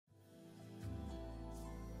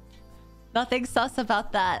Nothing sus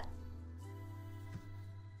about that.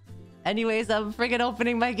 Anyways, I'm friggin'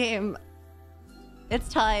 opening my game. It's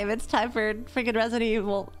time. It's time for friggin' Resident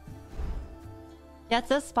Evil. Yeah, it's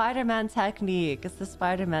the Spider-Man technique. It's the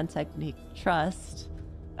Spider-Man technique. Trust.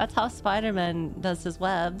 That's how Spider-Man does his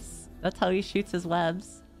webs. That's how he shoots his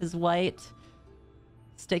webs. His white,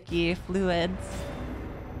 sticky fluids.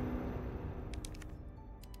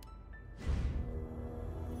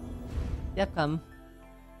 Yep, come.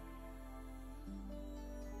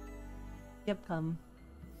 Yep, come.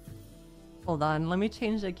 Hold on, let me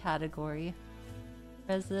change the category.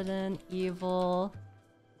 Resident Evil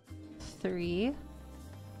 3.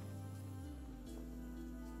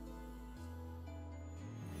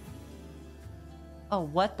 Oh,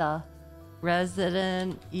 what the?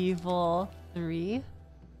 Resident Evil 3?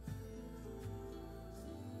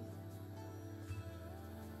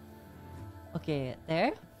 Okay,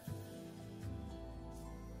 there?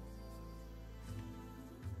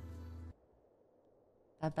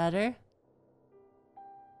 That better?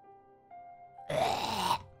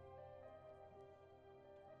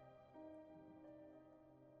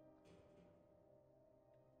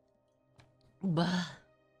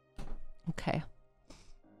 Okay.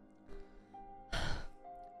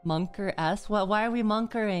 Monker S? What? Why are we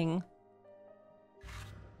monkering?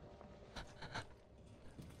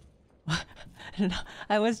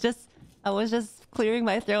 I was just clearing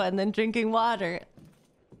my throat and then drinking water.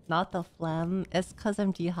 Not the phlegm. It's because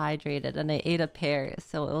I'm dehydrated and I ate a pear,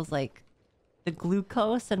 so it was like the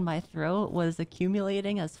glucose in my throat was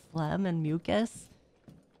accumulating as phlegm and mucus.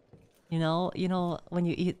 You know when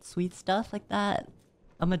you eat sweet stuff like that.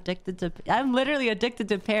 I'm literally addicted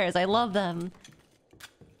to pears. I love them.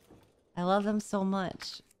 I love them so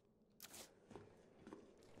much.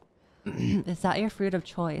 Is that your fruit of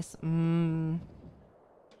choice? If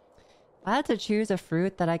I had to choose a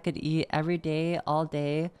fruit that I could eat every day, all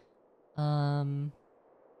day,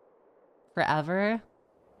 forever,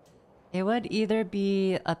 it would either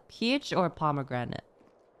be a peach or a pomegranate.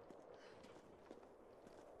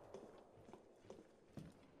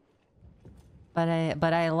 But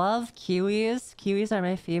I love kiwis. Kiwis are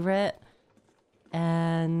my favorite.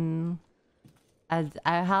 And I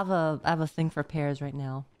have a thing for pears right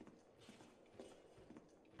now.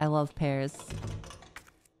 I love pears.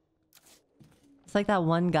 It's like that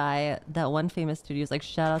one guy, that one famous studio is like,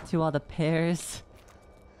 shout out to all the pears.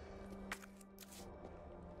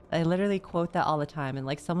 I literally quote that all the time, and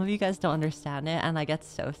like some of you guys don't understand it, and I get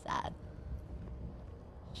so sad.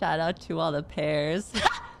 Shout out to all the pears.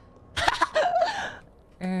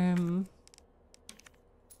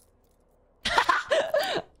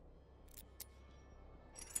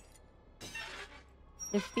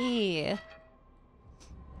 Iffy.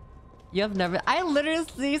 You have never... I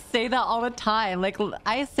literally say that all the time. Like,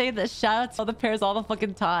 I say that shout out to all the pears all the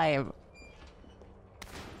fucking time.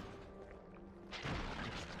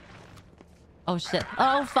 Oh shit.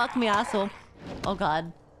 Oh, fuck me, asshole. Oh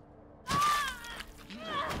god.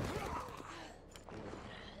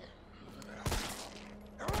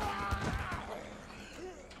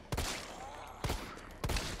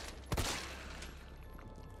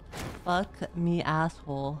 Fuck me,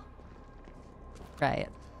 asshole. Right.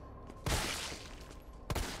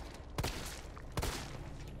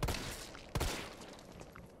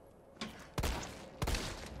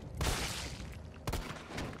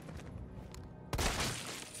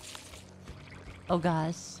 Oh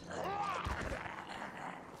gosh.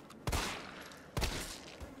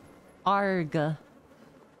 Arg.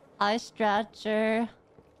 Hi, Stratcher.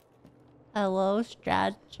 Hello,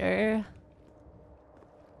 Stratcher.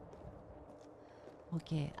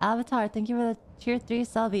 Okay, Avatar, thank you for the tier 3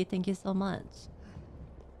 subby. Thank you so much.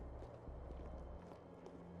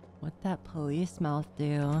 What that police mouth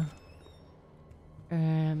do?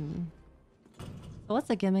 So what's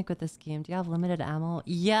the gimmick with this game? Do you have limited ammo?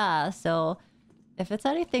 Yeah, so if it's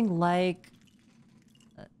anything like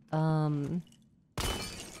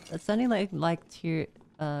it's something like tier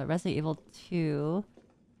Resident Evil 2,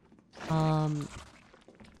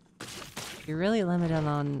 you're really limited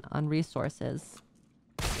on resources.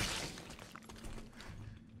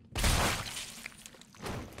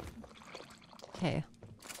 Okay.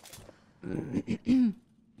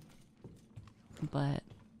 But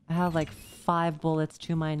I have like 5 bullets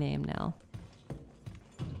to my name now.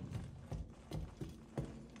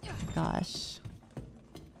 Gosh.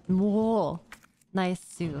 Whoa. Nice,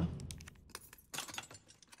 Sue.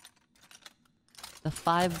 The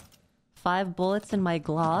five bullets in my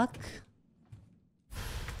Glock.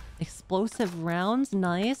 Explosive rounds.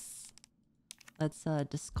 Nice. Let's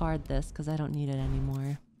discard this because I don't need it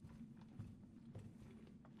anymore.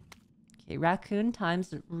 Okay, Raccoon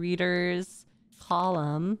Times readers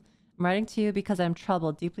column. I'm writing to you because I'm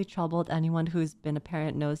troubled, deeply troubled. Anyone who's been a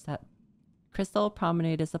parent knows that Crystal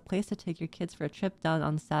Promenade is a place to take your kids for a trip down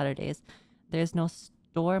on Saturdays. There's no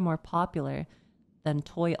store more popular than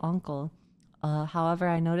Toy Uncle. However,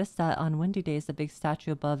 I noticed that on windy days, the big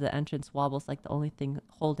statue above the entrance wobbles like the only thing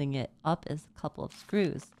holding it up is a couple of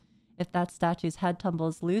screws. If that statue's head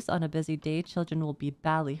tumbles loose on a busy day, children will be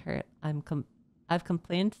badly hurt. I've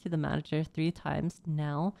complained to the manager 3 times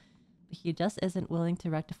now, but he just isn't willing to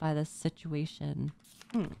rectify this situation.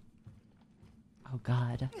 Oh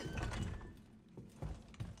God.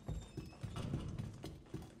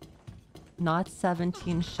 Not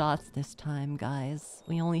 17 shots this time, guys.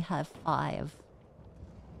 We only have 5.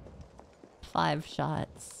 5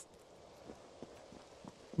 shots.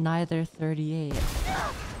 Neither 38.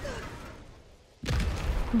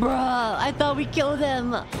 Bruh, I thought we killed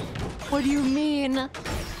him. What do you mean?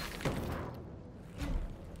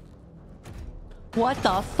 What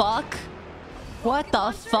the fuck? What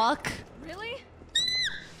the fuck? Really?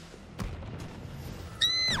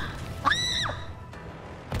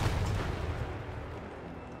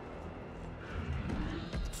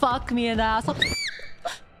 Fuck me, an asshole.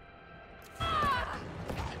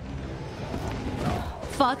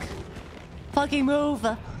 Fuck. Fucking move.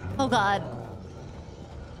 Oh God.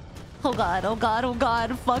 Oh God, oh God, oh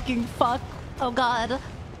God. Fucking fuck. Oh God.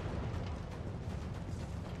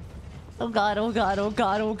 Oh God, oh God, oh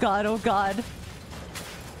God, oh God, oh God.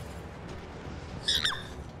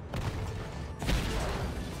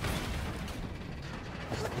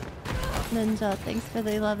 Ninja, thanks for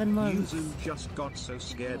the 11 months. Yuzu just got so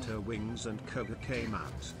scared her wings and Koga came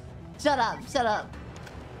out. Shut up, shut up.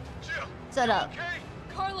 Jill, Shut you up. okay?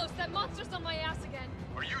 Carlos, that monster's on my ass again.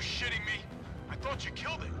 Are you shitting me? I thought you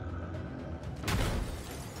killed him.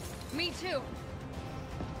 Me too.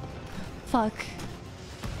 Fuck.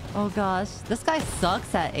 Oh gosh. This guy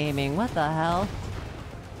sucks at aiming. What the hell?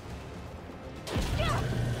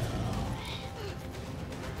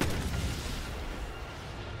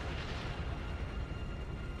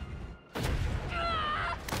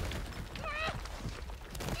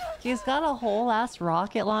 He's got a whole ass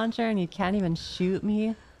rocket launcher and you can't even shoot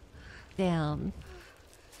me? Damn.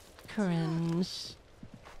 Cringe.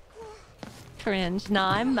 Cringe.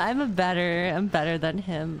 Nah, I'm better than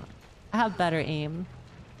him. I have better aim.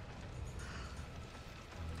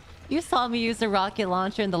 You saw me use a rocket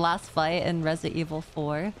launcher in the last fight in Resident Evil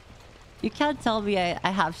 4. You can't tell me I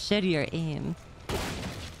have shittier aim.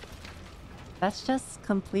 That's just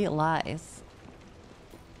complete lies.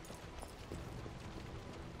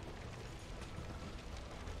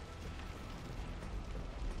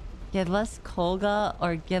 Give us Koga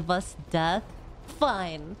or give us death?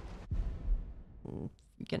 Fine.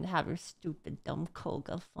 You can have your stupid dumb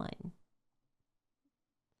Koga, fine.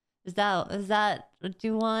 Is that what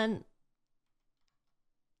you want?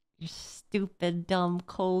 You stupid dumb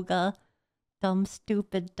Koga. Dumb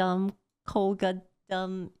stupid dumb Koga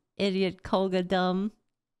dumb idiot Koga dumb.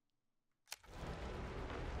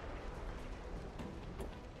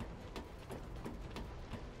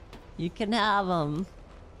 You can have them.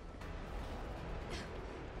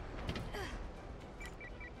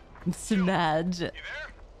 Smudge. You there?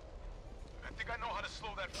 I think I know how to slow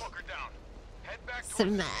that fucker down. Head back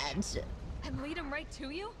towards Smudge. And lead him right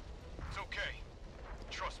to you? It's okay.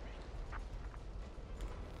 Trust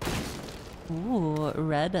me. Ooh,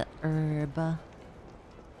 red herb.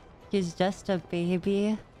 He's just a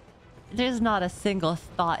baby. There's not a single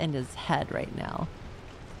thought in his head right now.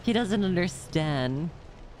 He doesn't understand.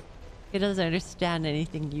 He doesn't understand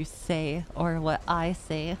anything you say or what I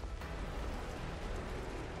say.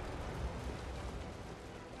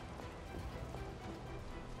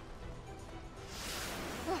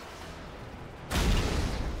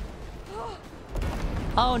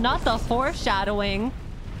 Oh, not the foreshadowing.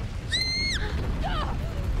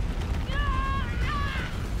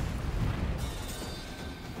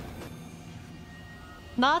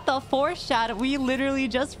 Not the foreshadow. We literally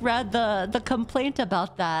just read the complaint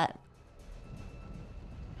about that.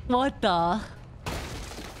 What the?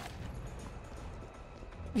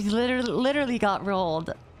 We literally got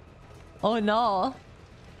rolled. Oh no.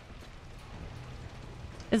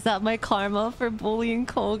 Is that my karma for bullying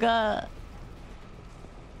Koga?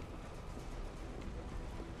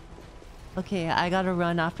 Okay, I gotta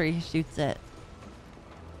run after he shoots it.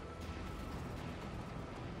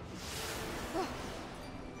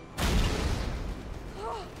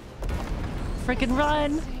 Freaking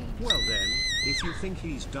run! Well then, if you think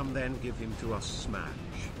he's dumb, then give him to us, Smash.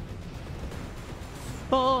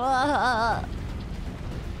 Oh,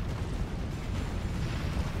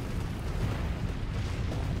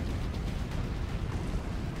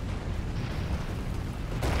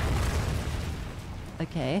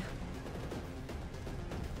 Okay.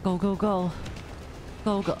 Go, go, go.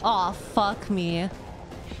 Go, go. Oh, fuck me.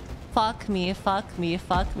 Fuck me, fuck me,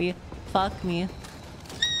 fuck me, fuck me.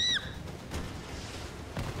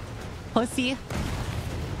 Pussy.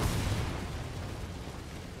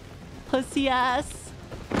 Pussy ass.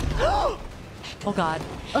 Oh god.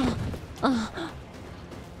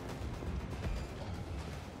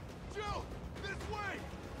 Jill, this way.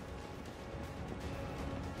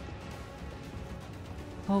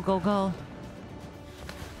 Go, go, go.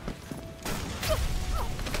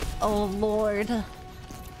 Oh lord.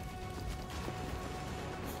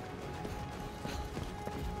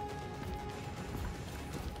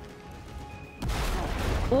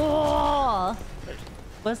 Oh!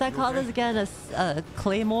 What's that called again? A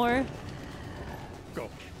claymore? Go.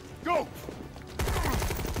 Go.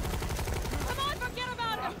 Come on, forget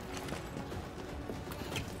about him!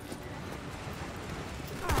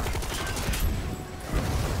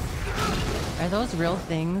 Are those real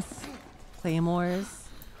things? Claymores?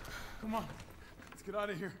 Come on. Let's get out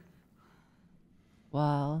of here.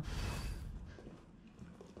 Wow.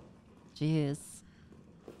 Jeez.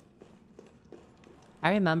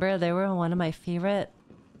 I remember they were one of my favorite...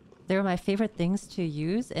 They were my favorite things to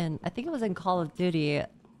use, and I think it was in Call of Duty.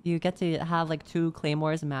 You get to have like 2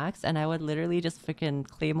 claymores max, and I would literally just freaking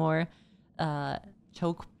claymore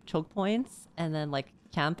choke points and then like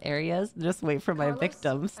camp areas, just wait for my Carlos,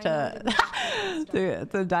 victims I know to you're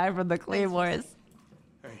not to die from the claymores.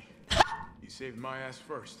 Hey, you saved my ass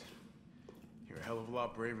first. You're a hell of a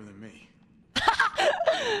lot braver than me.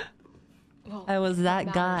 Well, I was that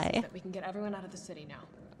what matters guy. is that we can get everyone out of the city now.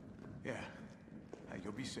 Yeah.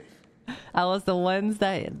 You'll be safe. I was the ones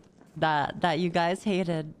that you guys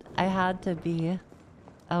hated. I had to be.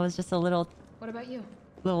 I was just a little What about you?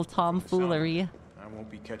 tomfoolery. I won't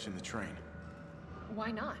be catching the train. Why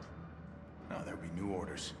not? No, there'll be new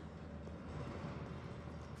orders.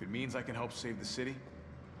 If it means I can help save the city,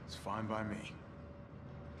 it's fine by me.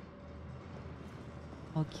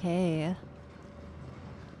 Okay.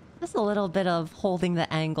 Just a little bit of holding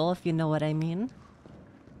the angle, if you know what I mean.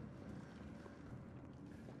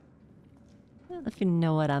 If you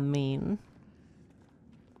know what I mean.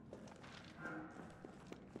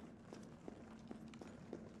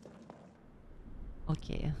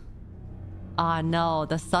 Okay. Ah no,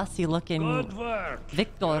 the sussy looking Good work.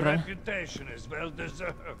 Victor. Your reputation is well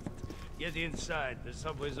deserved. Get inside. The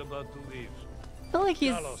subway's about to leave. I feel like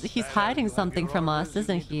Carlos, he's I hiding you have something your from orders. us, You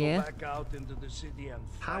isn't need to he? go back out into the city and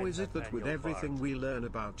How find is it that with Nathaniel everything Bard. we learn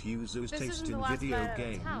about Yuzu's This taste isn't the in last video night out of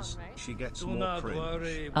games, town, right? she gets Do more not cringe?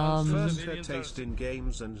 worry. Once the First her civilians taste in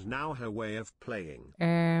games and now her way of playing.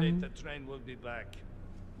 The train will be back.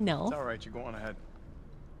 No. It's all right, you're going ahead.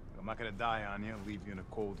 I'm not gonna die on you and leave you in a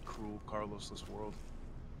cold, cruel, Carlosless world.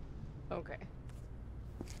 Okay.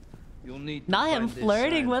 You'll need to Not him find this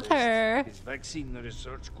flirting with scientist. her. His vaccine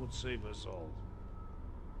research could save us all.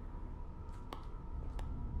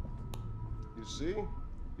 You see?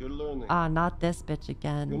 You're learning. Ah, not this bitch The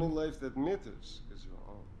again. only life that matters is your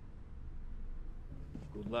own.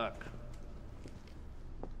 Good luck.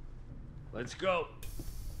 Let's go.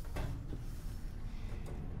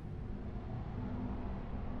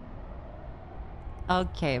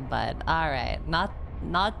 Okay, bud. Alright. Not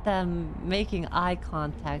them making eye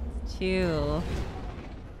contact too.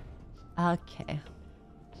 Okay.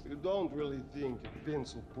 You don't really think a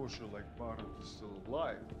pencil pusher like Barton is still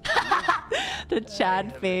alive. The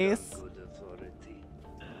Chad face. Good authority.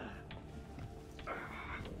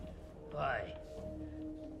 Why?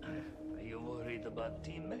 Are you worried about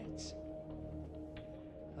teammates?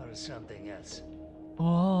 Or something else?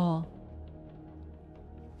 Oh.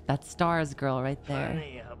 That Stars girl right there.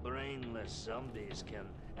 Funny how brainless zombies can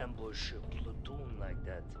ambush a platoon like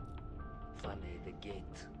that. Funny the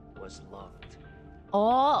gate was locked.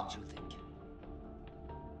 Oh. What you think?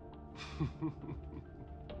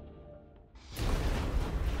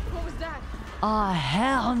 What was that? Oh,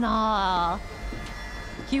 hell nah.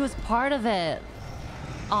 He was part of it.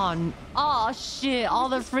 Oh shit. All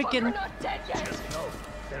the We're freaking... not dead yet! Just know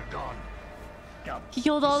they're gone. Now, He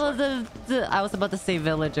killed all of the... I was about to say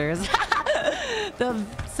villagers. The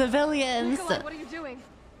civilians. Nikolai, what are you doing?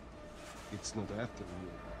 It's not after you.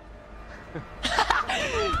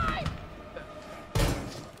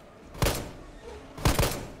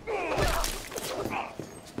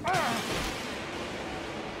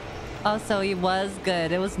 Oh, so he was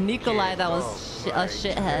good. It was Nikolai that was a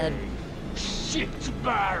shithead.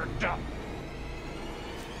 Shitbird!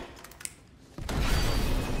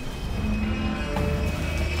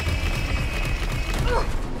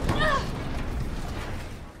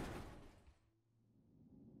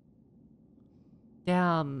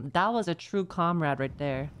 That was a true comrade right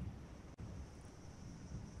there.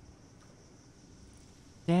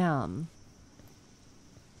 Damn.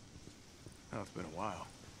 Oh, it's been a while.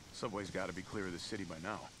 Subway's got to be clear of the city by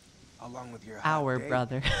now. Along with your Our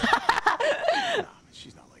brother. Nah,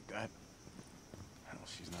 she's not like that. Hell,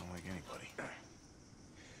 she's not like anybody.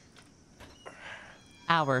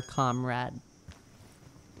 Our comrade.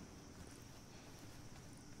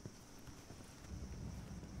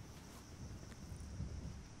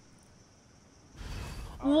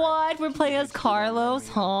 What? We're playing as Carlos,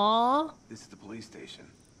 huh? This is the police station.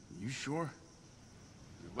 You sure?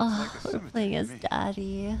 It looks like a We're cemetery playing to as me.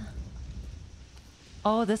 Daddy.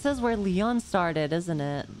 Oh, this is where Leon started, isn't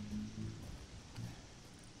it?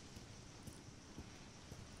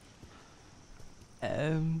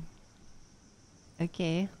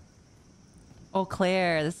 Okay. Oh,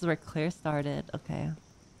 Claire. This is where Claire started. Okay.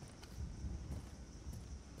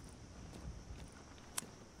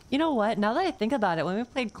 You know what? Now that I think about it, when we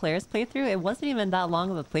played Claire's playthrough, it wasn't even that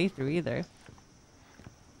long of a playthrough either.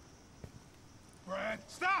 Brad,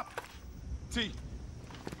 stop! T.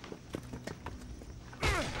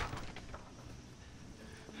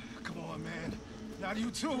 Come on, man. Not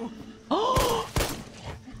you too. Oh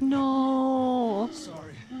no!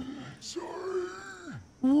 Sorry.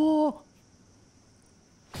 Whoa!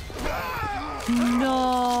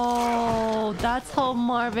 No! That's how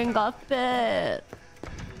Marvin got bit.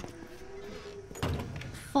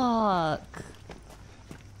 Fuck.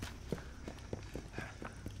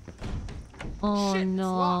 Oh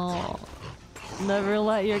no. Never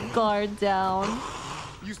let your guard down.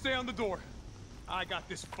 You stay on the door. I got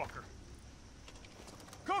this fucker.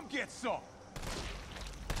 Come get some.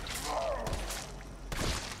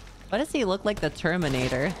 Why does he look like the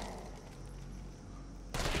Terminator?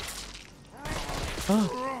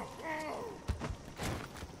 Oh.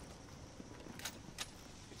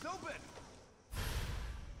 It's open.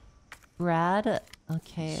 Brad?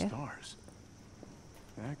 Okay. Stars.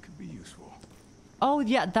 That could be useful. Oh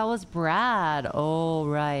yeah, that was Brad. Oh,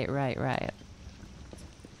 right.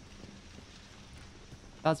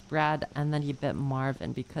 That was Brad, and then he bit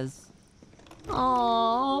Marvin because...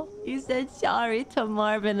 Oh, he said sorry to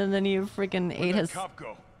Marvin, and then he freaking ate his Cop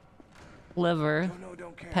go. liver,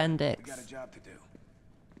 Don't care. appendix. We got a job to do.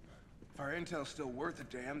 If our intel's still worth a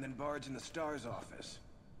damn, then Bard's in the STARS office.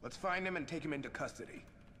 Let's find him and take him into custody.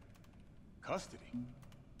 Custody?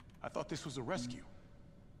 I thought this was a rescue.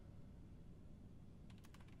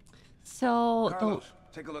 So, Carlos,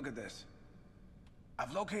 take a look at this.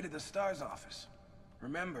 I've located the STARS office.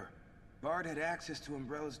 Remember, Bard had access to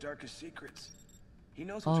Umbrella's darkest secrets. He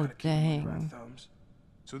knows we're Oh, trying to keep him under our dang. thumbs.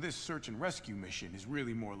 So this search and rescue mission is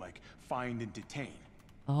really more like find and detain.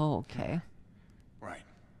 oh, okay. Right.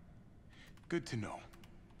 Good to know.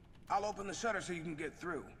 I'll open the shutter so you can get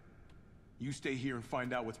through. You stay here and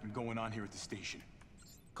find out what's been going on here at the station.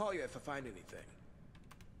 Call you if I find anything.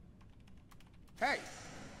 Hey!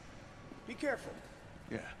 Be careful.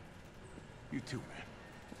 Yeah. You too,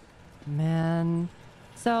 man. Man.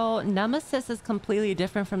 So, Nemesis is completely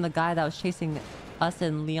different from the guy that was chasing us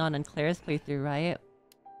in Leon and Claire's playthrough, right?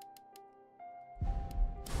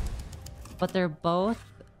 But they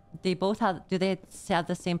both have, do they have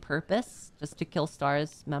the same purpose? Just to kill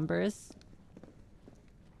STARS members?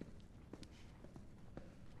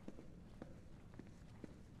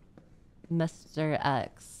 Mr.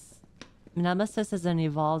 X. Nemesis is an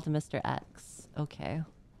evolved Mr. X. Okay.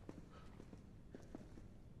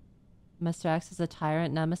 Mr. X is a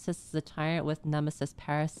tyrant. Nemesis is a tyrant with Nemesis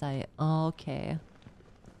parasite. Okay.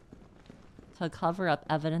 To cover up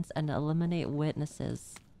evidence and eliminate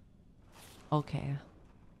witnesses. Okay.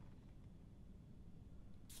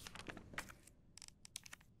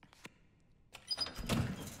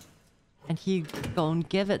 And he gon'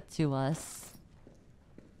 give it to us.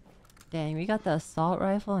 Dang, we got the assault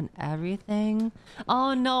rifle and everything.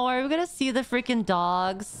 Oh no, are we gonna see the freaking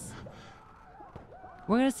dogs?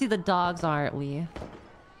 We're gonna see the dogs, aren't we?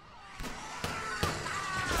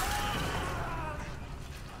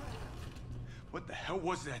 What the hell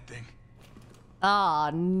was that thing? Oh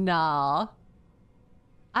no.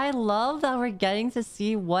 I love that we're getting to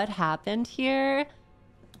see what happened here.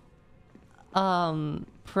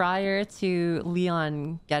 Prior to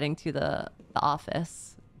Leon getting to the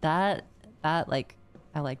office. That like,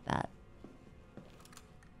 I like that.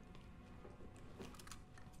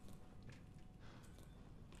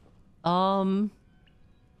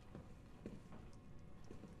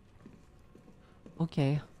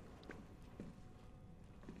 Okay.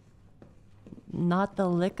 Not the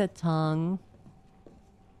lick-a-tongue.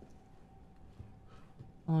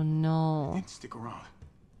 Oh no. Didn't stick around.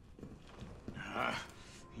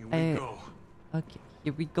 Here we go. Okay,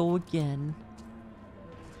 here we go again.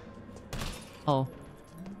 Oh.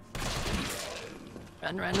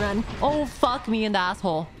 Run, run, run. Oh, fuck me in the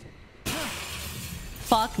asshole.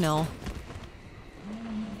 Fuck no.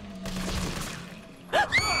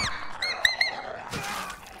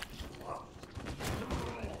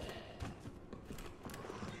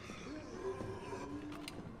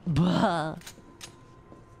 Bah.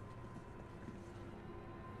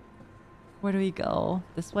 Where do we go?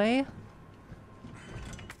 This way?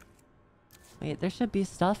 Wait, there should be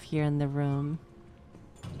stuff here in the room.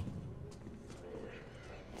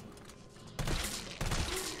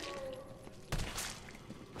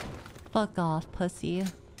 Fuck off, pussy.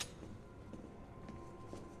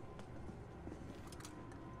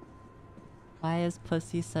 Why is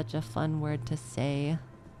pussy such a fun word to say?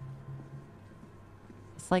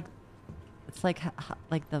 It's like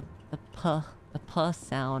the puh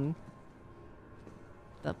sound.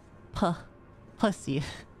 The pussy.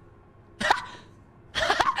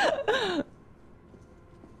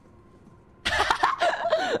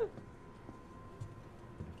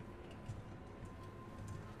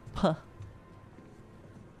 Puh.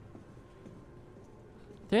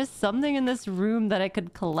 There's something in this room that I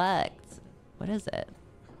could collect. What is it?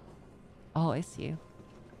 Oh, I see.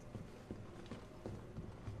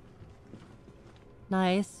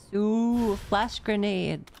 Nice. Ooh, flash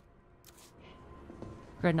grenade.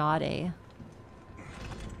 Grenade.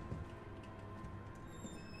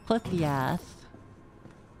 Put the ass.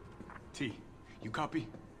 T, you copy?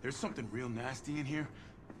 There's something real nasty in here.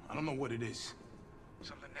 I don't know what it is.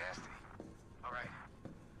 Something nasty. All right.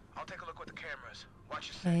 I'll take a look with the cameras. Watch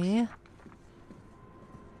your six. Okay.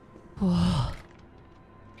 Whoa.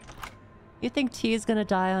 You think T is gonna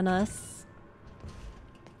die on us?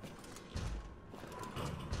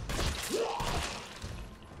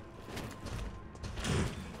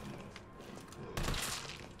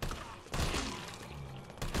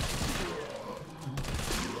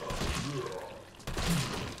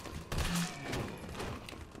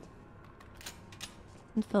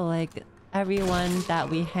 I feel like everyone that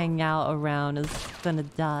we hang out around is gonna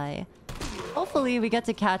die. Hopefully we get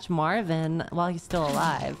to catch Marvin while he's still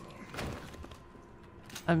alive.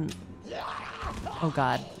 Oh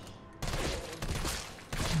god.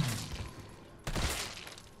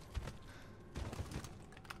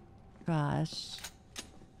 Gosh.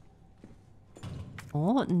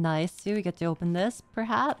 Oh, nice. So we get to open this,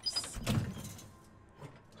 perhaps?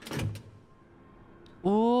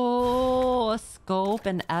 Ooh, a scope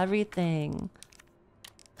and everything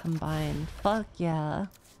combined. Fuck yeah.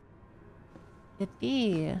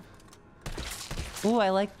 Yippee. Ooh, I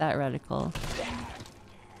like that reticle.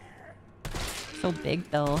 So big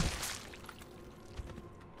though.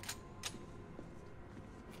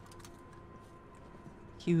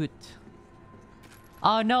 Cute.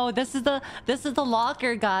 Oh no, this is the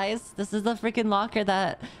locker, guys. This is the freaking locker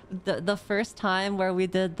that the first time where we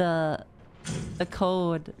did the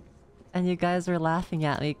code and you guys were laughing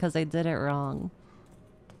at me because I did it wrong.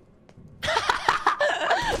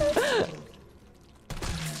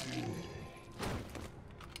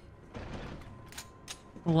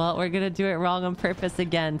 Well, we're gonna do it wrong on purpose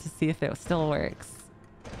again to see if it still works.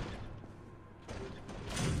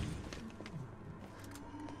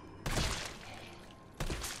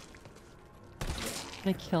 I'm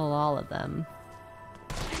gonna kill all of them.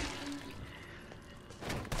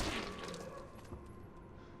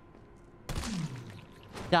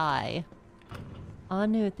 Die.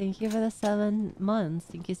 Anu, thank you for the 7 months.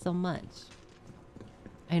 Thank you so much.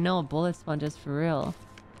 I know, bullet sponges for real.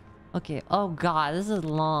 Okay, oh god, this is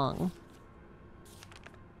long.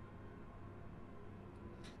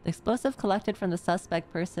 The explosive collected from the suspect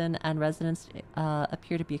person and residents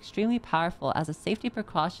appear to be extremely powerful. As a safety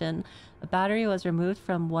precaution, a battery was removed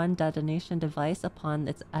from one detonation device upon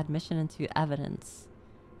its admission into evidence.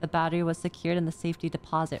 The battery was secured in the safety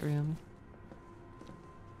deposit room.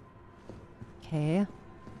 Okay.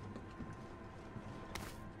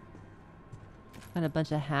 Got a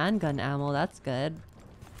bunch of handgun ammo, that's good.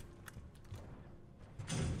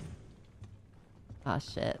 Ah,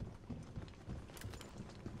 shit.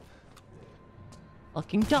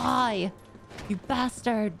 Fucking die! You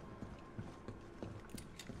bastard!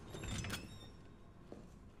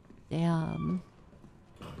 Damn.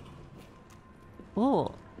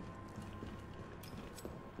 Ooh.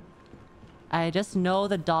 I just know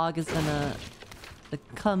the dog is gonna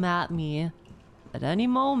come at me at any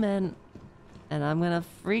moment. And I'm gonna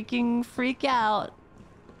freaking freak out.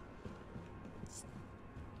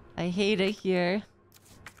 I hate it here.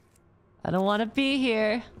 I don't want to be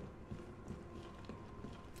here.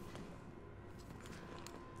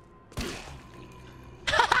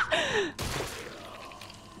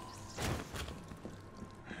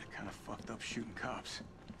 stop shooting cops.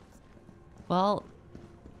 Well,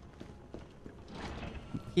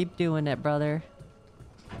 keep doing it, brother.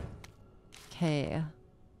 Okay.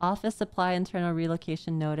 Office supply internal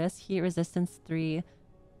relocation notice. Heat resistance 3.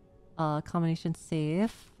 Combination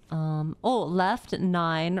safe. Oh, left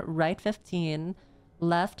 9, right 15,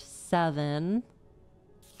 left 7.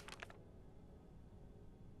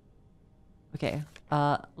 Okay.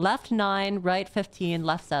 Left 9, right 15,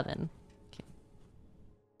 left 7. Okay.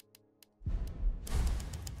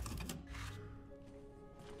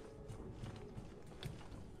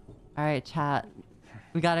 All right, chat.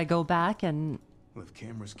 We gotta go back and... Well, if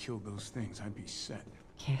cameras killed those things, I'd be set.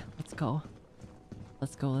 Okay, let's go.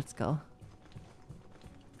 Let's go, let's go.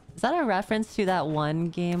 Is that a reference to that one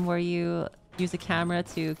game where you use a camera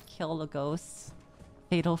to kill the ghosts?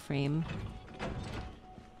 Fatal Frame.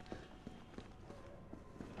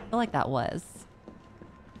 I feel like that was.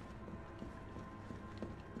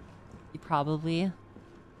 Probably.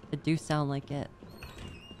 It do sound like it.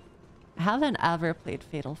 I haven't ever played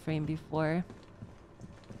Fatal Frame before.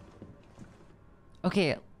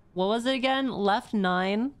 Okay, what was it again? Left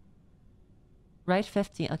 9. Right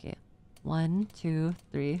 15. Okay. 1, 2,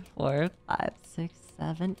 3, 4, 5, 6,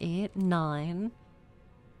 7, 8, 9.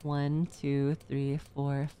 1, 2, 3,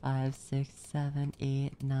 4, 5, 6, 7,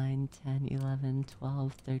 8, 9, 10, 11,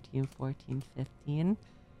 12, 13, 14, 15.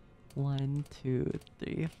 1, 2,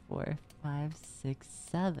 3, 4, 5, 6,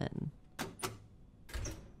 7.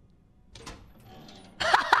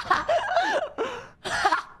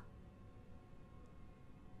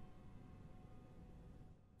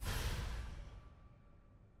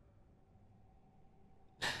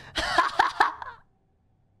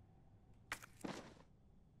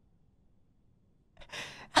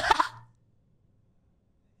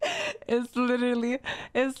 It's literally,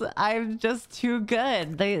 I'm just too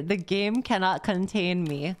good. The game cannot contain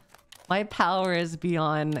me. My power is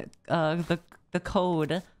beyond the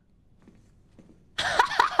code.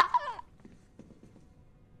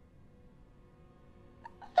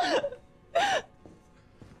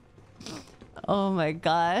 Oh my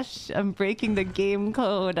gosh, I'm breaking the game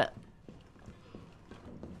code.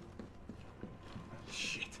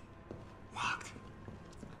 Shit. Locked.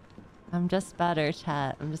 I'm just better,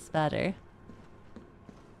 chat. I'm just better.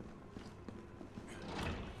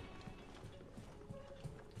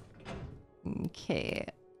 Okay.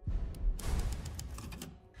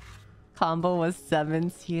 Combo was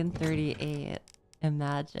 1738.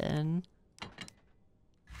 Imagine.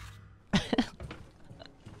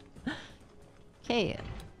 Okay.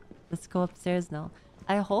 Let's go upstairs now.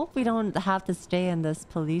 I hope we don't have to stay in this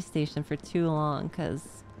police station for too long,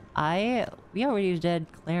 because we already did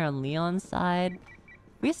Claire and Leon's side.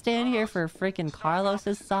 We stay in here for freaking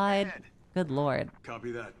Carlos's side. Good lord.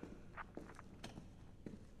 Copy that.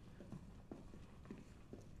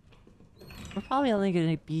 We're probably only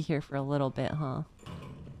gonna be here for a little bit, huh?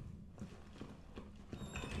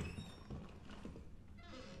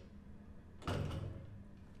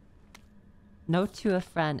 Note to a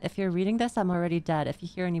friend. If you're reading this, I'm already dead. If you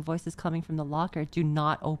hear any voices coming from the locker, do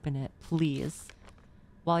not open it, please.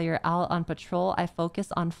 While you're out on patrol, I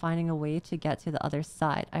focus on finding a way to get to the other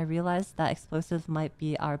side. I realized that explosives might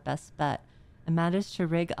be our best bet. I managed to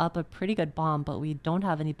rig up a pretty good bomb, but we don't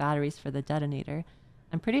have any batteries for the detonator.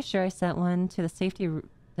 I'm pretty sure I sent one to the safety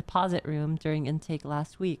deposit room during intake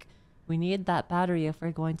last week. We need that battery if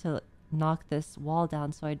we're going to knock this wall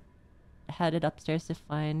down, so I headed upstairs to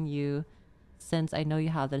find you, since I know you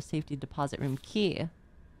have the safety deposit room key.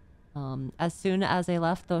 As soon as I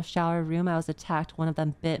left the shower room, I was attacked. One of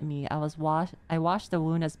them bit me. I washed the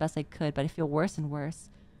wound as best I could, but I feel worse and worse.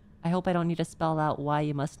 I hope I don't need to spell out why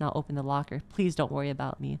you must not open the locker. Please don't worry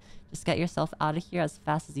about me. Just get yourself out of here as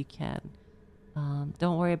fast as you can.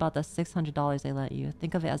 Don't worry about the $600 I lent you.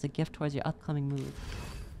 Think of it as a gift towards your upcoming move.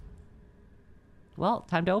 Well,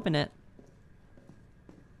 time to open it.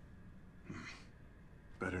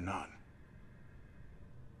 Better not.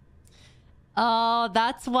 Oh,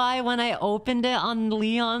 that's why when I opened it on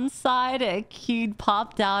Leon's side, he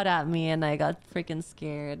popped out at me and I got freaking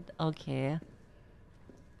scared. Okay.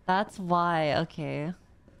 That's why. Okay.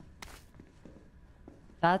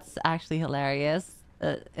 That's actually hilarious.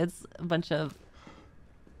 It's a bunch of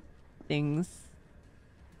things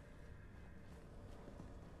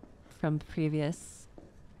from previous.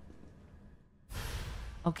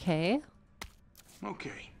 Okay.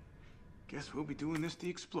 Okay. Guess we'll be doing this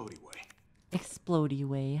the explodey way. Explodey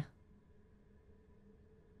way.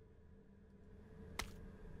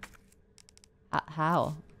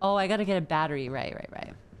 How? Oh, I gotta get a battery. Right.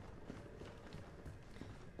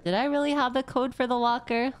 Did I really have the code for the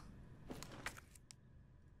locker?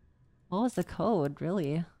 What was the code,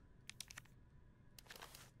 really?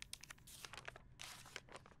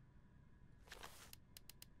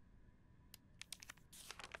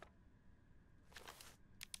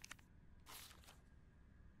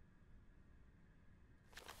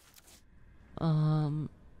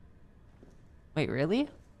 Wait, really?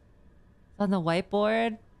 It's on the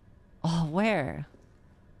whiteboard? Oh, where?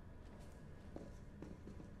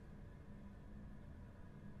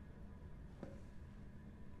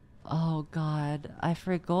 Oh god, I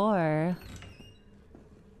forgot.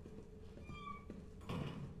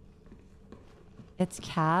 It's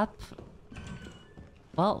cap.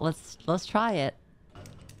 Well, let's try it.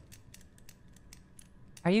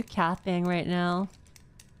 Are you capping right now?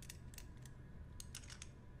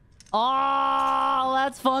 Oh,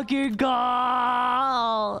 let's fucking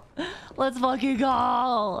go! Let's fucking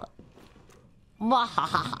go!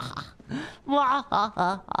 Mwahaha.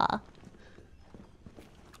 Mwahaha.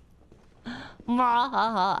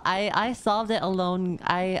 Mwahaha. I solved it alone.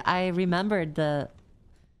 I remembered the...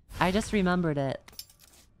 I just remembered it.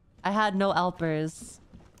 I had no helpers.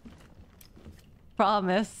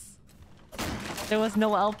 Promise. There was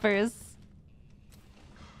no helpers.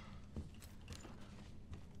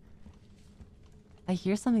 I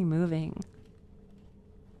hear something moving.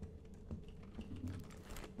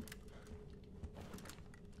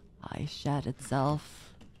 I shat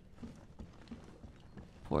itself.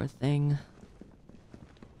 Poor thing.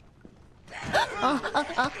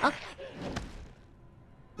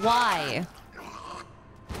 Why?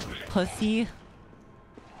 Pussy.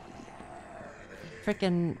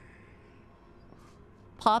 Frickin'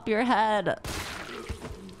 pop your head.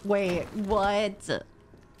 Wait, what?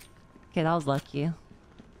 Okay, that was lucky.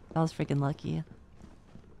 That was freaking lucky.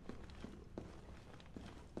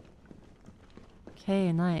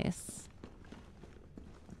 Okay, nice.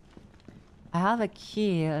 I have a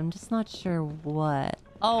key. I'm just not sure what.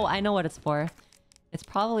 Oh, I know what it's for. It's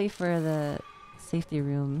probably for the safety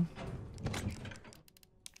room. Okay,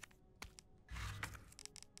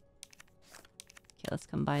 let's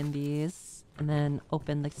combine these and then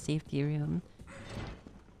open the safety room.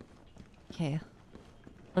 Okay.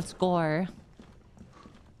 Let's gore.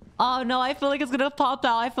 Oh no, I feel like it's gonna pop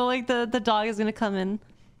out. I feel like the dog is gonna come in.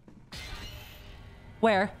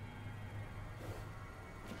 Where?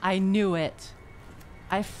 I knew it.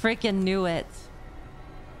 I freaking knew it.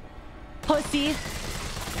 Pussy.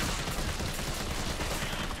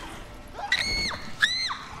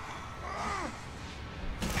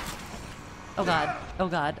 Oh god. Oh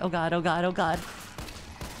god. Oh god. Oh god. Oh god.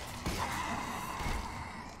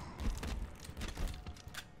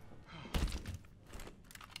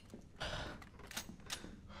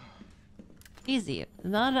 Easy.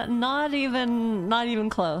 Not even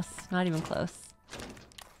close. Not even close.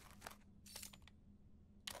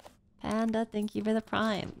 Panda, thank you for the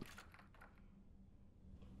prime.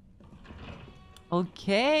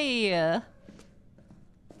 Okay.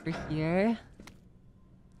 We're here.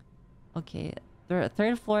 Okay.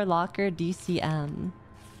 Third floor locker DCM.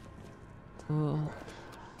 Ooh.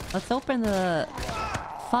 Let's open the...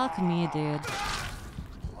 Fuck me, dude.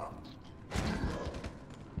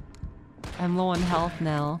 I'm low on health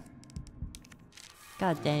now.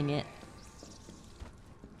 God dang it.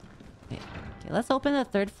 Okay, let's open the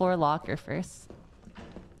third floor locker first.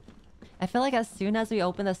 I feel like as soon as we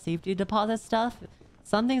open the safety deposit stuff,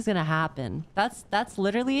 something's gonna happen. That's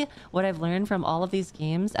literally what I've learned from all of these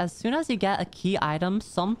games. As soon as you get a key item,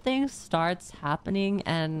 something starts happening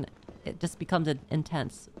and it just becomes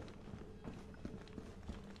intense.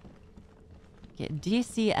 Okay,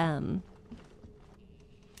 DCM.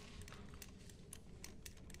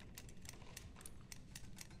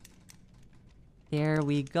 There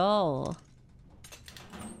we go.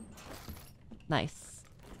 Nice.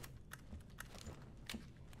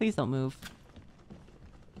 Please don't move.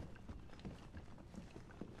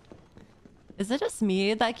 Is it just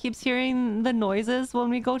me that keeps hearing the noises when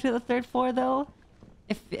we go to the third floor, though?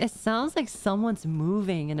 It sounds like someone's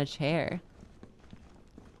moving in a chair.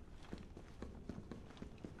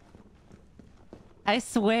 I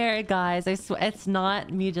swear, guys, I swear it's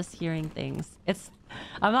not me just hearing things.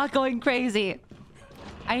 I'm not going crazy.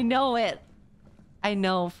 I know it. I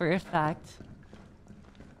know for a fact.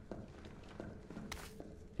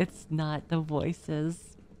 It's not the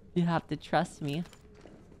voices. You have to trust me.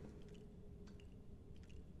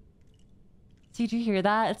 Did you hear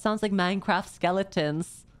that? It sounds like Minecraft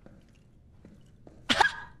skeletons.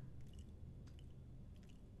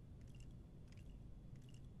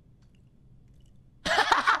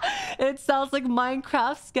 It sounds like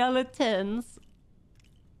Minecraft skeletons.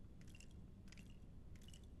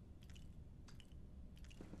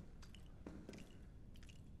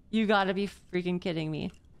 You gotta be freaking kidding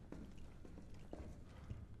me.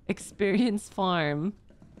 Experience farm.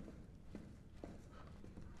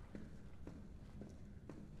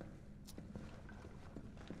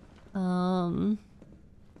 Oh,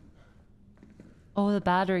 the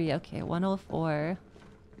battery. Okay, 104.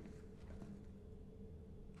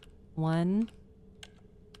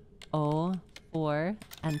 104.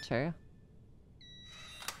 Enter.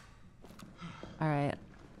 Alright.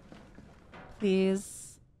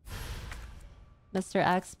 Please. Mr.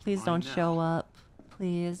 X, please don't show up.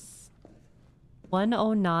 Please.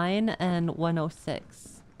 109 and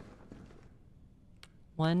 106.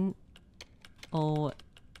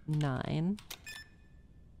 109.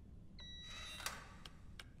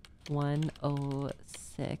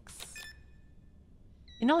 106.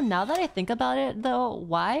 You know, now that I think about it, though,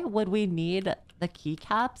 why would we need the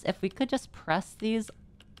keycaps if we could just press these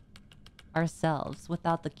ourselves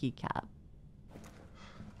without the keycap?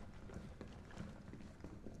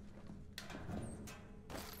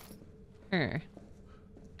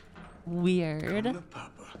 Weird. Come to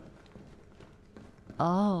Papa.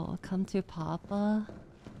 Oh, come to Papa?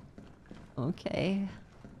 Okay.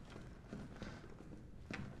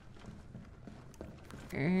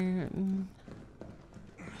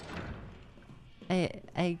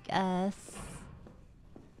 I guess.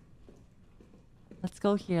 Let's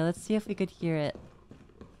go here. Let's see if we could hear it.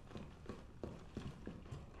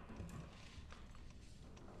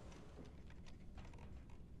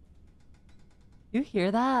 You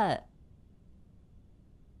hear that?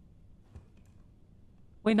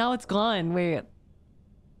 Wait, now it's gone. Wait.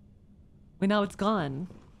 Wait, now it's gone.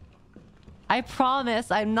 I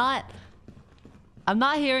promise I'm not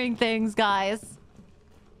hearing things, guys.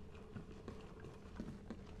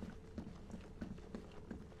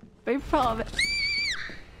 I promise.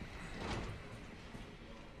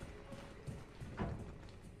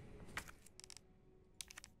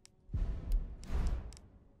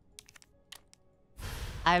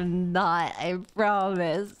 I'm not, I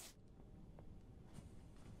promise.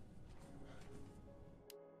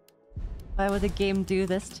 Why would the game do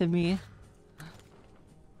this to me?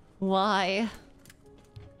 Why?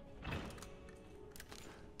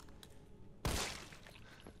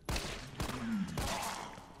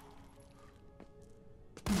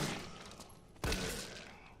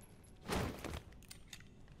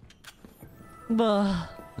 Bah.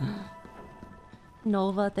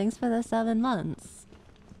 Nova, thanks for the 7 months.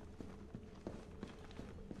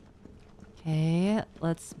 Okay,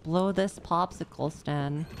 let's blow this popsicle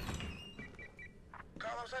stand.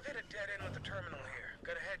 Carlos, I've hit a dead end with the terminal here.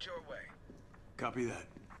 Gonna head your way. Copy that.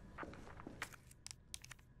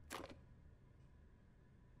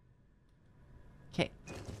 Okay.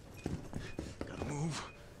 Gotta move.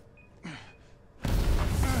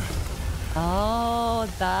 Oh,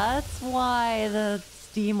 that's why the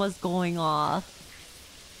steam was going off.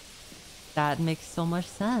 That makes so much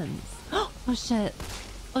sense. Oh shit.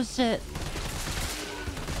 Oh shit.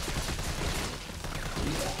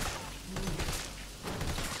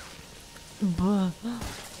 Buh.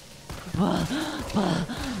 Buh. Buh.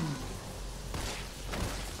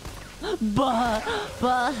 Buh.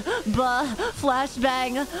 Buh. Buh.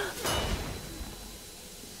 Flashbang.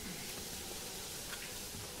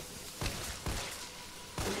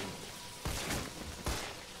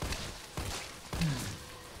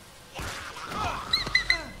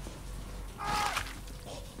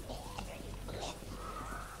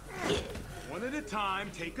 One at a time,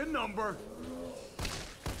 take a number.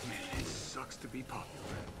 Man, it sucks to be popular.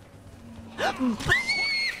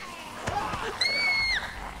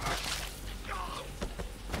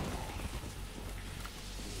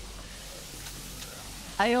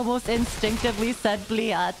 I almost instinctively said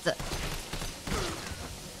Bliat.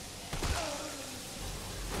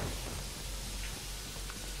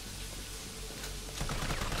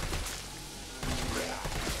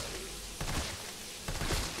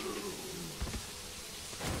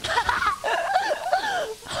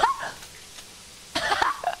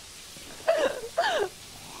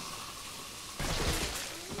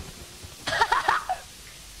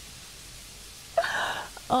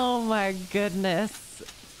 Oh my goodness.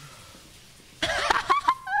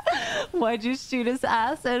 Why'd you shoot his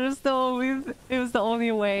ass? It was the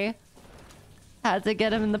only way. Had to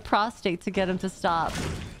get him in the prostate to get him to stop.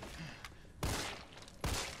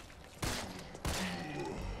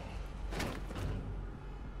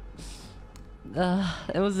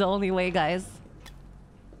 It was the only way, guys.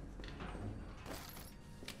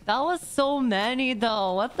 That was so many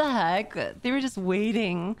though. What the heck? They were just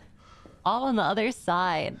waiting. All on the other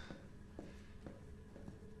side.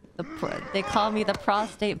 They call me the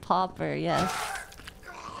prostate popper, yes.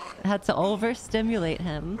 I had to overstimulate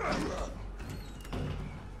him.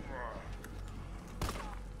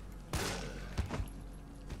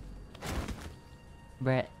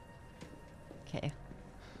 Brett. Okay.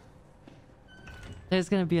 There's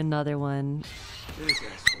gonna be another one. This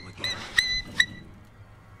asshole again.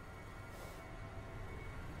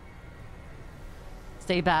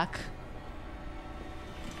 Stay back.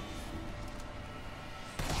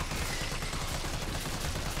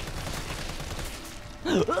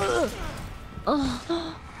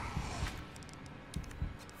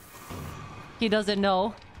 He doesn't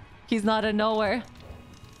know. He's not a knower.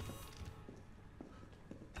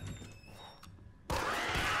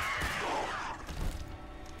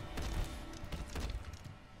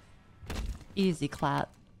 Easy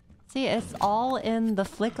clap. See, it's all in the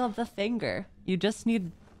flick of the finger. You just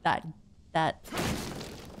need that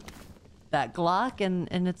Glock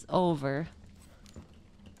and it's over.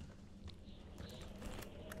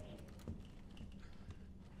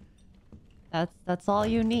 That's all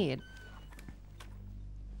you need.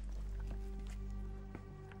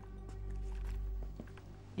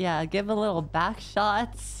 Yeah, give a little back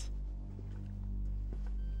shots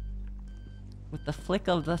with the flick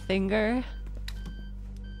of the finger.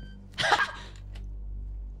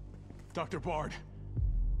 Dr. Bard.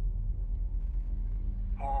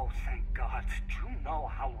 Oh, thank God. Do you know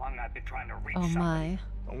how long I've been trying to reach Oh my.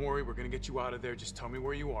 Don't worry, we're gonna get you out of there. Just tell me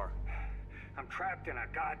where you are. I'm trapped in a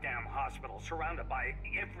goddamn hospital, surrounded by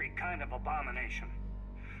every kind of abomination.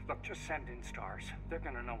 Look, just send in stars. They're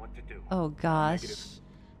gonna know what to do. Oh gosh. Negative.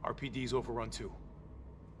 RPD's overrun too.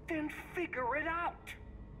 Then figure it out.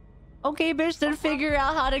 Okay, bitch, then figure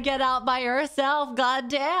out how to get out by yourself.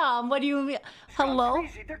 Goddamn. What do you mean? Hello?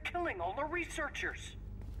 Crazy. They're killing all the researchers.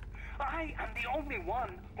 I am the only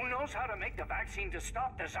one who knows how to make the vaccine to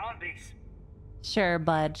stop the zombies. Sure,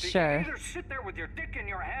 bud, So sure. you either sit there with your dick in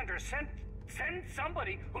your hand or send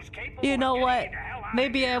somebody who's capable You know of what? getting the hell out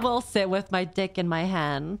Maybe of here. I will sit with my dick in my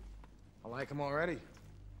hand. I like him already.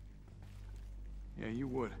 Yeah, you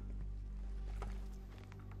would.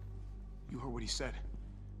 You heard what he said.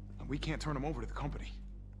 And we can't turn him over to the company.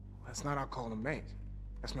 That's not our call to make.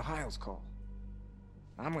 That's Mikhail's call.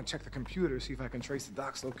 I'm gonna check the computer, see if I can trace the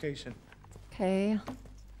doc's location. Okay.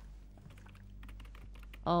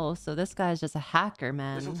 Oh, so this guy's just a hacker,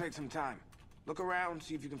 man. This'll take some time. Look around,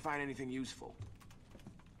 see if you can find anything useful.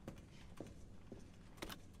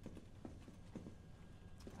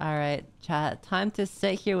 Alright, chat. Time to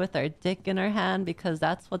sit here with our dick in our hand because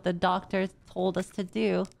that's what the doctor told us to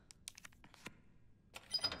do.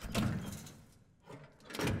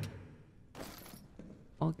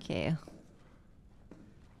 Okay.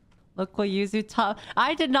 Look what Yuzu taught.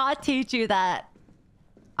 I did not teach you that.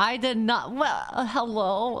 I did not. Well,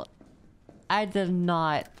 hello. I did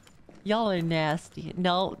not. Y'all are nasty.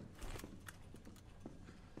 No.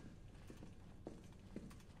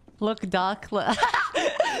 Look, Doc. Look.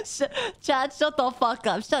 Chad, shut the fuck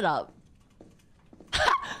up. Shut up.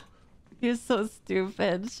 You're so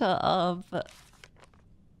stupid. Shut up.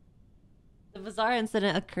 The bizarre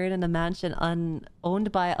incident occurred in a mansion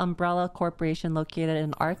owned by Umbrella Corporation located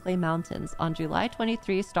in Arklay Mountains. On July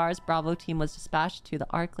 23, STAR's Bravo team was dispatched to the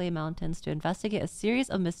Arklay Mountains to investigate a series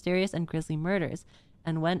of mysterious and grisly murders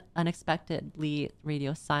and went unexpectedly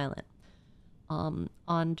radio silent.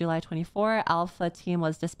 On July 24, Alpha team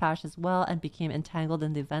was dispatched as well and became entangled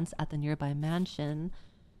in the events at the nearby mansion.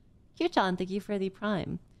 Q-chan, thank you for the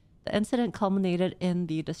prime. The incident culminated in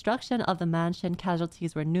the destruction of the mansion.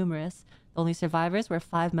 Casualties were numerous. The only survivors were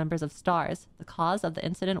 5 members of STARS. The cause of the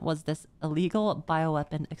incident was this illegal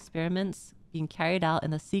bioweapon experiments being carried out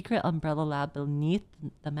in the secret Umbrella lab beneath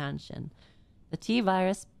the mansion. The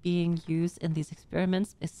T-virus being used in these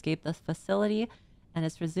experiments escaped the facility and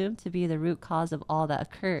is presumed to be the root cause of all that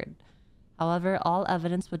occurred. However, all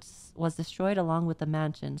evidence was destroyed along with the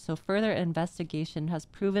mansion, so further investigation has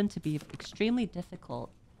proven to be extremely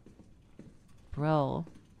difficult. Bro.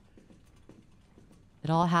 It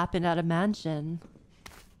all happened at a mansion.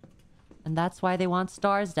 And that's why they want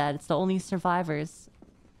STARS dead. It's the only survivors.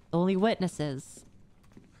 The only witnesses.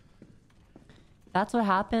 That's what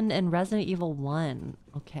happened in Resident Evil 1.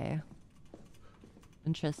 Okay.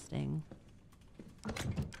 Interesting.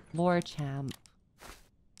 Lore champ.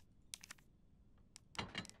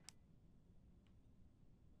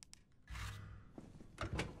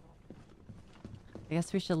 I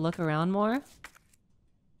guess we should look around more.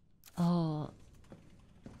 Oh.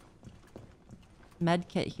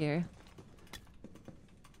 Medkit here.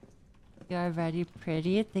 You are very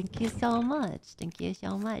pretty. Thank you so much. Thank you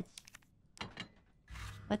so much.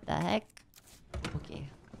 What the heck? Okay.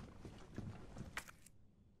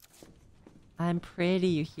 I'm pretty.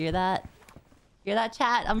 You hear that? Hear that,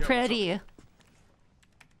 chat? I'm pretty.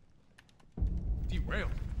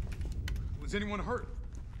 Derailed. Was anyone hurt?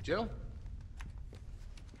 Jill?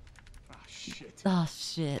 Ah, shit. Oh,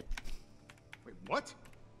 shit. Wait, what?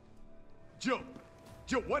 Jill!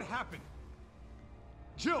 Jill, what happened?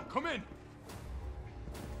 Jill, come in!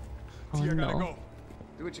 Oh, T, I gotta no. go.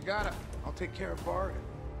 Do what you gotta. I'll take care of Bard.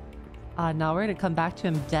 Now we're gonna come back to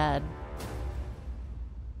him dead.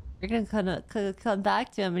 We're gonna come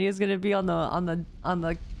back to him, and he's gonna be on the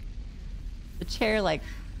chair like.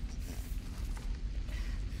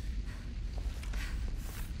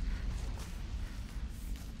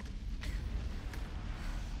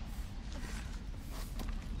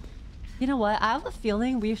 You know what? I have a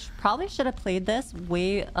feeling we probably should have played this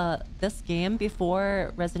this game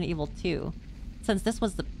before Resident Evil 2, since this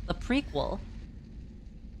was the prequel.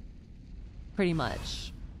 Pretty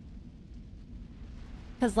much.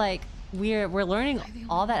 Because like we're learning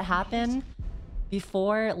all that happened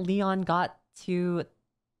before Leon got to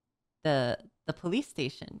the police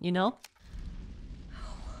station, you know?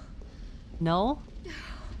 No?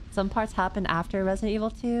 Some parts happen after Resident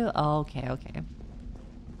Evil 2? Oh, okay, okay.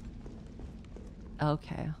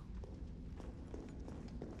 Okay.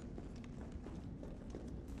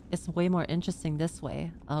 It's way more interesting this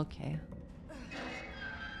way. Okay.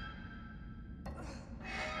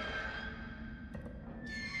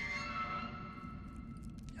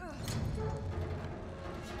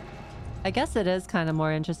 I guess it is kind of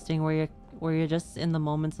more interesting where you're just in the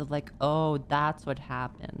moments of like, oh, that's what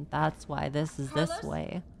happened. That's why this is Carlos? this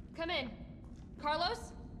way. Come in.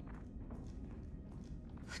 Carlos?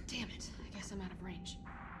 Damn it. I guess I'm out of range.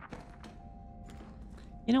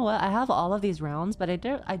 You know what? I have all of these rounds, but I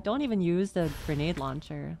don't even use the grenade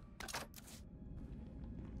launcher.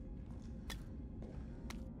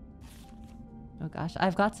 Oh gosh,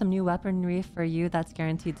 I've got some new weaponry for you that's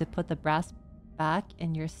guaranteed to put the brass back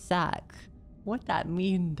in your sack. What that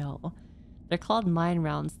mean though? They're called mine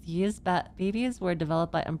rounds. These babies were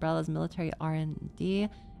developed by Umbrella's military R&D,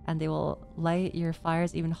 and they will light your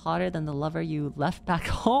fires even hotter than the lover you left back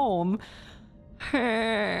home.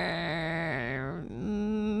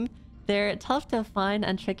 They're tough to find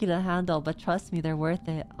and tricky to handle, but trust me, they're worth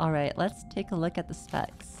it. Alright, let's take a look at the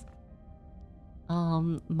specs.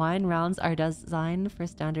 Mine rounds are designed for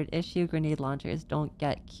standard issue grenade launchers. Don't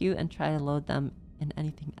get cute and try to load them in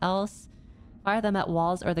anything else. Fire them at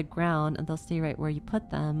walls or the ground and they'll stay right where you put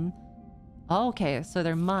them. Oh, okay, so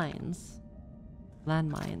they're mines.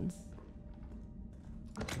 Landmines.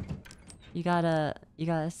 You gotta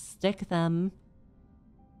stick them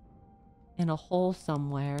in a hole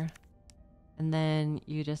somewhere. And then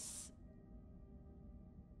you just...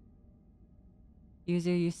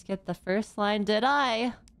 Yuzu, you skipped the first line, did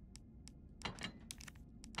I?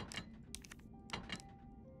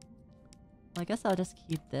 Well, I guess I'll just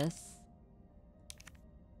keep this.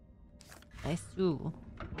 Nice. Ooh.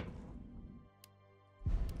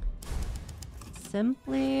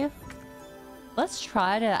 Simply... Let's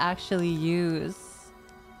try to actually use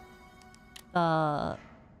the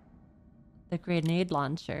grenade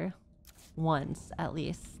launcher once, at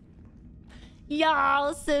least.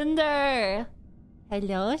 Yo, Cinder!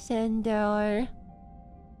 Hello, Cinder.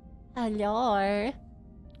 Hello.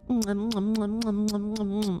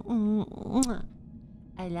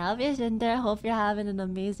 I love you, Cinder. Hope you're having an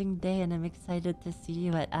amazing day, and I'm excited to see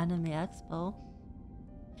you at Anime Expo.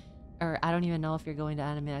 Or I don't even know if you're going to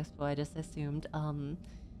Anime Expo. I just assumed.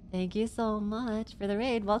 Thank you so much for the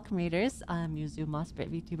raid. Welcome, raiders. I'm Yuzu, Mossbrit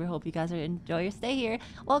VTuber. Hope you guys enjoy your stay here.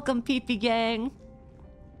 Welcome, PP gang.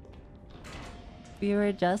 We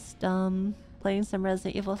were just playing some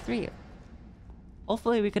Resident Evil 3.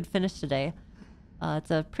 Hopefully we could finish today.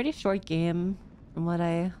 It's a pretty short game from what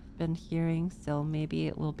I've been hearing, so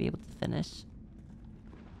maybe we'll be able to finish.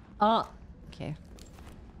 Oh, okay.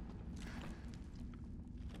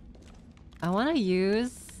 I want to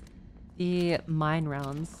use the mine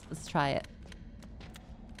rounds. Let's try it.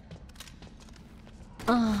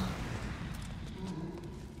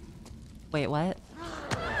 Wait, what?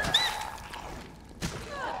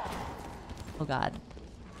 Oh god.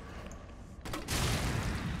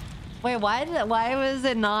 Wait, why was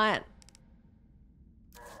it not?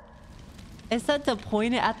 It said to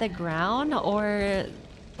point it at the ground or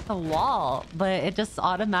the wall, but it just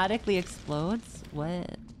automatically explodes?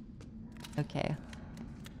 What? Okay.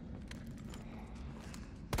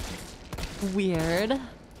 Weird.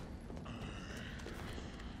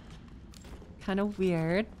 Kind of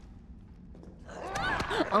weird.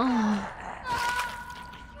 Oh.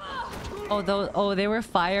 Oh, they were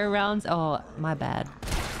fire rounds? Oh, my bad.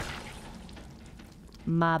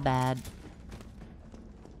 My bad.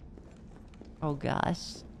 Oh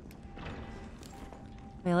gosh.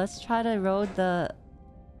 Wait, let's try to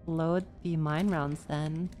load the mine rounds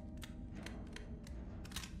then.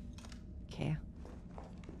 Okay.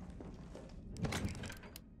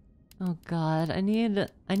 Oh god, I need a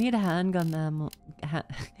handgun ammo.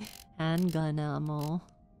 Handgun ammo.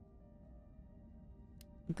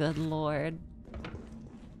 Good lord.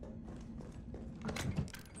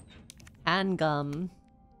 Handgun.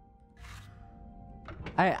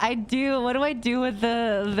 I do. What do I do with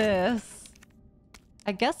this?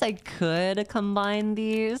 I guess I could combine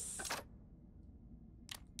these.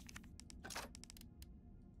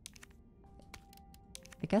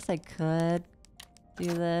 I guess I could do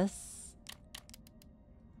this.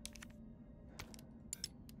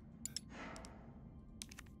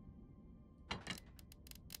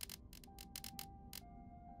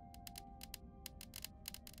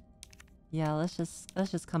 Yeah, let's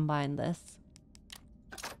just combine this.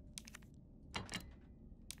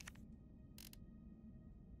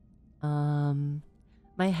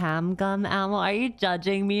 My handgun ammo. Are you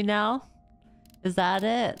judging me now? Is that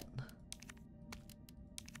it?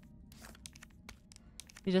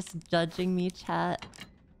 You're just judging me, chat?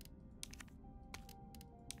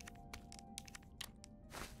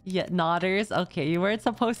 Yeah, nodders. Okay, you weren't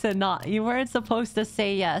supposed to not. You weren't supposed to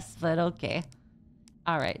say yes, but okay.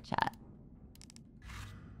 All right, chat.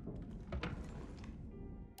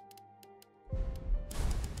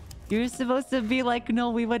 You're supposed to be like,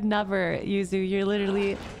 no, we would never, Yuzu.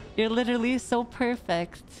 You're literally so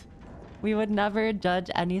perfect. We would never judge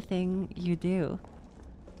anything you do.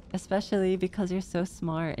 Especially because you're so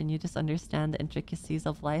smart and you just understand the intricacies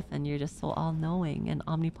of life and you're just so all-knowing and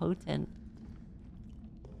omnipotent.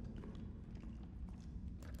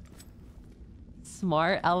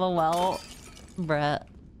 Smart, LOL. Bruh.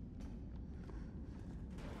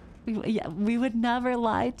 We would never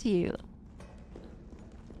lie to you.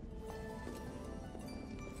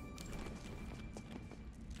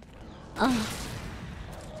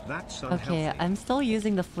 That's unhealthy. Okay, I'm still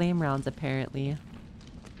using the flame rounds apparently.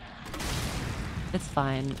 It's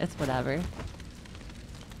fine. It's whatever.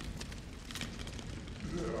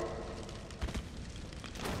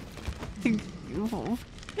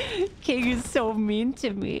 King is so mean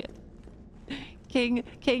to me. King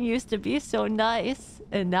used to be so nice.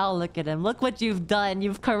 And now look at him. Look what you've done.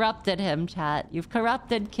 You've corrupted him, chat. You've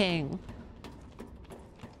corrupted King.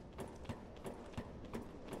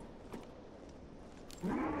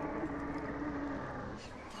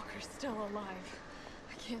 Walker's still alive.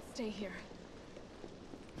 I can't stay here.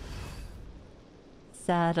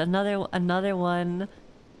 Sad. Another one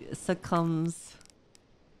succumbs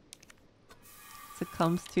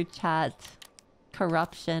to chat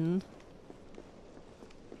corruption.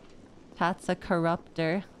 Chat's a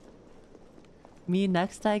corrupter. Me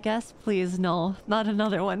next, I guess? Please, no. Not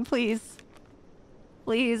another one, please.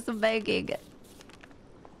 Please, I'm begging.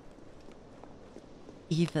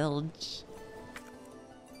 Evilge.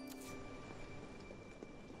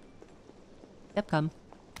 Yep, come.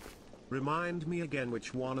 Remind me again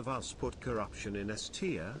which one of us put corruption in S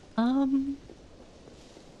tier?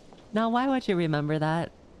 Now why would you remember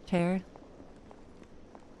that, Chair?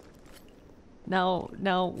 No,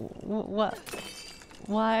 what?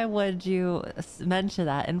 Why would you mention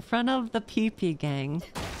that in front of the PP gang?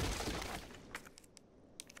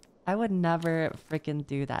 I would never freaking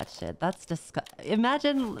do that shit. That's disgusting.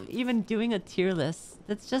 Imagine even doing a tier list.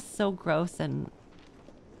 It's just so gross and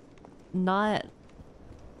not...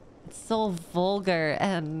 It's so vulgar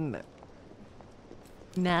and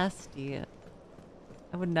nasty.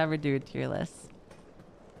 I would never do a tier list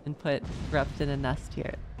and put corruption in S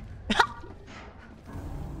tier.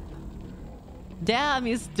 Damn,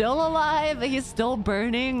 he's still alive. He's still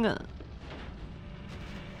burning.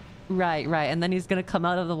 Right. And then he's gonna come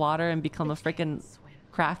out of the water and become a freaking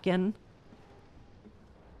kraken.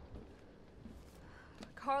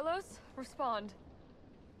 Carlos, respond.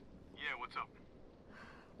 Yeah, what's up?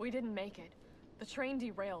 We didn't make it. The train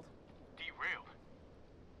derailed. Derailed?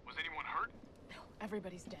 Was anyone hurt? No,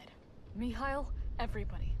 everybody's dead. Mikhail,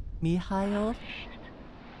 everybody. Mikhail?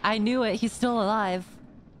 I knew it. He's still alive.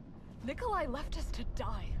 Nikolai left us to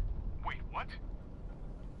die. Wait, what?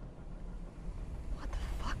 What the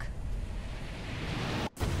fuck?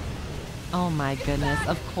 Oh my goodness,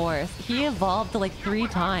 of course. He evolved like 3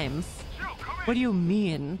 times. What do you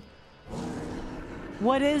mean?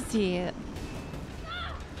 What is he?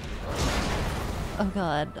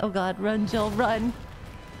 Oh god, run Jill, run.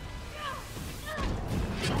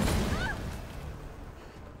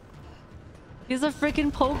 He's a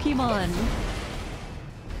freaking Pokemon.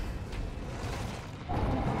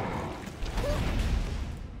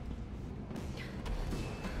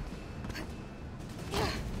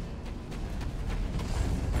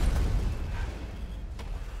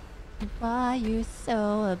 Why you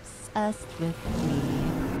so obsessed with me?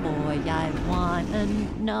 Boy, I wanna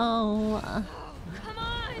know. Come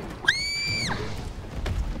on!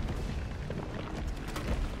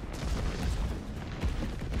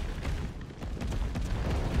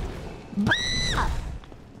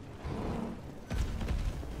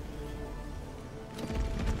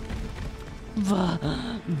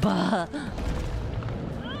 Bah.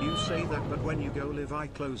 You say that, but when you go live, I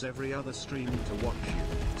close every other stream to watch you.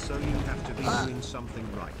 So you have to be doing something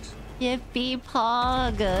right. Yippee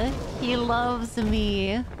Pog. He loves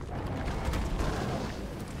me.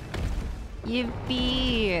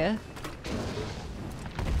 Yippee.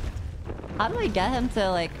 How do I get him to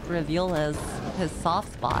like reveal his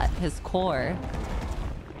soft spot, his core?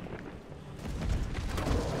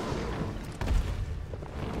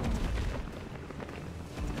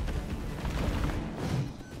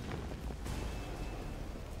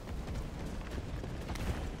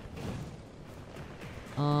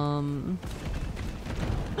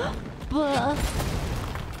 Bah.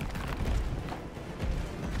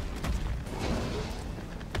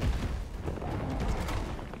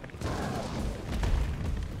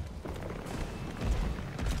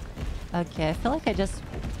 Okay, I feel like I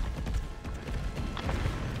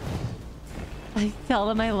tell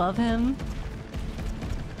him I love him.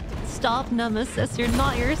 Stop, Nemesis. You're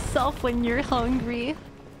not yourself when you're hungry.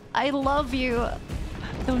 I love you.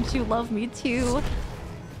 Don't you love me too?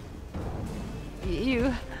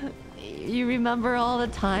 You remember all the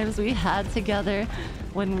times we had together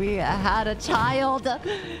when we had a child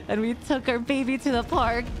and we took our baby to the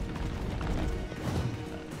park?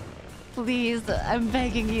 Please, I'm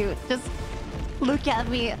begging you, just look at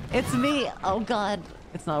me. It's me. Oh god.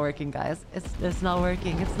 It's not working, guys. It's not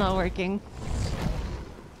working. It's not working.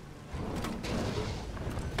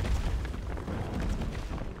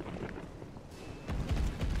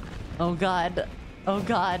 Oh god. Oh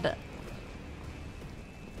god.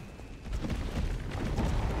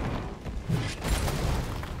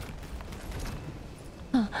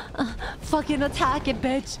 Fucking attack it,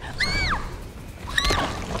 bitch.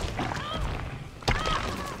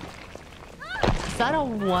 Is that a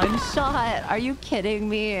one shot? Are you kidding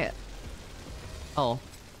me? Oh.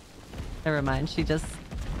 Never mind. She just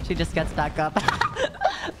gets back up.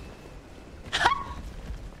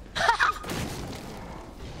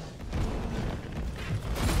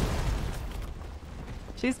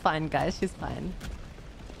 She's fine, guys. She's fine.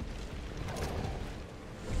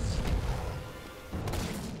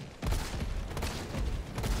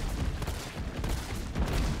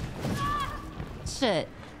 Shit.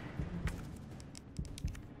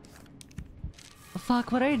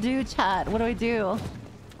 Fuck, what do I do, chat? What do I do?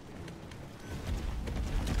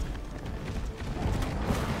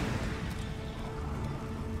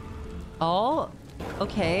 Oh,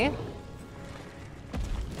 okay.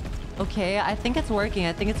 Okay, I think it's working.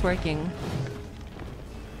 I think it's working.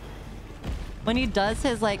 When he does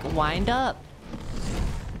his like wind up,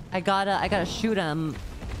 I gotta shoot him.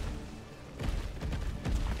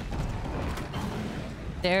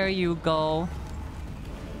 There you go.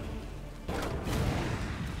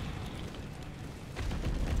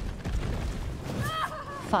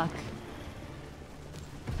 Fuck.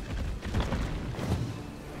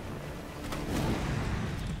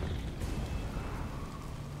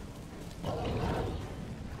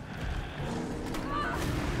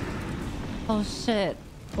 Oh shit.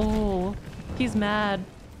 Oh, he's mad.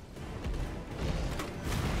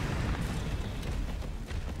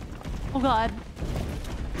 Oh god.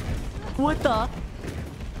 What the?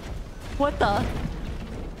 What the?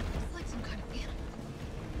 It's like some kind of animal.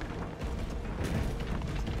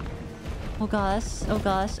 Oh gosh. Oh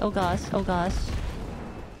gosh. Oh gosh. Oh gosh.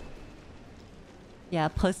 Yeah,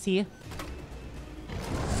 pussy.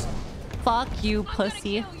 Fuck you,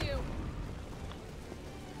 pussy. I'm gonna kill you.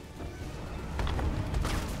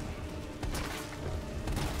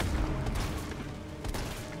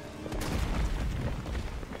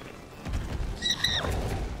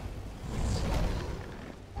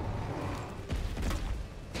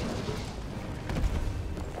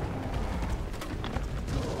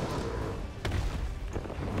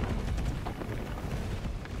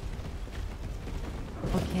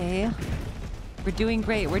 Okay. We're doing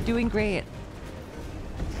great. We're doing great.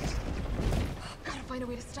 Gotta find a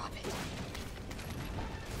way to stop it.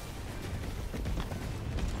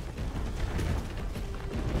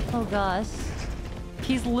 Oh gosh.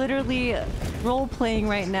 He's literally role-playing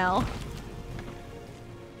right now.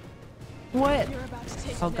 What? You're about to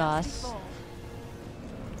take Oh a nasty gosh. fall.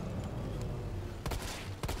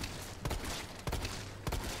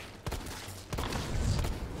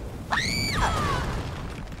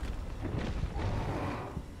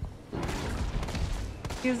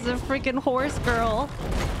 He's a freaking horse girl.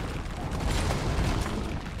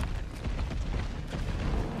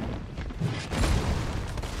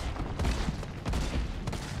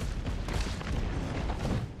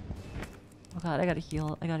 Oh god, I gotta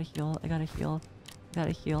heal. I gotta heal. I gotta heal. I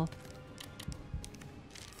gotta heal.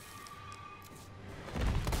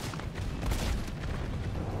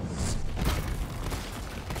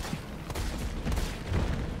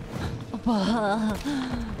 I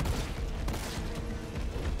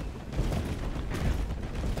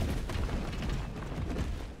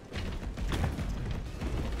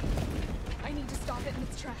need to stop it in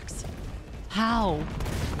its tracks. How?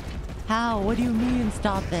 How? What do you mean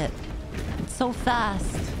stop it? It's so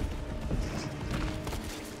fast.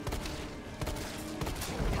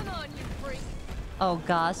 Come on, you freak. Oh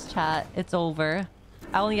gosh, chat. It's over.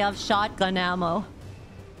 I only have shotgun ammo.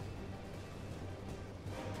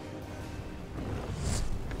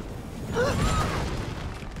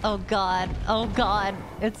 Oh god. Oh god.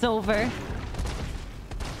 It's over.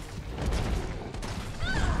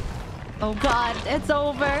 Oh god. It's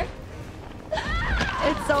over.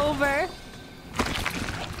 It's over.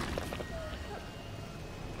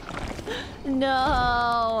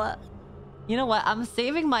 No. You know what? I'm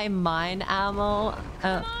saving my mine ammo.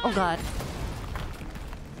 Oh god.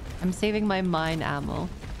 I'm saving my mine ammo.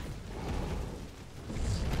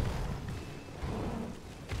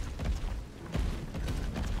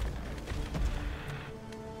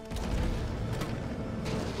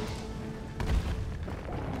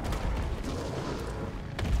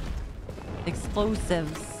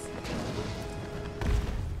 Explosives.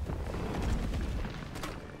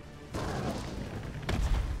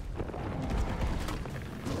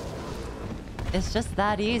 It's just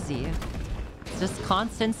that easy. It's just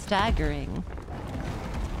constant staggering.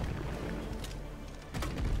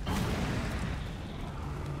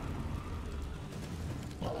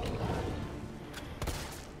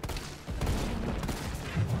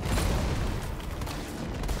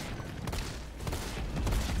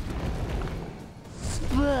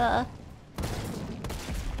 Ugh.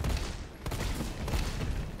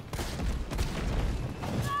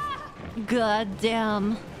 God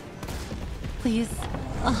damn. Please.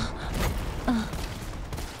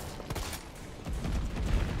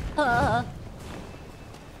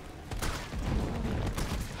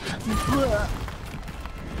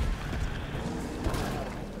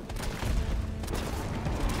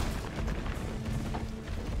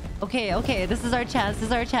 Okay, okay, this is our chance. This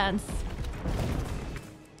is our chance.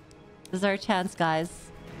 This is our chance, guys.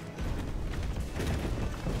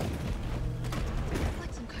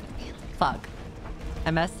 Like some kind of alien. Fuck.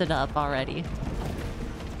 I messed it up already.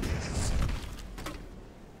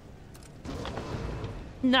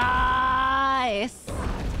 Nice!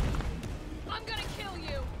 I'm gonna kill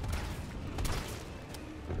you.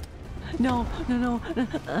 No, no, no.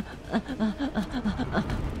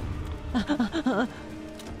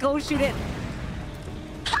 Go shoot it.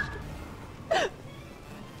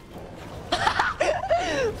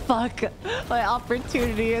 Fuck. My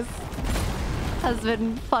opportunities has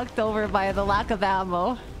been fucked over by the lack of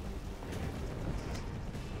ammo.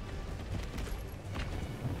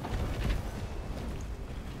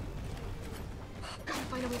 Gotta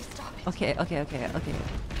find a way to stop it. Okay, okay, okay, okay.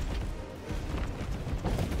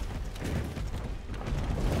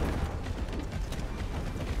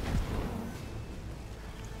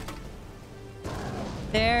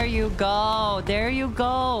 There you go. There you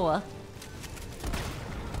go.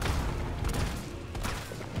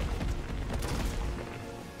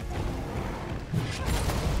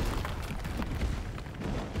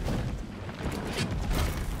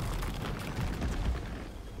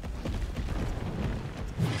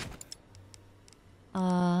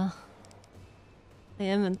 The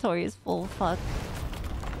inventory is full. Fuck.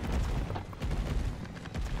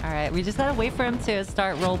 Alright, we just gotta wait for him to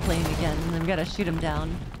start role-playing again, and then we gotta shoot him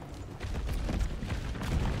down.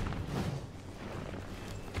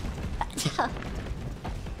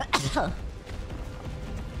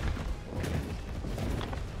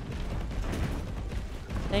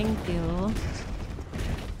 Thank you.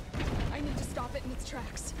 I need to stop it in its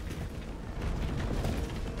tracks.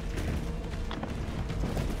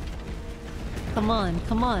 Come on,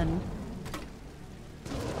 come on.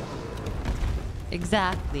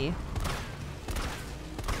 Exactly.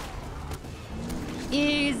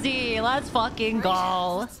 Easy. Let's fucking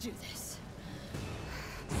go. Let's do this.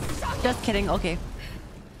 Just kidding. Okay.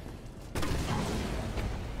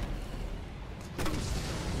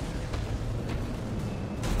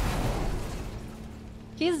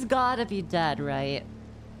 He's gotta be dead, right?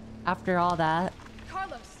 After all that.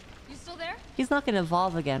 Carlos, you still there? He's not gonna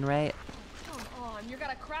evolve again, right? Come on, you're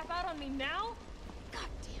gonna crap out on me now? God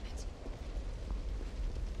damn it.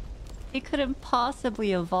 He couldn't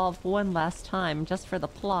possibly evolve one last time just for the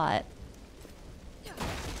plot.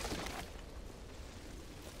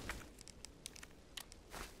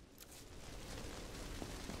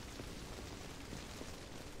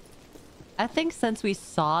 I think since we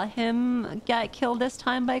saw him get killed this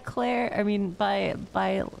time by Claire, I mean by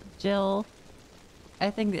Jill,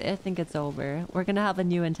 I think it's over. We're gonna have a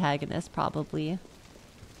new antagonist probably.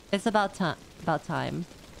 It's about time.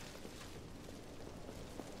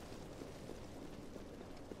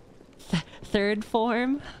 Third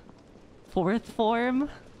form? Fourth form?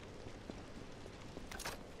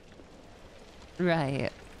 Right.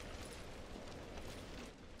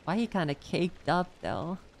 Why he kind of caked up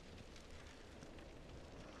though?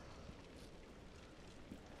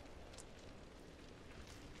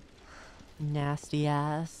 Nasty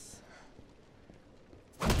ass.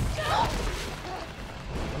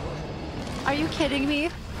 Are you kidding me?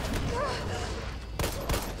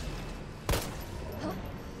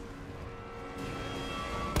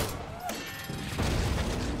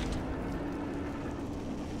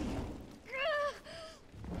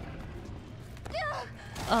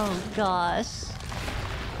 Oh gosh.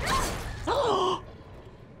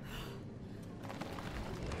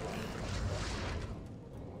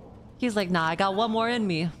 He's like, nah, I got one more in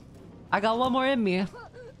me. I got one more in me.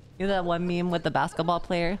 You know that one meme with the basketball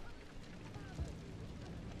player?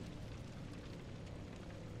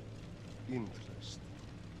 Interesting.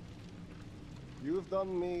 You've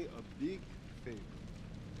done me a big favor,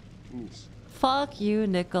 miss. Fuck you,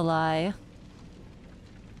 Nikolai.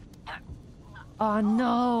 Oh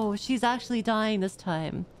no, she's actually dying this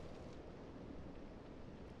time.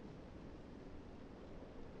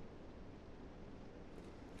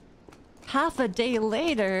 Half a day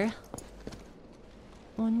later.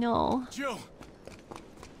 Oh no. Jill!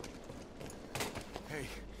 Hey,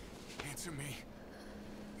 answer me.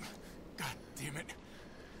 God damn it.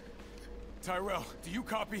 Tyrell, do you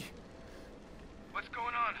copy? What's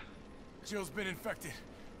going on? Jill's been infected.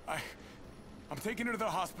 I'm taking her to the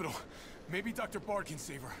hospital. Maybe Dr. Bard can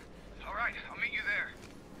save her. All right, I'll meet you there.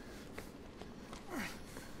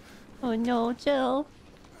 Oh no, Jill.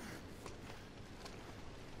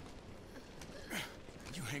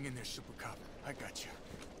 You hang in there, Super Cop. I got you.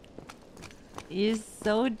 He's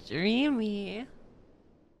so dreamy.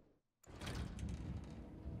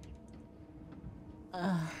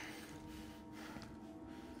 Ugh.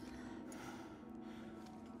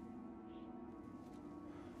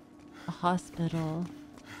 A hospital.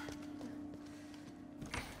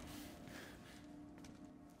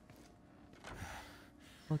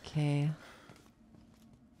 Okay.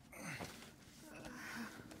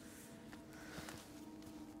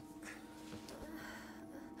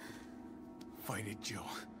 Fight it, Jill.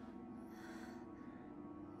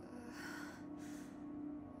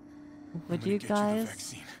 Would you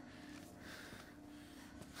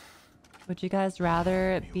guys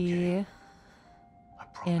rather be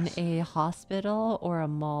in a hospital or a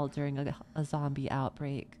mall during a zombie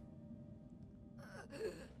outbreak?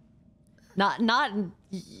 Not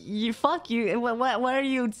you. Fuck you. What are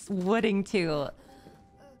you wooding to?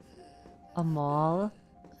 A mall?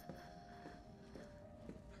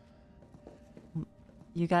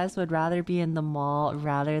 You guys would rather be in the mall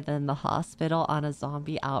rather than the hospital on a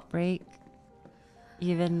zombie outbreak?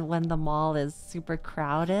 Even when the mall is super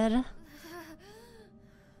crowded?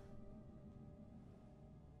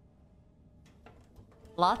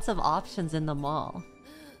 Lots of options in the mall.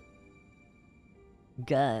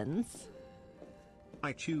 Guns.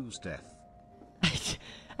 I choose death.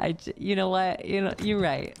 You know what? You know, you're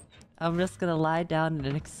right. I'm just gonna lie down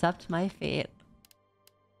and accept my fate.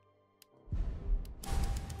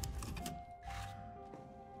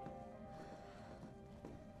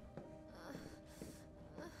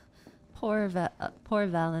 Poor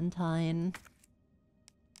Valentine.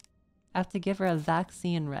 I have to give her a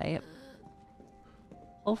vaccine, right?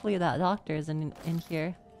 Hopefully that doctor is in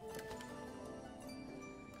here.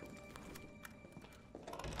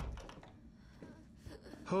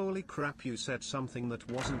 Holy crap, you said something that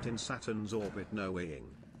wasn't in Saturn's orbit knowing.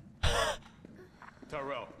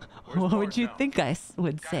 Tyrell, What would you think I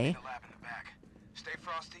would say? Lab in the back. Stay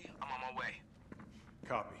frosty, I'm on my way.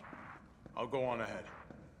 Copy. I'll go on ahead.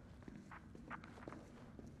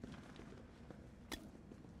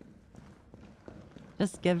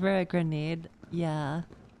 Just give her a grenade. Yeah.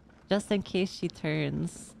 Just in case she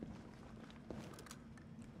turns.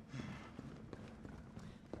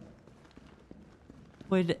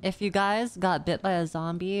 Would, if you guys got bit by a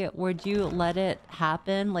zombie, would you let it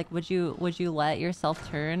happen? Like, would you let yourself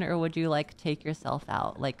turn, or would you like take yourself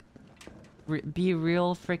out? Like, be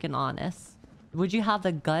real freaking honest. Would you have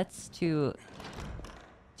the guts to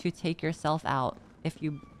take yourself out if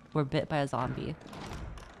you were bit by a zombie?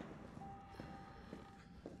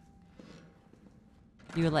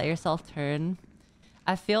 You would let yourself turn?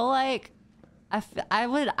 I feel like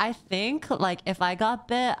I think like if I got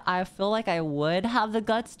bit, I feel like I would have the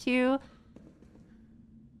guts to,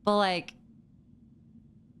 but like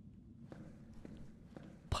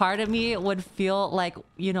part of me would feel like,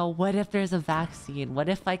 you know, what if there's a vaccine? What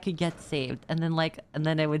if I could get saved? And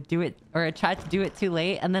then I would do it, or I tried to do it too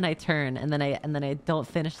late, and then I turn, and then I don't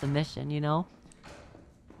finish the mission, you know?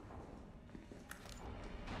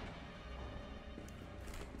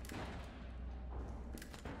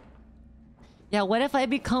 Yeah, what if I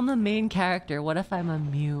become the main character? What if I'm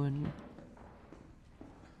immune?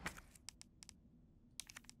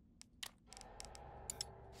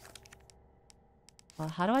 Well,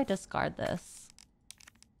 how do I discard this?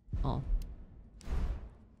 Oh.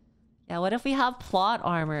 Yeah, what if we have plot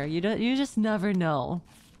armor? You just never know.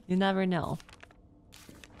 You never know.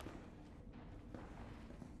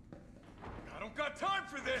 I don't got time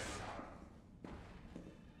for this!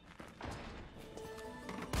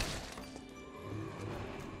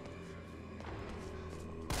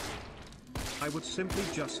 I would simply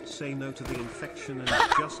just say no to the infection and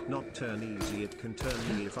just not turn easy. It can turn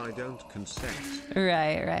me if I don't consent.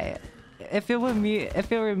 Right. If it were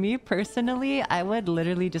me personally, I would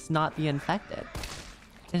literally just not be infected.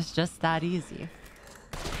 It's just that easy.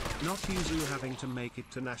 Not Yuzu having to make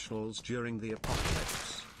it to nationals during the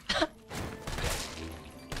apocalypse.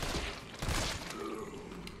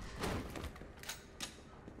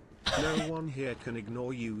 No one here can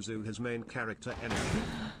ignore Yuzu, his main character energy.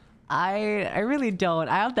 I really don't.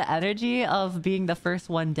 I have the energy of being the first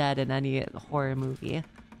one dead in any horror movie.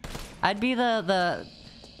 I'd be the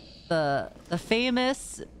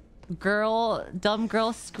famous girl, dumb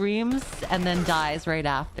girl screams and then dies right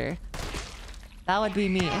after. That would be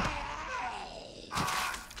me.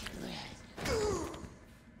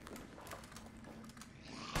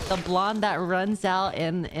 The blonde that runs out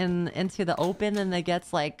into the open and that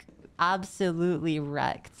gets like absolutely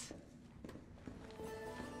wrecked.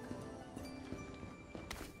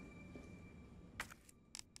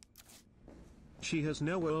 She has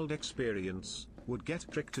no world experience, would get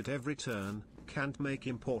tricked at every turn, can't make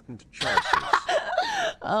important choices.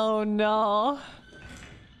 Oh no.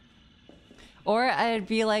 Or I'd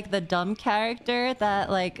be like the dumb character that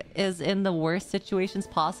like is in the worst situations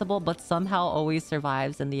possible but somehow always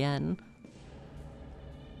survives in the end.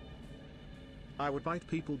 I would bite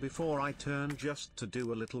people before I turn just to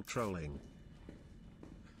do a little trolling.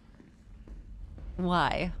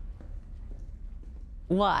 Why?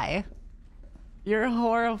 Why? You're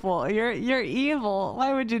horrible. You're evil.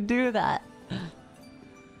 Why would you do that?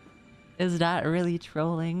 Is that really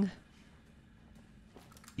trolling?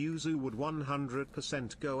 Yuzu would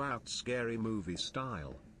 100% go out scary movie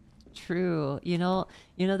style. True. You know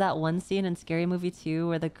that one scene in Scary Movie 2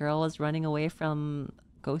 where the girl was running away from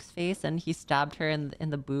Ghostface and he stabbed her in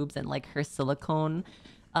the boobs and like her silicone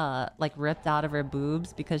like ripped out of her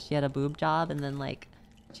boobs because she had a boob job, and then like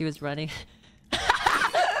she was running.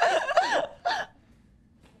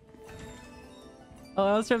 Oh,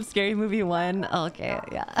 that was from Scary Movie 1? Okay,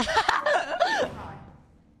 yeah.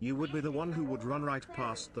 You would be the one who would run right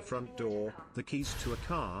past the front door, the keys to a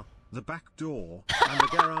car, the back door, and the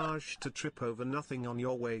garage to trip over nothing on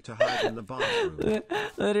your way to hide in the bathroom.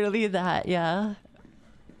 Literally that, yeah.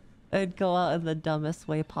 I'd go out in the dumbest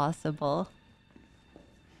way possible.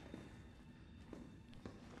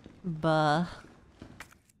 Buh.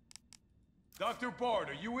 Dr. Bard,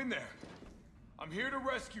 are you in there? I'm here to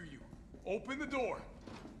rescue you. Open the door.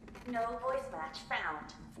 No voice match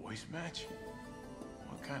found. Voice match?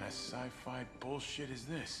 What kind of sci-fi bullshit is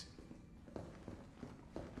this?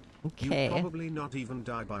 Okay. You'd probably not even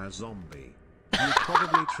die by a zombie. You'd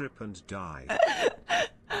probably trip and die.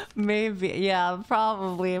 Maybe, yeah,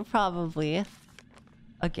 probably.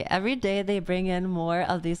 Okay, every day they bring in more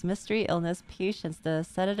of these mystery illness patients. The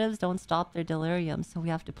sedatives don't stop their delirium, so we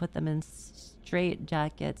have to put them in straight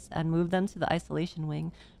jackets and move them to the isolation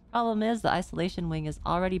wing. Problem is, the isolation wing is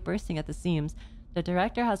already bursting at the seams. The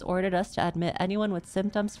director has ordered us to admit anyone with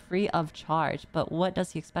symptoms free of charge, but what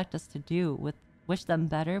does he expect us to do? Wish them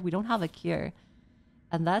better? We don't have a cure.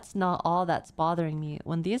 And that's not all that's bothering me.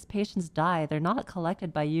 When these patients die, they're not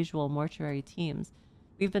collected by usual mortuary teams.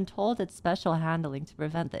 We've been told it's special handling to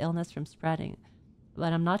prevent the illness from spreading,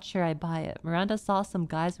 but I'm not sure I buy it. Miranda saw some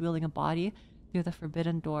guys wheeling a body. through the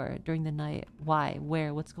forbidden door during the night. Why?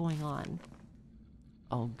 Where? What's going on?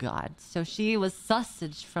 Oh god. So she was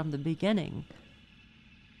sausaged from the beginning.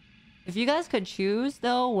 If you guys could choose,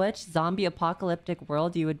 though, which zombie apocalyptic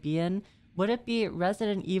world you would be in, would it be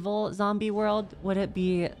Resident Evil zombie world? Would it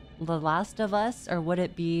be The Last of Us? Or would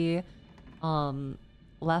it be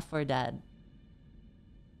Left 4 Dead?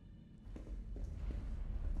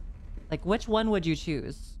 Like, which one would you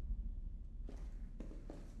choose?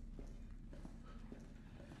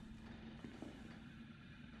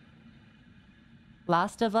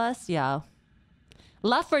 Last of Us? Yeah.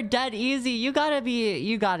 Left 4 Dead easy. You gotta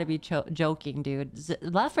be joking, dude.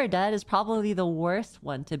 Left 4 Dead is probably the worst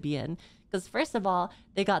one to be in. Because first of all,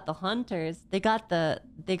 they got the hunters, they got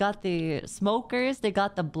the smokers, they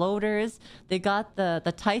got the bloaters, they got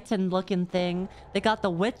the Titan looking thing, they got the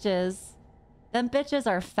witches. Them bitches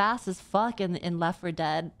are fast as fuck in Left 4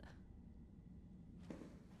 Dead.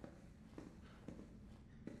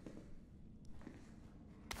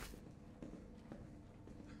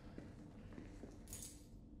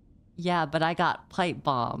 Yeah, but I got pipe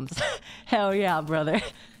bombs. Hell yeah, brother.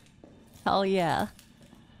 Hell yeah.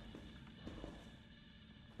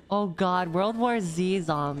 Oh god, World War Z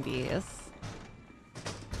zombies.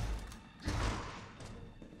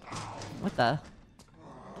 What the?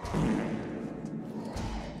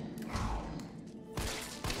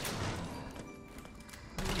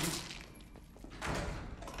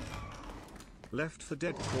 Left 4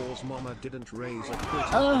 Dead calls Mama didn't raise a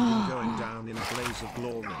quitter. Been going down in a blaze of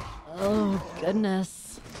glory. Oh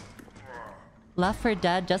goodness. Left 4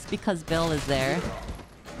 Dead just because Bill is there.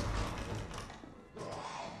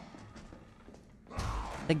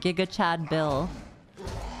 The Giga Chad Bill.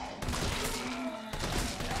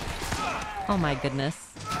 Oh my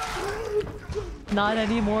goodness. Not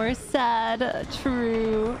anymore. Sad.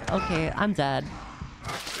 True. Okay, I'm dead.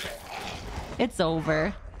 It's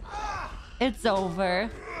over. It's over.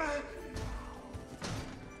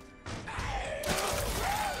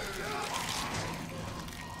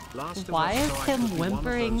 Why is him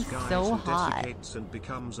whimpering so hot? And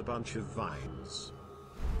becomes a bunch of vines.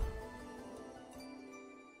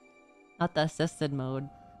 Not the assisted mode.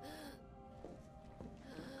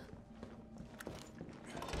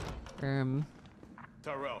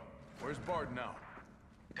 Tyrell, where's Bard now?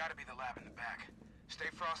 Gotta be the lab in the back. Stay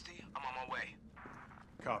frosty, I'm on my way.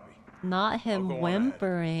 Copy. Not him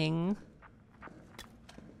whimpering.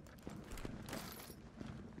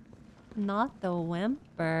 Not the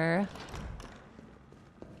whimper.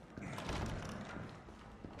 I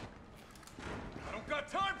don't got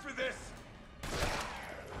time for this!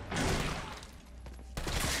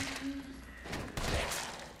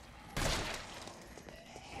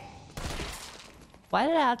 Why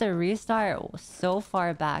did I have to restart so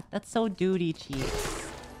far back? That's so duty cheats.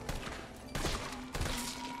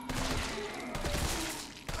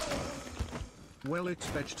 Well, it's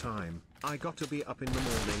bedtime. I got to be up in the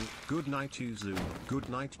morning. Good night, Yuzu. Good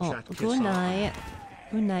night, chat. Good night.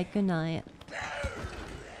 Good night, good night.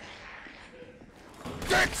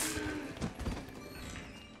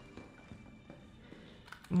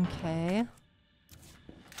 Okay.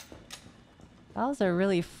 That was a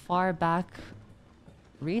really far back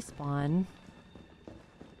respawn.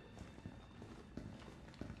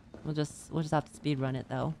 We'll just have to speed run it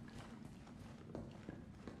though.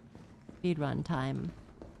 Speed run time.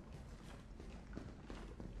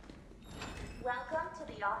 Welcome to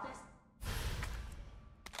the office.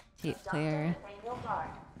 Tape clear.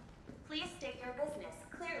 Please state your business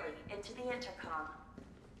clearly into the intercom.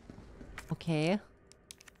 Okay.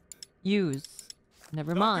 Use.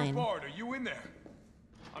 Never mind. Dr. Bard, are you in there?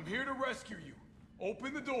 I'm here to rescue you.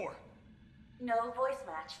 Open the door. No voice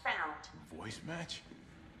match found. Voice match?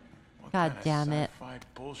 What God kind damn of it. sci-fi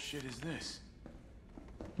bullshit is this?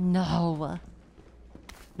 No.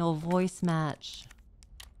 No voice match.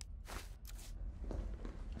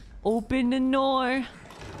 Open the door.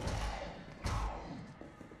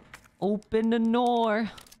 Open the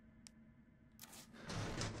door.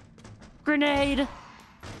 Grenade.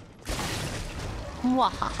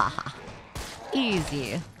 Mwahaha.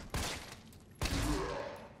 Easy.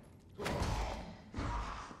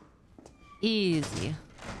 Easy.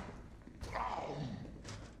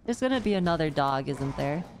 There's gonna be another dog, isn't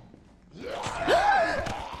there?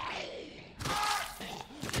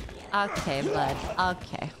 Okay, bud.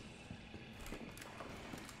 Okay.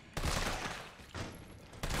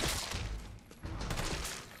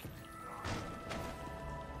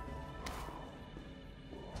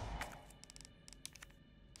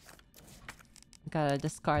 Gotta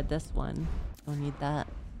discard this one. Don't need that.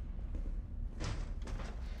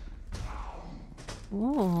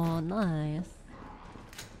 Ooh, nice.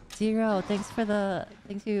 Zero, thank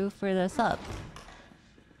you for the sub.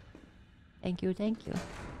 Thank you, thank you.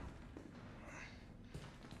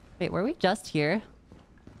 Wait, were we just here?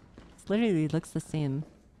 It literally looks the same.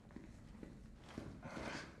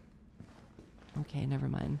 Okay, never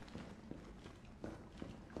mind.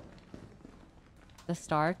 The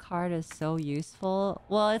star card is so useful.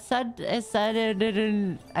 Well, it said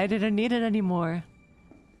I didn't need it anymore.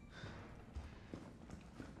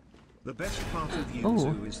 The best part of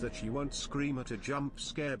Yuzu is that she won't scream at a jump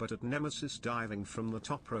scare but at Nemesis diving from the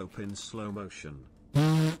top rope in slow motion.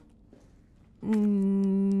 No,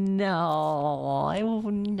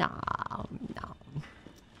 no.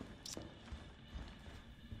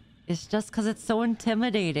 It's just because it's so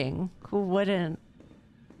intimidating. Who wouldn't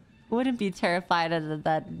be terrified of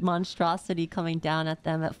that monstrosity coming down at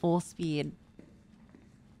them at full speed?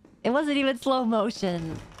 It wasn't even slow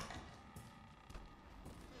motion.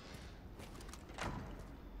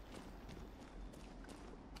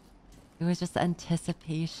 It was just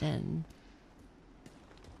anticipation.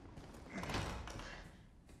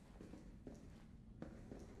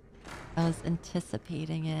 I was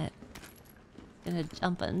anticipating it. Gonna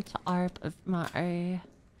jump into ARP of my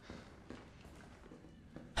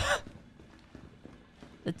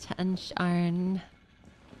the tension.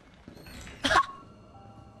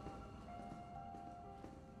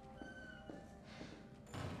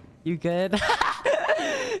 You good?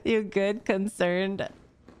 You good? Concerned?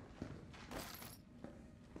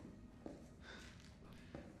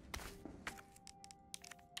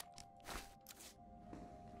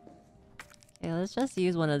 Okay, let's just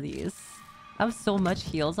use one of these. I have so much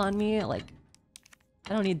heals on me, like,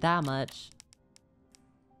 I don't need that much.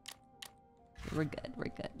 We're good,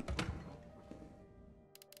 we're good.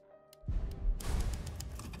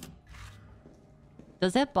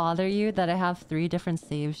 Does it bother you that I have 3 different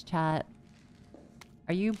saves, chat?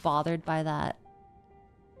 Are you bothered by that?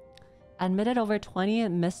 Admitted over 20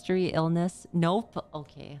 mystery illness. Nope.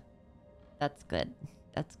 Okay. That's good.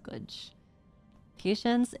 That's good.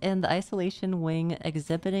 Patients in the isolation wing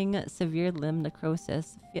exhibiting severe limb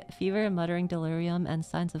necrosis, fever, muttering delirium, and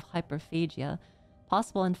signs of hyperphagia.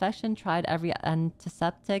 Possible infection, tried every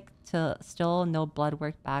antiseptic to still no blood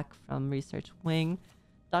work back from research wing.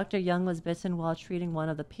 Dr. Young was bitten while treating one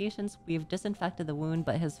of the patients. We've disinfected the wound,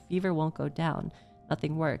 but his fever won't go down.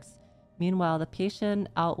 Nothing works. Meanwhile, the patient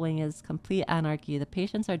out wing is complete anarchy. The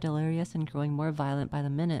patients are delirious and growing more violent by the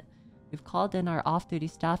minute. We've called in our off-duty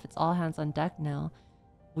staff. It's all hands on deck now.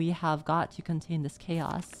 We have got to contain this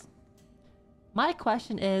chaos. My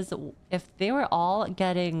question is, if they were all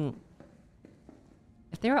getting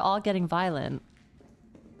violent,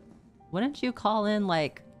 wouldn't you call in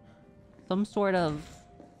like some sort of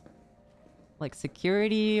like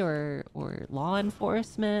security or law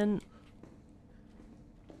enforcement?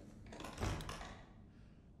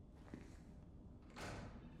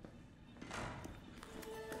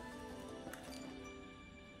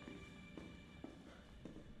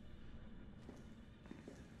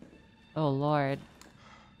 Oh Lord.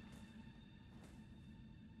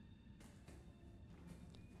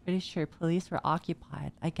 Pretty sure police were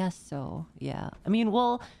occupied. I guess so. Yeah. I mean,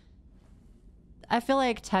 well, I feel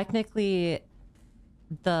like technically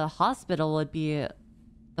the hospital would be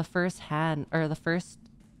the first hand or the first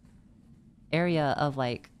area of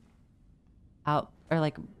like out or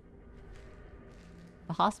like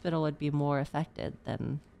the hospital would be more affected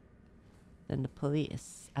than the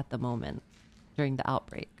police at the moment during the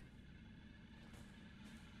outbreak.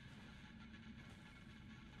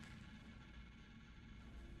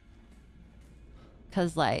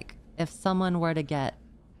 Because, like, if someone were to get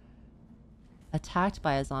attacked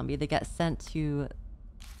by a zombie, they get sent to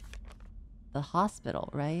the hospital,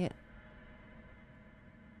 right?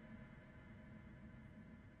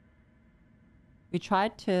 We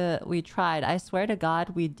tried. I swear to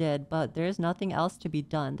God we did, but there's nothing else to be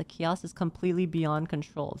done. The chaos is completely beyond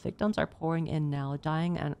control. Victims are pouring in now,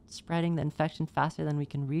 dying and spreading the infection faster than we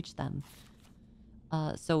can reach them.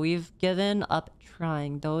 So we've given up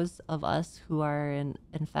trying. Those of us who are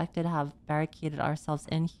infected have barricaded ourselves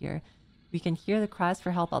in here. We can hear the cries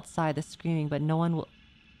for help outside, the screaming, but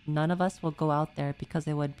none of us will go out there because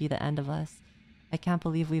it would be the end of us. I can't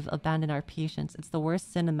believe we've abandoned our patients. It's the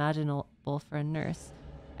worst sin imaginable for a nurse.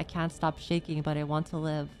 I can't stop shaking, but I want to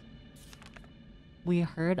live. We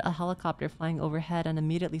heard a helicopter flying overhead and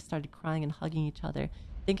immediately started crying and hugging each other,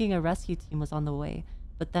 thinking a rescue team was on the way.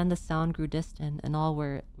 But then the sound grew distant, and all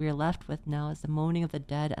we're left with now is the moaning of the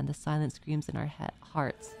dead and the silent screams in our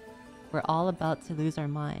hearts. We're all about to lose our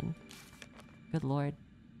mind. Good Lord.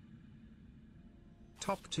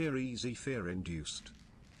 Top tier easy fear induced.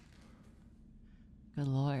 Good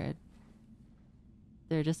lord.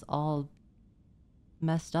 They're just all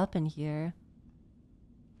messed up in here.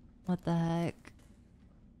 What the heck?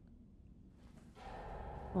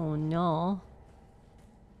 Oh no.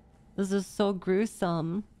 This is so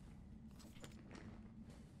gruesome.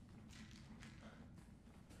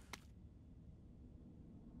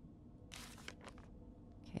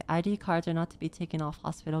 Okay, ID cards are not to be taken off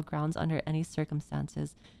hospital grounds under any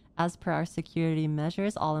circumstances. As per our security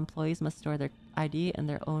measures, all employees must store their ID in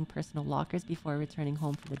their own personal lockers before returning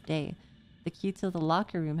home for the day. The key to the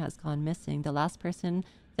locker room has gone missing. The last person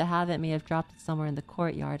to have it may have dropped it somewhere in the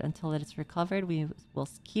courtyard. Until it is recovered, we will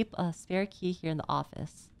keep a spare key here in the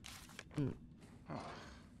office.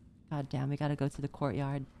 God damn, we gotta go to the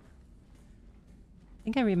courtyard. I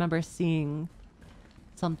think I remember seeing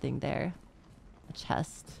something there. A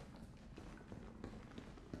chest.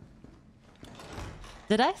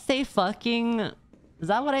 Did I say fucking? Is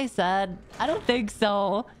that what I said? I don't think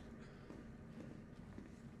so.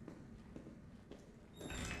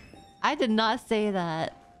 I did not say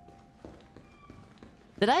that.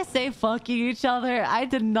 Did I say fucking each other? I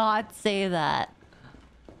did not say that.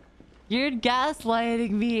 You're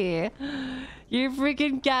gaslighting me. You're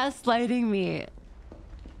freaking gaslighting me.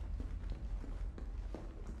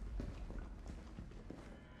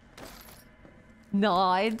 No,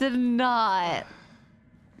 I did not.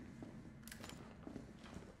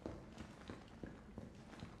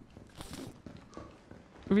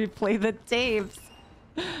 Replay the tapes.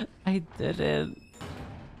 I didn't.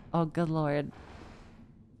 Oh, good lord.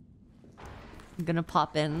 I'm gonna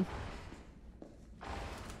pop in.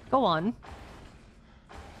 Go on.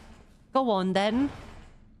 Go on then.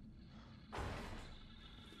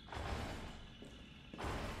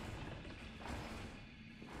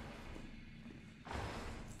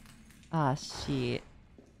 Ah, shit.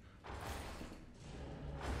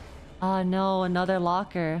 Oh no, another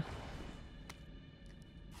locker.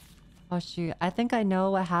 Oh shoot, I think I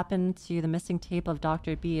know what happened to the missing tape of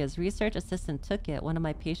Dr. B. His research assistant took it. One of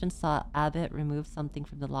my patients saw Abbott remove something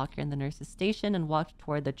from the locker in the nurse's station and walked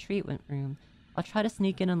toward the treatment room. I'll try to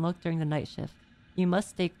sneak in and look during the night shift. You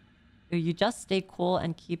just stay cool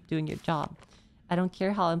and keep doing your job. I don't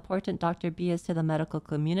care how important Dr. B is to the medical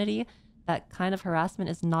community. That kind of harassment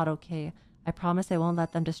is not okay. I promise I won't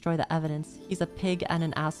let them destroy the evidence. He's a pig and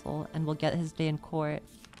an asshole and will get his day in court.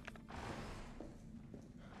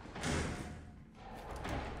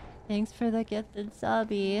 Thanks for the gifted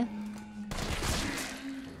subby.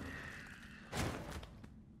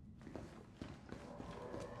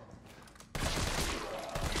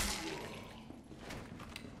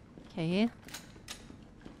 Okay.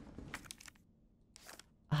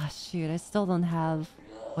 Ah, shoot. I still don't have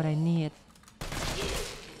what I need.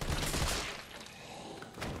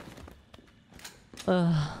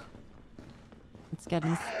 Ugh. It's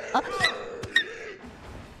getting...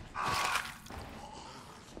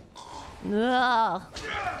 Ugh.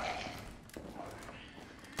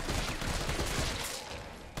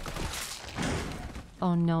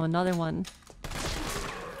 Oh no, another one.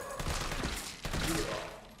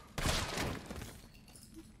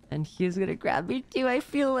 And he's gonna grab me too, I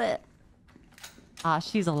feel it. Ah,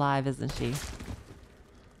 she's alive, isn't she?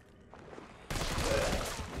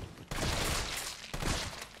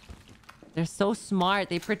 They're so smart.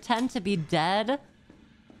 They pretend to be dead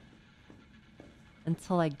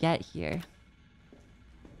until I get here.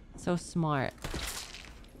 So smart.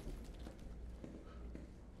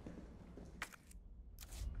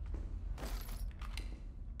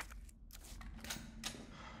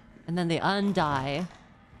 And then they undie.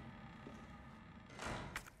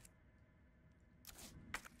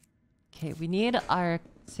 Okay, we need our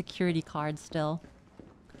security card still.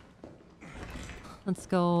 Let's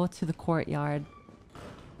go to the courtyard.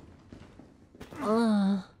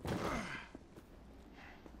 Ugh.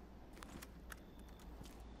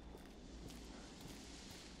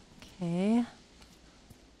 Okay.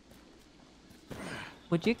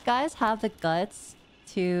 Would you guys have the guts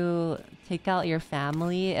to take out your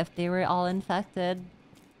family if they were all infected?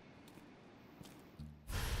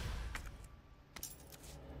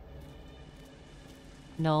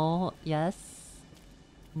 No. Yes.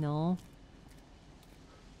 No.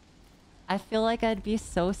 I feel like I'd be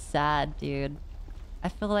so sad, dude. I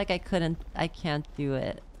feel like I can't do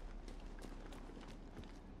it.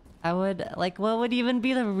 I would, like, what would even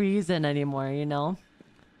be the reason anymore, you know?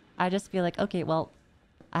 I'd just be like, okay, well,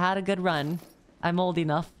 I had a good run. I'm old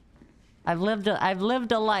enough. I've lived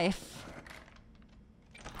a life.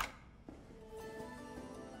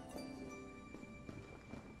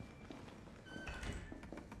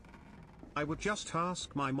 I would just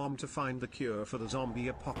ask my mom to find the cure for the zombie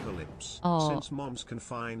apocalypse. Oh. Since moms can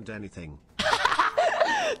find anything.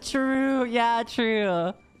 True. Yeah,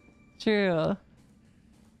 true. True.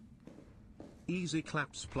 Easy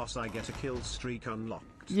claps plus I get a kill streak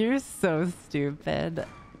unlocked. You're so stupid.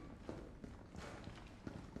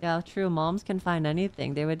 Yeah, true. Moms can find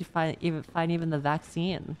anything. They would find even the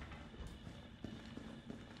vaccine.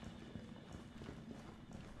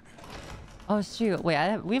 Oh shoot!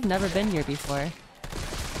 Wait, we've never been here before.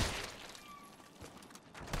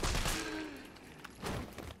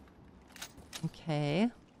 Okay.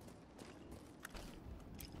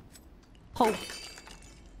 Poke.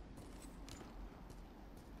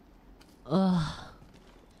 Ugh.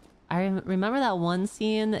 I remember that one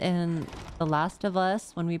scene in The Last of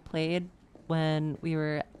Us when we played, when we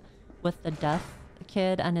were with the deaf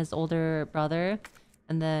kid and his older brother,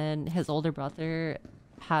 and then his older brother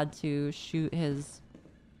had to shoot his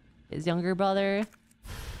younger brother.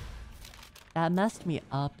 That messed me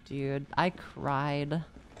up, dude. I cried.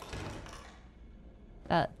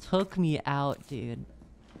 That took me out, dude.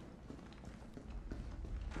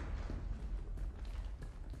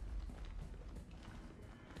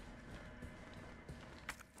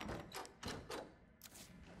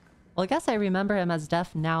 Well, I guess I remember him as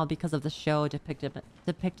deaf now because of the show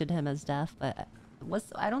depicted him as deaf, but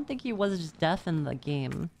I don't think he was just deaf in the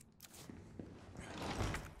game.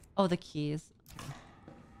 Oh, the keys.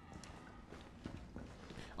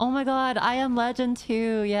 Oh my god, I Am Legend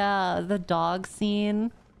 2. Yeah, the dog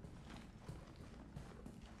scene.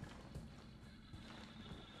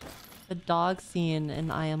 The dog scene in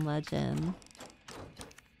I Am Legend.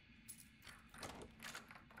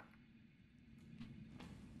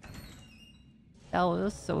 That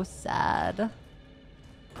was so sad.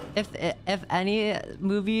 If any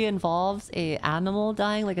movie involves a animal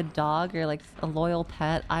dying, like a dog or like a loyal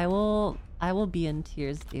pet, I will be in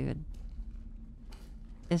tears, dude.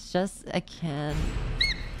 It's just I can't.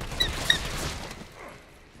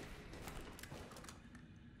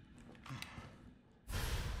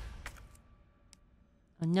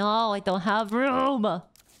 Oh, no, I don't have room.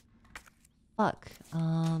 Fuck.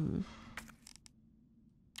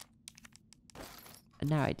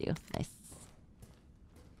 Now I do. Nice.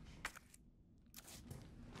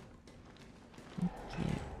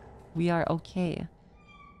 Okay. We are okay.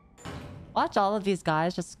 Watch all of these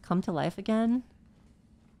guys just come to life again.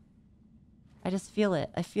 I just feel it.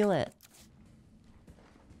 I feel it.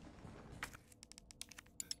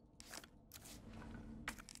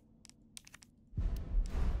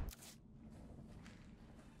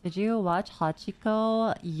 Did you watch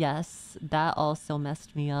Hachiko? Yes, that also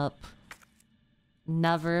messed me up.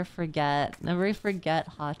 Never forget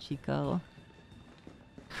Hachiko.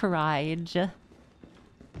 Cried.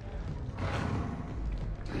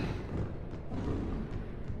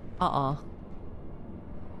 Uh-uh.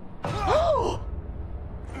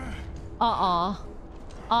 Uh-uh.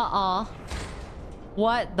 Uh-uh.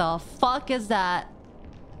 What the fuck is that?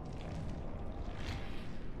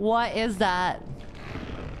 What is that?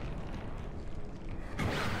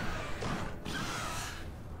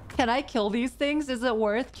 Can I kill these things? Is it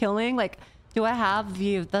worth killing? Like, do I have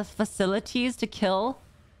the facilities to kill?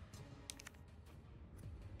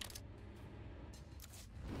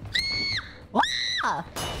 Ah!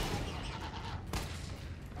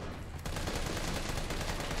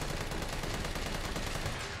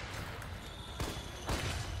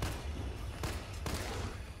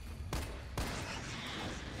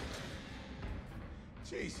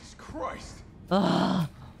 Jesus Christ. Ugh.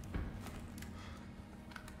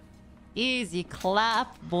 Easy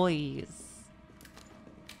clap, boys.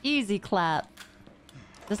 Easy clap.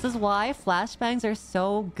 This is why flashbangs are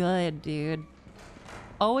so good, dude.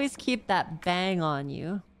 Always keep that bang on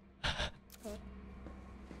you.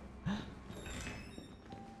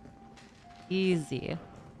 Easy.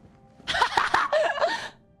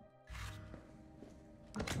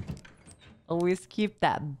 Always keep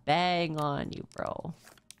that bang on you, bro.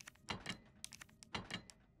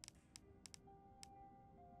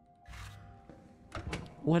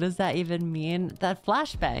 What does that even mean? That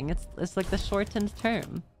flashbang. It's like the shortened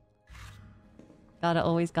term. Gotta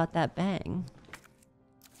always got that bang.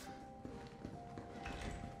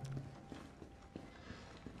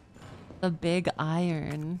 The big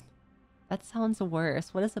iron. That sounds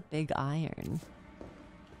worse. What is a big iron?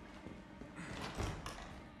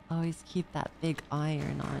 Always keep that big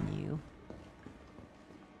iron on you.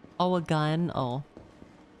 Oh, a gun? Oh.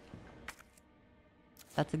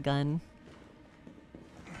 That's a gun.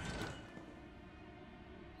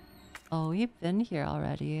 Oh, we've been here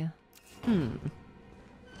already. Hmm.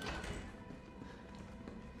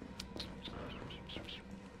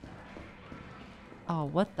 Oh,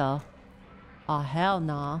 what the? Oh, hell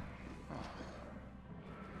nah.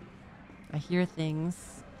 I hear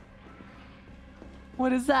things.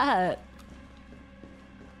 What is that?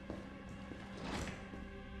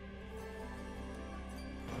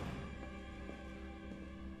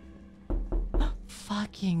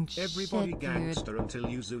 Fucking Everybody shit, gangster dude. until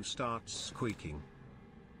Yuzu starts squeaking.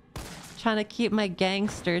 Trying to keep my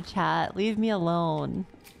gangster chat. Leave me alone.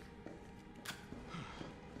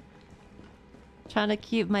 Trying to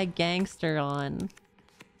keep my gangster on.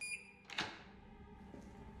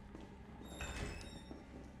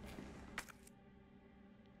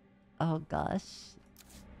 Oh gosh.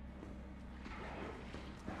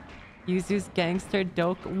 Yuzu's gangster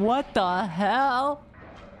doke. What the hell?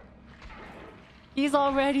 He's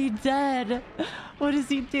already dead. What is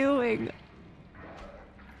he doing?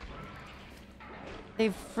 They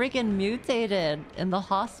freaking mutated in the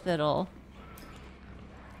hospital.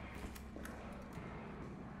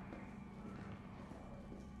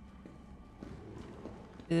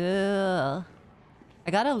 Ugh. I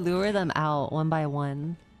gotta lure them out one by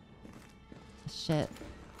one. Shit.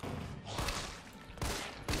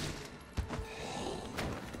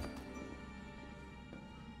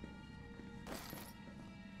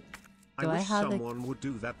 I wish someone would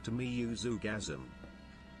do that to me, Yuzu-gasm.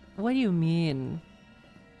 What do you mean?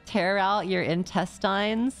 Tear out your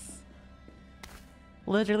intestines?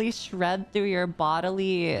 Literally shred through your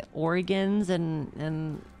bodily organs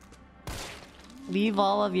and leave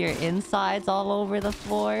all of your insides all over the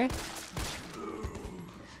floor?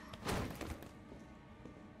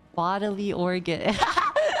 Bodily organ.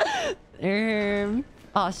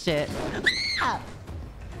 Oh shit.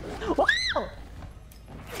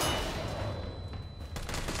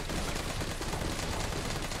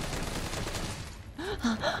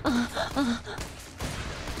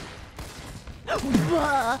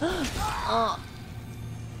 Wow!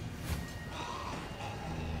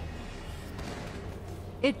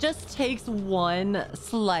 It just takes one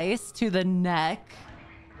slice to the neck.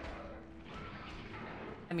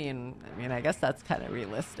 I mean, I guess that's kind of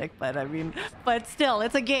realistic, but but still,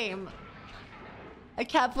 it's a game. I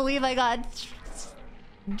can't believe I got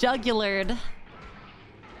jugulared.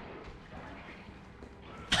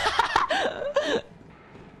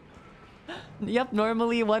 Yep,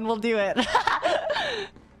 normally one will do it.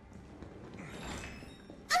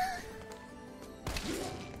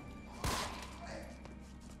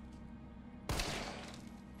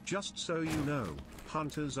 Just so you know,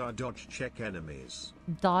 hunters are dodge check enemies.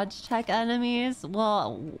 Dodge check enemies?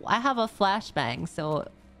 Well, I have a flashbang, so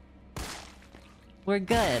we're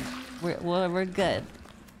good. We're good.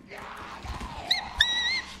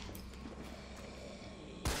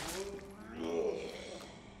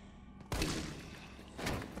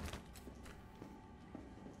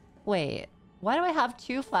 Wait, why do I have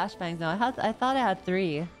 2 flashbangs now? I thought I had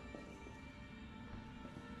 3.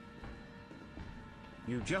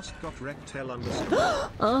 You just got wrecked, hell underscore.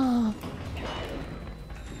 Oh.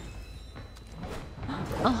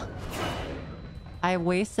 Oh. I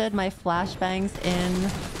wasted my flashbangs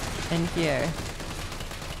in here.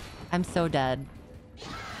 I'm so dead.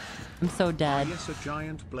 I'm so dead. Yes, a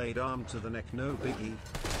giant blade arm to the neck, no biggie.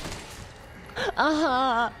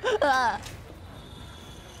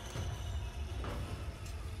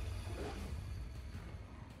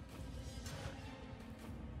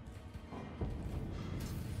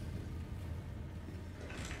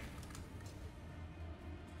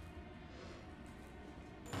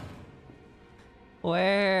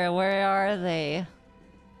 Where are they?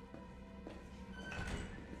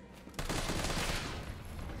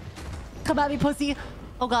 Come at me, pussy!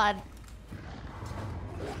 Oh god.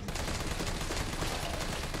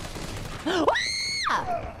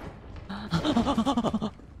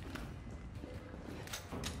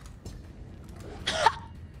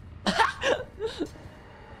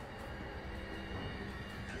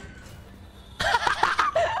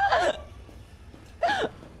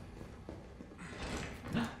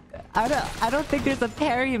 I don't think there's a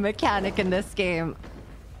parry mechanic in this game.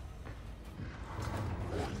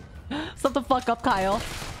 Shut the fuck up, Kyle.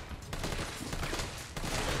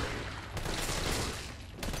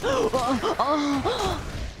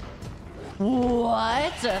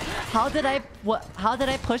 What? How did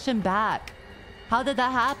I push him back? How did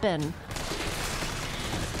that happen?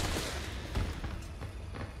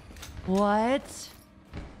 What?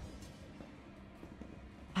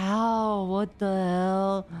 How? What the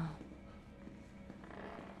hell?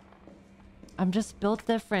 I'm just built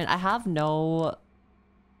different. I have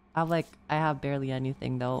barely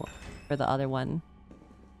anything though for the other one.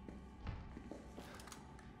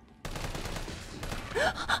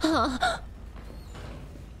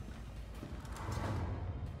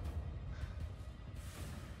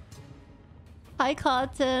 Hi,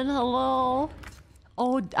 Cotton. Hello.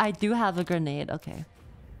 Oh, I do have a grenade. Okay.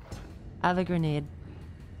 I have a grenade.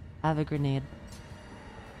 I have a grenade.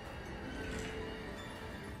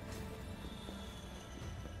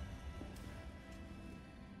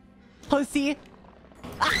 Pussy.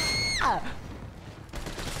 Ah!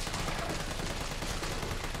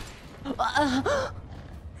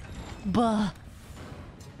 Buh.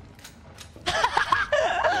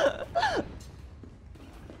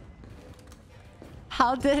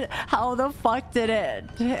 How the fuck did it,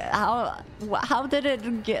 how did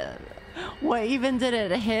it get, what even did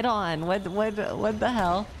it hit on? What the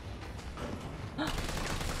hell?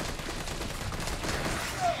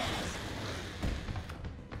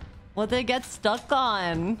 What did it get stuck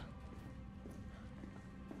on?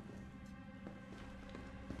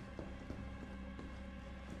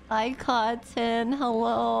 Hi, Cotton.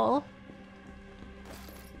 Hello.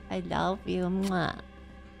 I love you. Mwah.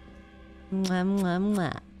 Mwah, mwah,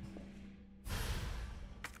 mwah.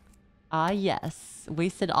 Ah, yes.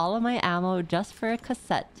 Wasted all of my ammo just for a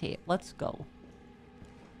cassette tape. Let's go.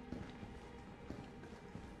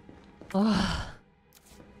 Oh.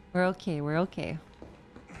 We're okay. We're okay.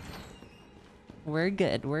 We're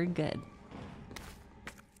good. We're good.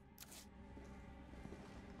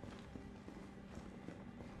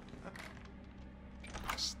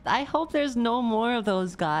 I hope there's no more of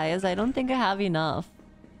those guys. I don't think I have enough.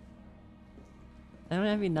 I don't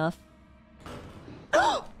have enough.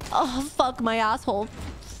 Oh, fuck my asshole.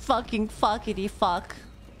 Fucking fuckity fuck.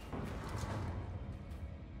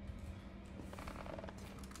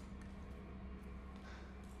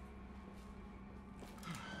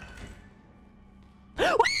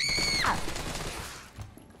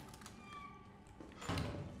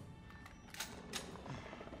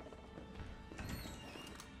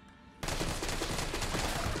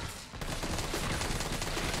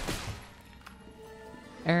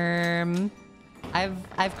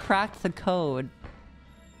 I've cracked the code.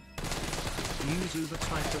 Yuzu the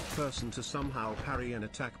type of person to somehow parry an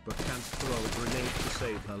attack but can't throw a grenade to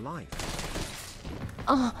save her life.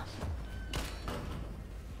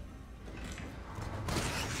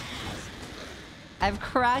 I've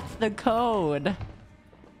cracked the code.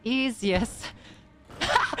 Easiest.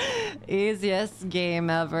 Easiest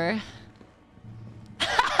game ever.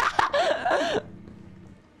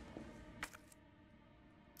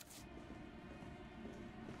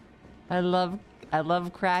 I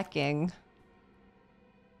love cracking.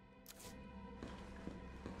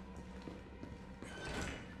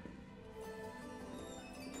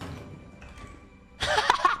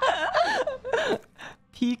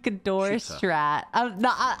 Peek door strat.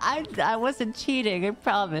 No, I wasn't cheating. I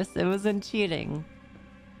promise. It wasn't cheating.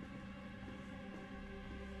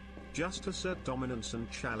 Just assert dominance and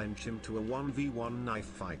challenge him to a 1v1 knife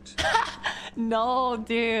fight. No,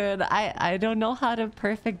 dude. I don't know how to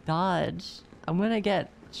perfect dodge. I'm gonna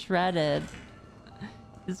get shredded.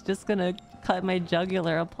 It's just gonna cut my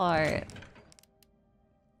jugular apart.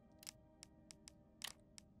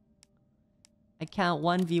 I can't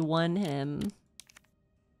 1v1 him.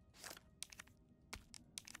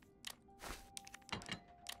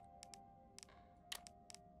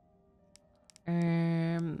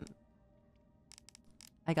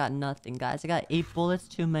 I got nothing, guys. I got 8 bullets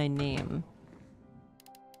to my name.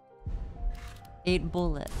 8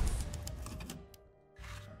 bullets.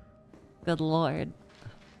 Good lord.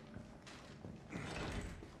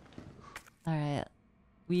 Alright.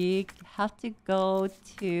 We have to go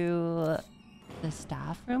to the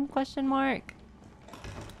staff room, question mark?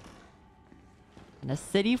 In a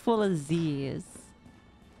city full of Z's.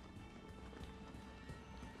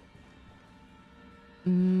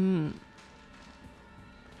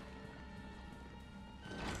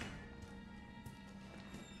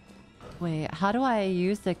 Wait, how do I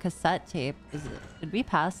use the cassette tape? Did we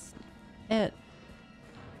pass it?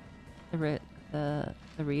 The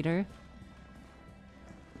reader?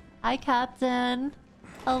 Hi, Captain.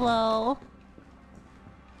 Hello.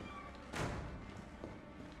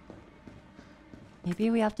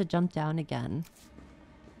 Maybe we have to jump down again.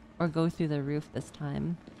 Or go through the roof this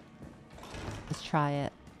time. Let's try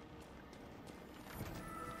it.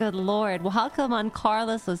 Good lord. Well, how come on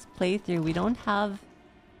Carlos's playthrough we don't have...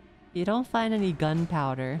 You don't find any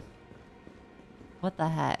gunpowder? What the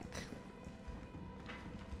heck?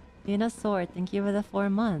 Venusaur, thank you for the 4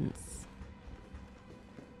 months.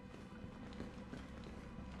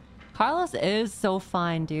 Carlos is so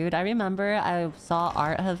fine, dude. I remember I saw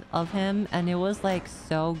art of him and it was like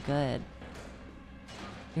so good.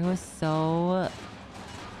 It was so...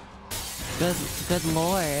 Good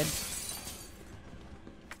lord.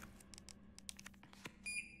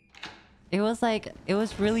 It was like, it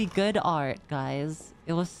was really good art, guys.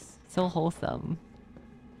 It was so wholesome.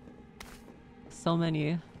 So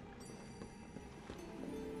many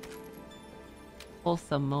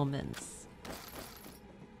wholesome moments.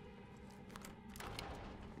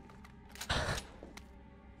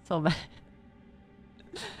 So many.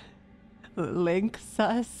 Link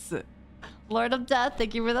sus. Lord of Death,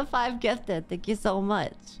 thank you for the 5 gifted. Thank you so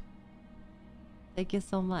much. Thank you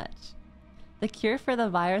so much. The cure for the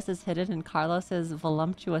virus is hidden in Carlos's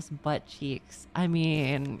voluptuous butt cheeks. I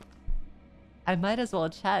mean, I might as well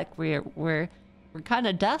check. We're kind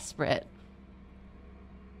of desperate.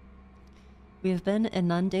 We've been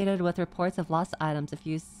inundated with reports of lost items. If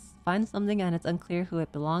you find something and it's unclear who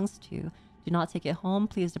it belongs to, do not take it home.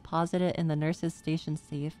 Please deposit it in the nurse's station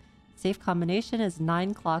safe. Safe combination is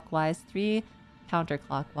 9 clockwise, 3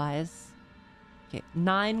 counterclockwise. Okay,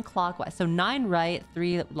 9 clockwise. So 9 right,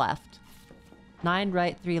 3 left. 9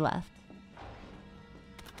 right, 3 left.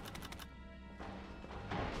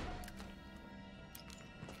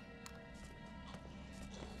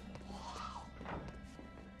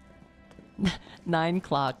 Nine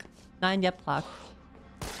clock. 9 yep clock.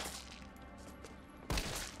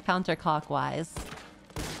 Counterclockwise.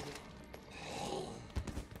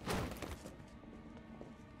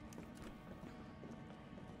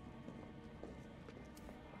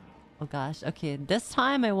 Oh gosh, okay, this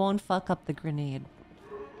time I won't fuck up the grenade.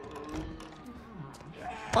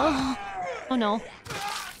 Oh, oh no.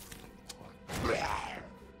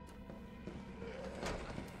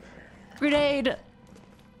 Grenade!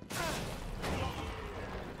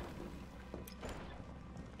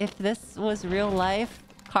 If this was real life,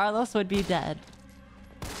 Carlos would be dead.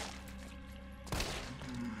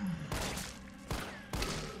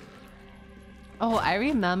 Oh, I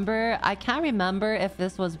remember. I can't remember if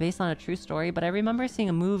this was based on a true story, but I remember seeing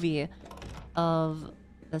a movie of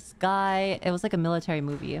this guy. It was like a military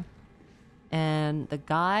movie. And the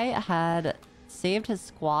guy had saved his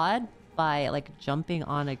squad by like jumping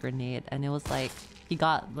on a grenade. And it was like, he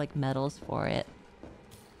got like medals for it.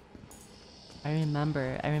 I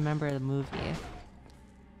remember the movie.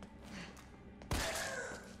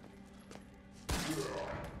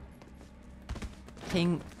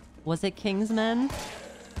 Was it Kingsman?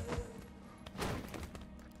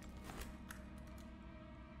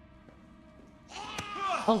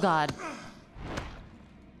 Oh god.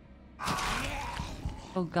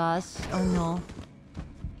 Oh gosh. Oh no.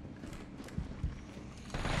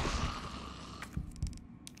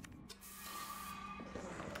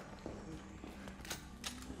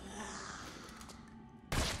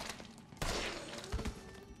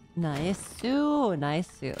 Nice, Sue. Nice,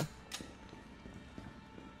 Sue.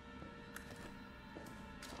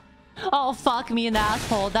 Oh, fuck me, an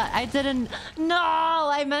asshole. That I didn't... No!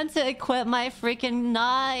 I meant to equip my freaking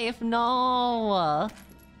knife. No!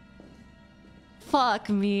 Fuck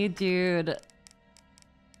me, dude.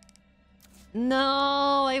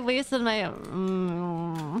 No! I wasted my...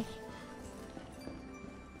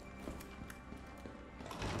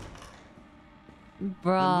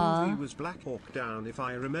 Bruh. The movie was Black Hawk Down if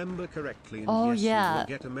I remember correctly, and Oh, yes, yeah. you will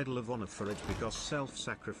get a Medal of Honor for it because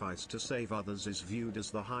self-sacrifice to save others is viewed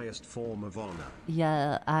as the highest form of honor.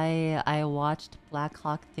 Yeah, I watched Black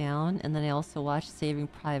Hawk Down, and then I also watched Saving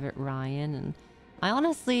Private Ryan, and I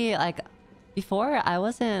honestly, like, before I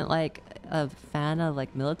wasn't like a fan of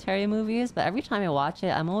like military movies, but every time I watch it,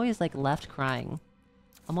 I'm always like left crying.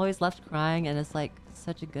 I'm always left crying, and it's like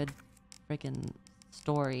such a good freaking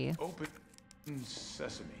story. Open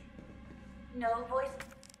sesame. No voice.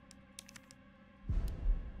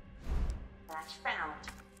 Match found.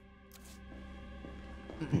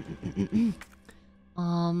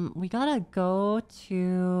 We gotta go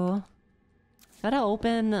to... Gotta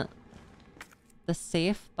open the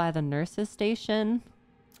safe by the nurse's station.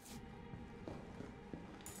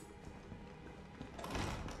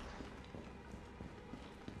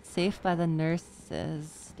 Safe by the nurse's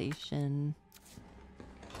station.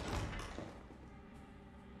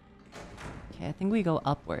 Okay, I think we go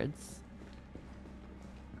upwards.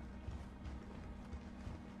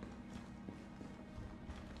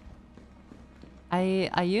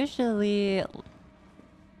 I usually...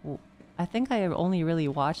 I think I only really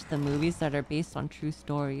watch the movies that are based on true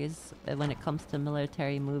stories when it comes to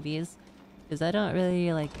military movies. Because I don't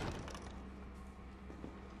really, like...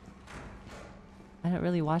 I don't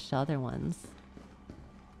really watch the other ones.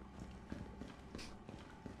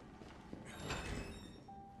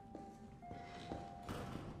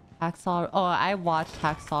 Hacksaw... Oh, I watched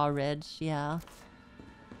Hacksaw Ridge, yeah.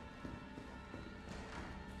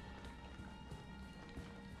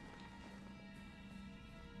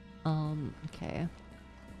 Okay.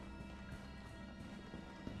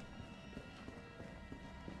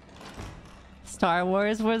 Star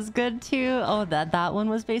Wars was good too. Oh, that one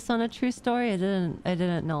was based on a true story. I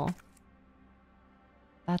didn't know.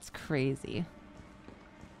 That's crazy.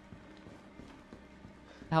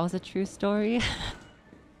 That was a true story.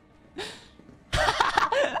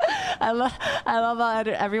 I love how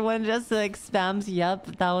everyone just like spams.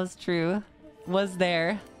 Yep, that was true. Was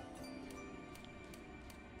there.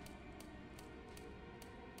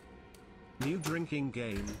 New drinking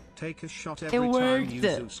game. Take a shot It every time worked.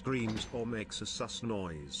 Yuzu screams or makes a sus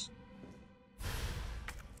noise.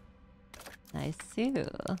 Nice too.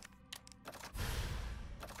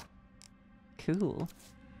 Cool.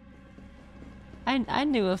 I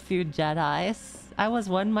knew a few Jedis. I was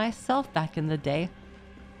one myself back in the day.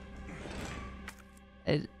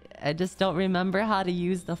 I just don't remember how to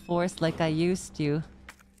use the Force like I used to.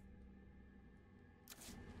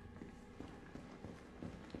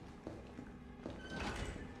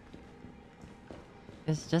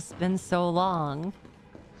 It's just been so long.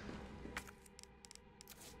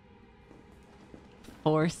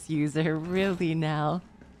 Force user, really now?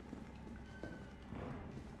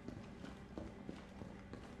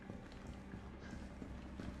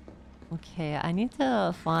 Okay, I need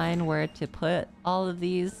to find where to put all of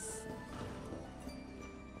these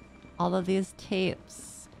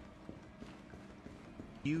tapes.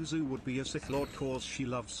 Yuzu would be a Sith Lord cause she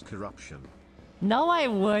loves corruption. No, I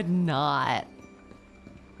would not.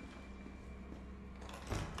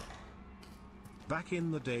 Back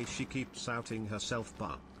in the day she keeps outing herself,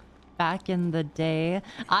 but Back in the day,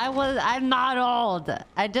 I'm not old.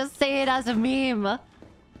 I just say it as a meme.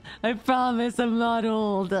 I promise I'm not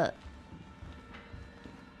old.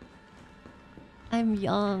 I'm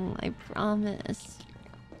young, I promise.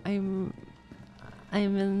 I'm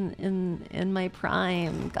in my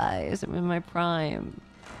prime, guys. I'm in my prime.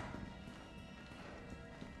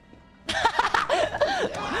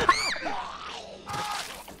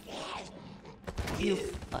 You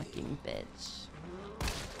fucking bitch.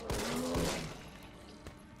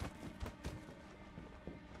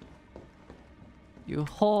 You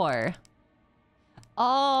whore.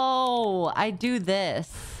 Oh, I do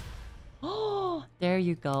this. Oh, there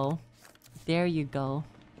you go. There you go.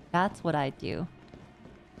 That's what I do.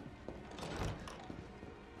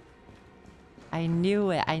 I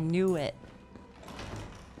knew it. I knew it.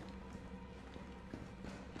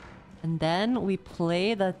 And then we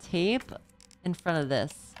play the tape in front of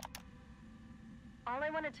this. All I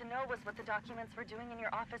wanted to know was what the documents were doing in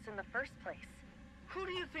your office in the first place. Who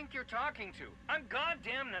do you think you're talking to? I'm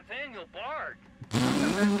goddamn Nathaniel Bard. The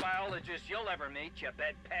best biologist you'll ever meet, you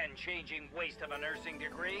bedpan-changing waste of a nursing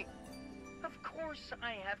degree. Of course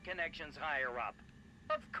I have connections higher up.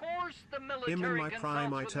 Of course the military in my consults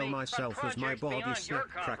prime I with tell me on myself as my projects body beyond your snap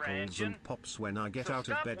crackles comprehension. and pops when I get So out of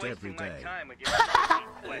stop bed every wasting my day. time with your fucking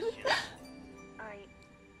questions.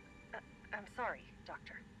 I'm sorry,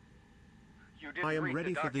 Doctor. You didn't I am read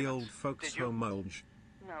ready for the old documents, folks did you? home mulch.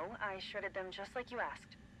 No, I shredded them just like you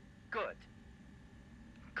asked. Good.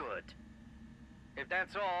 Good. If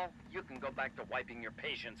that's all, you can go back to wiping your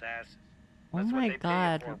patient's ass. Oh That's what my they pay you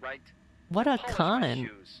god. for, right? What a Polish my cunt.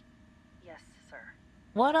 shoes. Yes, sir.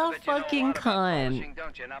 What a But you know a fucking lot about cunt. polishing,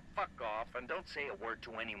 don't you? Now fuck off and don't say a word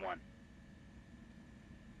to anyone.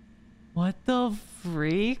 What the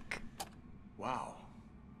freak? Wow.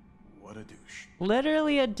 What a douche.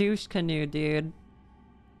 Literally a douche canoe, dude.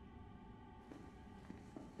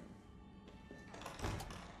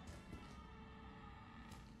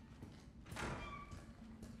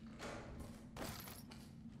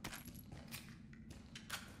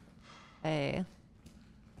 Hey.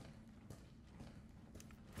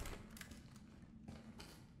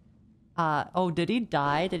 Oh, did he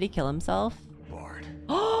die? Did he kill himself? Bard.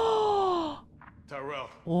 Oh! Tyrell.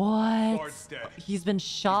 What? Bard's dead. He's been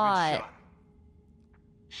shot.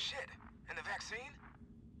 Shit. And the vaccine?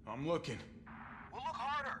 I'm looking. Well, look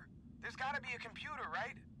harder. There's gotta be a computer,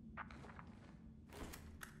 right?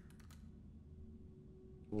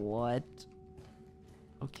 What?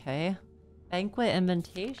 Okay. Banquet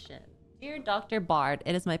invitation. Dear Dr. Bard,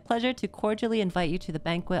 it is my pleasure to cordially invite you to the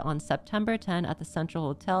banquet on September 10 at the Central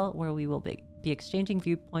Hotel, where we will be exchanging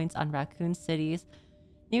viewpoints on Raccoon City's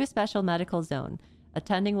new special medical zone.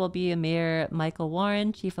 Attending will be Mayor Michael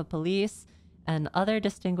Warren, Chief of Police, and other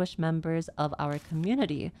distinguished members of our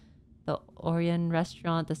community. The Orion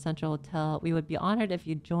Restaurant, the Central Hotel. We would be honored if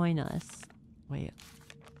you join us. Wait.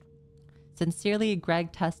 Sincerely,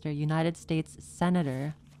 Greg Tester, United States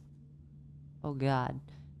Senator. Oh God.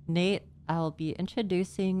 Nate, I will be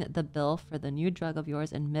introducing the bill for the new drug of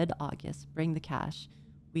yours in mid-August. Bring the cash.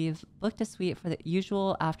 We've booked a suite for the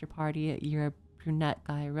usual after party. You're a brunette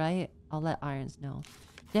guy, right? I'll let Irons know.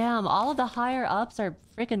 Damn, all of the higher ups are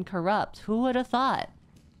freaking corrupt. Who would have thought?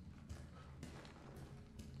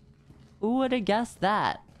 Who would have guessed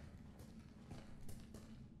that?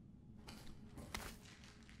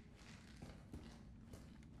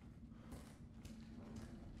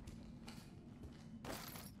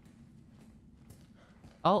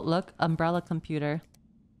 Oh, look, Umbrella Computer.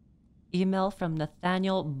 Email from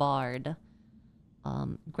Nathaniel Bard.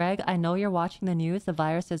 Greg, I know you're watching the news. The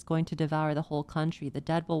virus is going to devour the whole country. The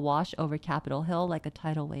dead will wash over Capitol Hill like a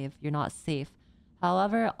tidal wave. You're not safe.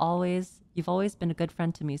 However, you've always been a good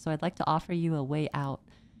friend to me, so I'd like to offer you a way out.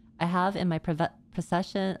 I have in my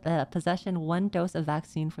possession 1 dose of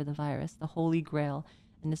vaccine for the virus, the Holy Grail.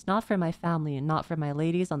 And it's not for my family and not for my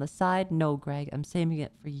ladies on the side. No, Greg, I'm saving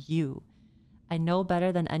it for you. I know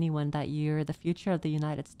better than anyone that you're the future of the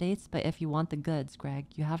United States, but if you want the goods, Greg,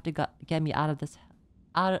 you have to get me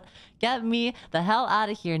get me the hell out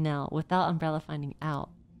of here now without Umbrella finding out.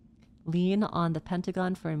 Lean on the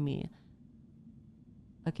Pentagon for me.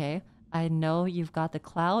 Okay, I know you've got the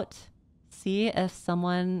clout. See if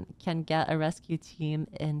someone can get a rescue team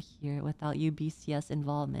in here without UBCS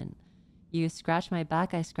involvement. You scratch my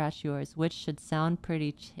back, I scratch yours, which should sound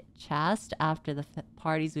pretty chaste after the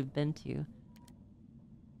parties we've been to.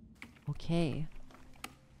 Okay.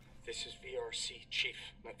 This is VRC Chief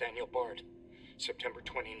Nathaniel Bard. September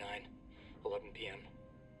 29, 11 p.m.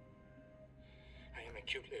 I am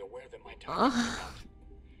acutely aware that my time is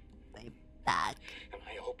out. Back. And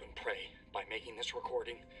I hope and pray by making this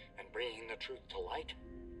recording and bringing the truth to light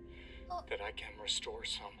that I can restore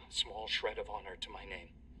some small shred of honor to my name.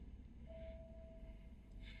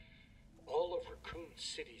 All of Raccoon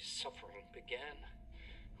City's suffering began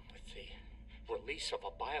with the release of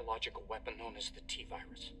a biological weapon known as the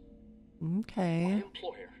T-virus. Okay. My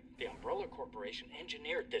employer, the Umbrella Corporation,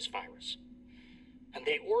 engineered this virus. And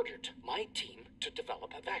they ordered my team to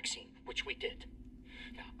develop a vaccine, which we did.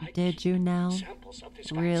 Now, did you now? Samples of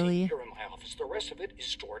this really? Vaccine here in my office. The rest of it is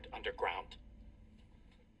stored underground.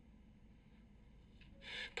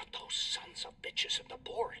 But those sons of bitches at the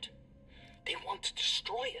board, they want to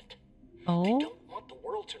destroy it. Oh? They don't want the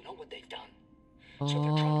world to know what they've done. So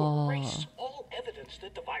they're trying to erase all evidence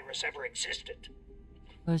that the virus ever existed.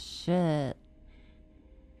 Oh shit.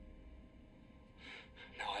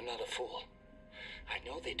 No, I'm not a fool. I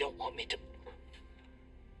know they don't want me to...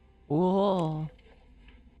 Whoa.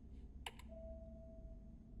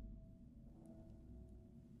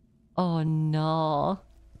 Oh no.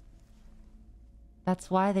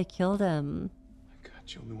 That's why they killed him. My God,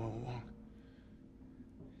 Jill knew all along.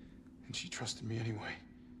 And she trusted me anyway.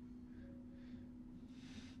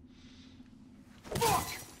 Fuck!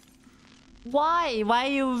 Why? Why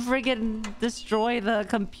you friggin' destroy the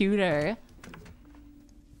computer?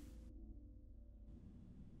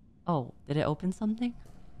 Oh, did it open something?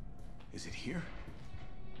 Is it here?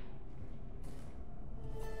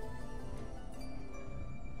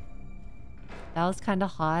 That was kind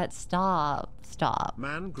of hot. Stop. Stop.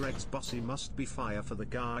 Man, Greg's bossy must be fire for the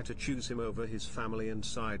guy to choose him over his family and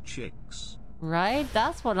side chicks. Right?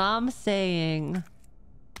 That's what I'm saying.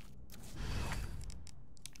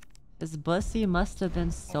 His bussy must have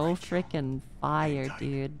been so freaking fire,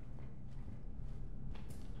 dude.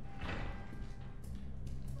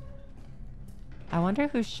 I wonder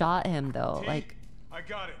who shot him though. Like, I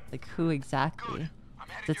got it. Like who exactly?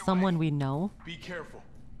 Is it someone we know? Be careful.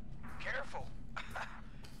 Careful.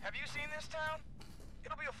 Have you seen this town?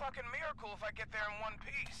 It'll be a fucking miracle if I get there in one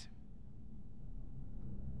piece.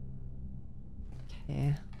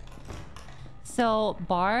 Okay. So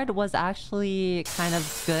Bard was actually kind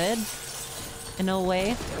of good in a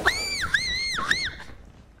way.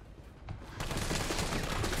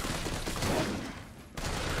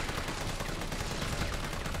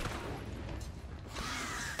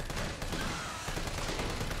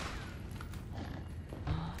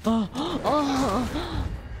 Oh.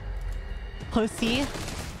 Pussy.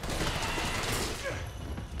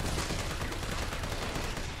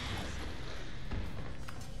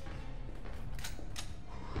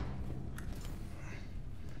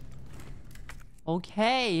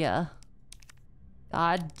 Okay.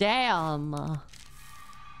 God damn.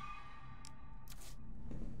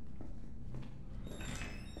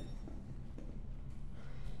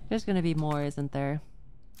 There's gonna be more, isn't there?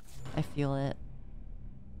 I feel it.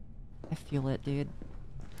 I feel it, dude.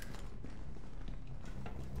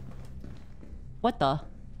 What the?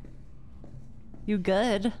 You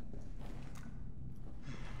good?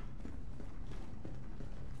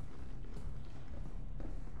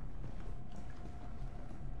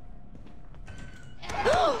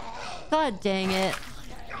 God dang it.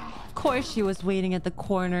 Of course she was waiting at the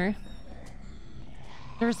corner.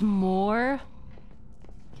 There's more?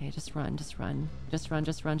 Okay, just run, just run. Just run,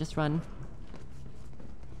 just run, just run.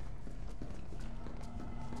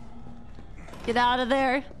 Get out of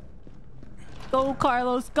there! Go,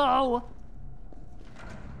 Carlos, go!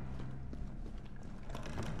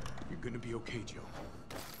 You're gonna be okay, Joe.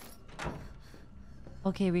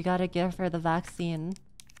 Okay, we gotta give her the vaccine.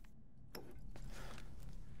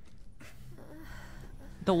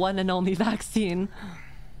 The one and only vaccine.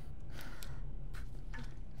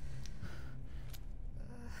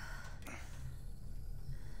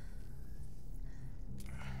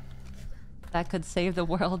 That could save the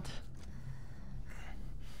world.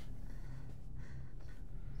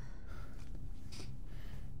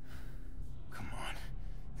 Come on.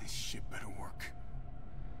 This shit better work.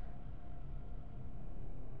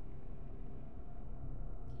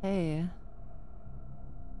 Hey.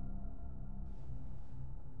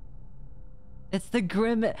 It's the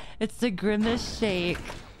grimace shake.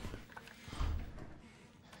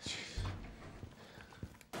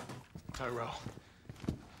 Tyrell,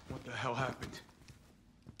 what the hell happened?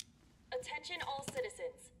 Attention all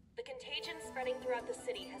citizens. The contagion spreading throughout the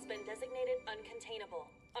city has been designated uncontainable.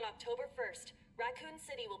 On October 1st, Raccoon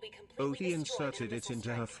City will be completely destroyed inserted it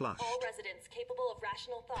into her flush. All residents capable of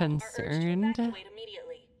rational thought Concerned? are urged to evacuate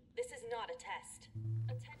immediately. This is not a test.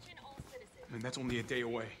 Attention all citizens. I mean, that's only a day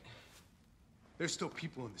away. There's still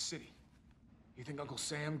people in the city. You think Uncle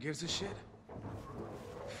Sam gives a shit?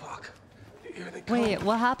 Fuck. Here they come. Wait,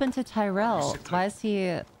 what happened to Tyrell? Why is he...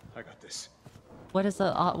 I got this. What is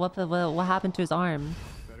the... what happened to his arm?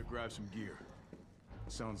 Better grab some gear.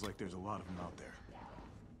 Sounds like there's a lot of them out there.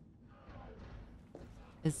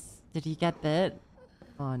 Did he get bit?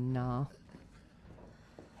 Oh no.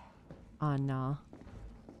 Oh no.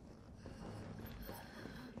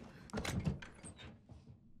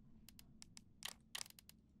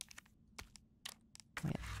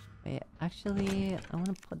 Wait, actually, I want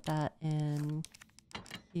to put that in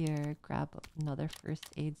here. Grab another first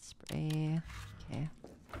aid spray. Okay.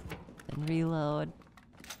 Then reload.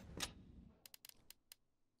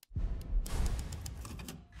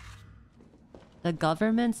 The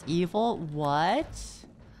government's evil? What?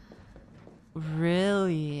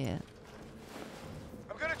 Really?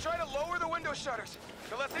 I'm gonna try to lower the window shutters.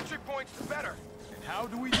 The less entry points, the better. And how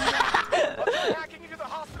do we do that? I'll try hacking into the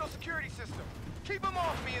hospital security system. Keep them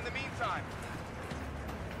off me in the meantime.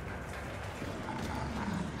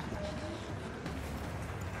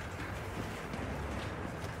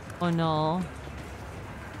 Oh no.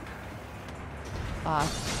 Fuck.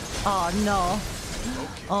 Oh no.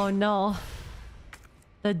 Oh no.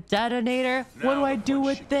 The detonator? What do I do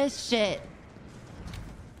with this shit?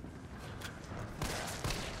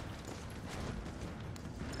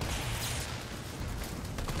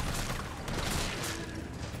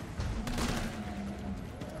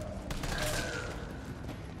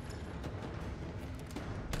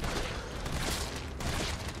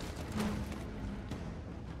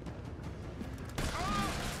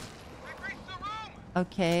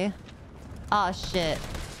 Okay. Ah, shit.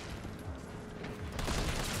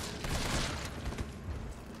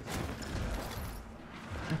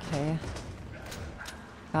 Okay.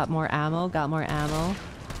 Got more ammo, got more ammo.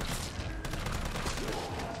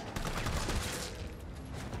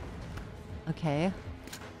 Okay.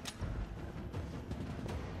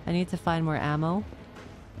 I need to find more ammo.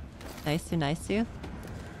 Nice to, nice to.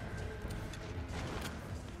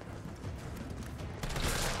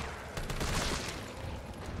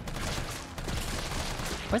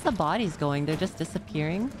 Where's the bodies going? They're just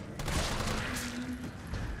disappearing?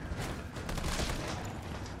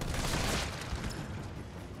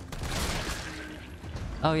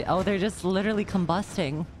 Oh, they're just literally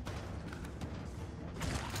combusting.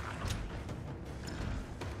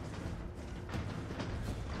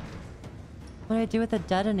 What do I do with the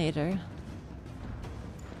detonator?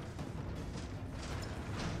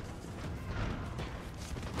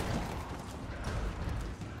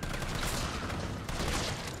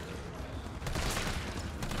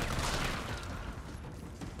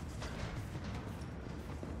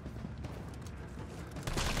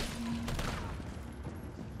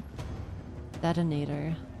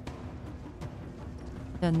 Detonator.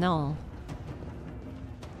 Yeah, no.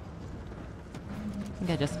 I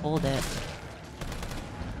think I just hold it.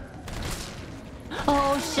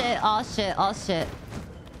 Oh shit, oh shit, oh shit.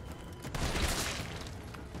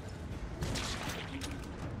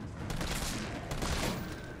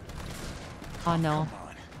 Oh no.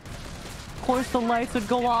 Of course the lights would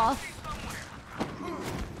go off.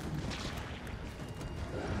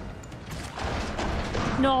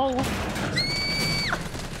 No.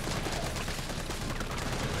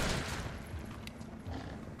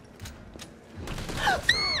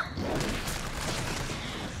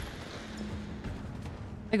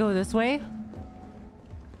 I go this way.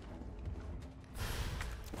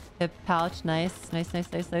 Hip pouch, nice. Nice, nice,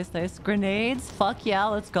 nice, nice, nice. Grenades, fuck yeah,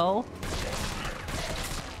 let's go.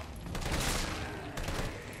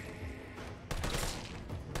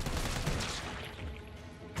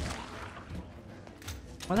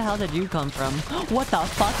 Where the hell did you come from? What the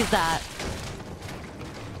fuck is that?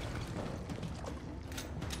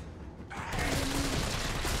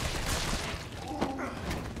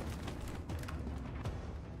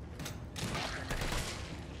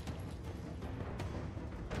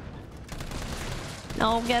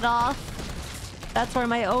 No, get off. That's where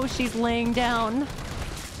my Oshi's laying down.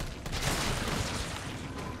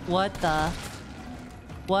 What the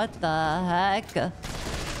heck?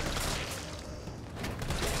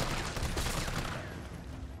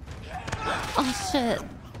 Oh shit.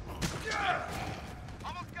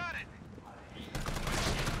 Almost got it.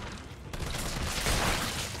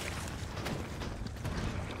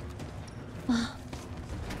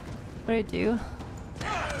 What do I do?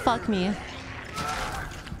 Fuck me.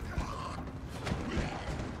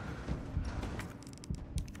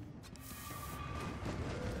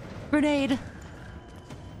 Grenade.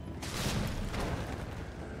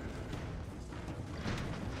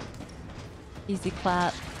 Easy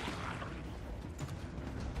clap.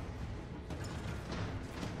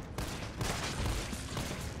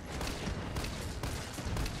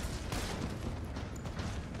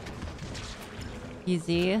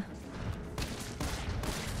 Easy.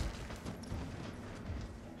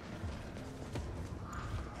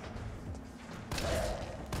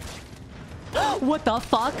 What the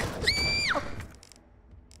fuck?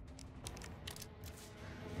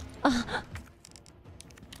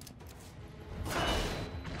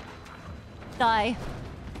 Die.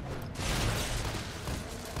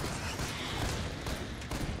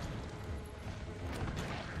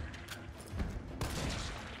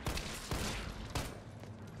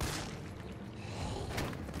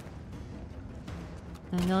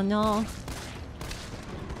 No.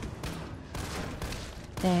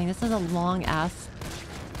 Dang, this is a long ass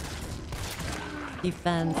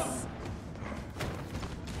defense.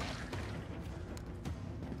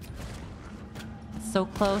 So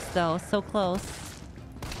close though, so close.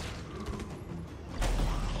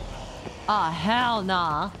 Ah, hell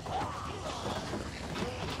nah.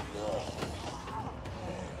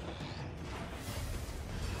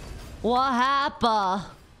 What happened?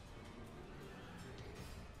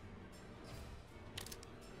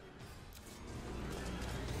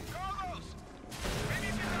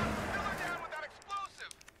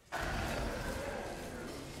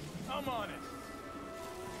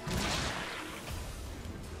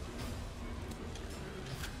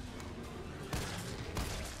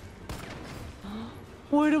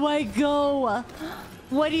 Where do I go?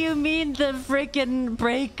 What do you mean the freaking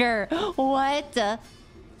breaker? What?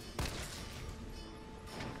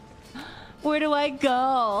 Where do I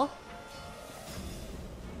go?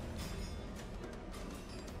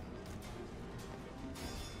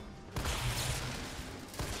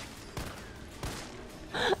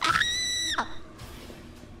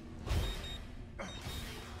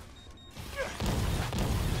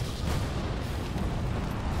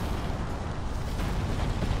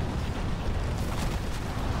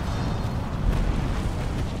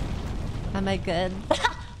 Am I good?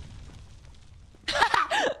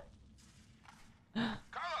 Carlos,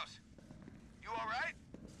 you all right?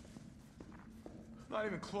 Not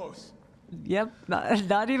even close. Yep,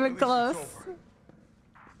 not even close.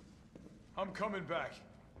 I'm coming back.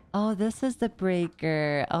 Oh, this is the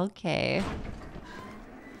breaker. Okay.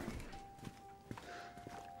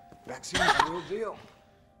 Vaccine's the real deal.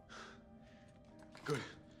 Good.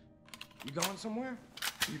 You going somewhere?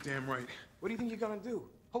 You damn right. What do you think you're gonna do?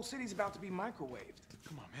 Whole city's about to be microwaved.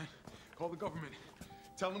 Come on, man. Call the government.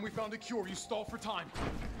 Tell them we found a cure. You stall for time.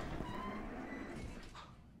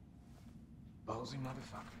 Ballsy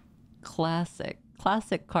motherfucker.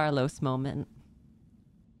 Classic Carlos moment.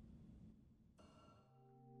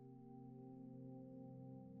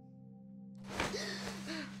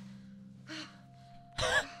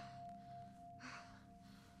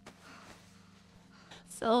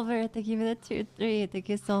 Silver, thank you for the 2-3. Thank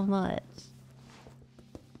you so much.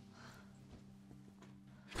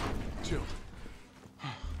 Jill.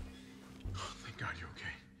 Thank God you're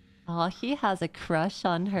okay. Oh, he has a crush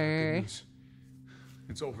on Good her. news.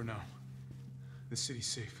 It's over now. The city's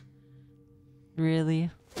safe.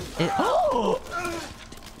 Really? Oh!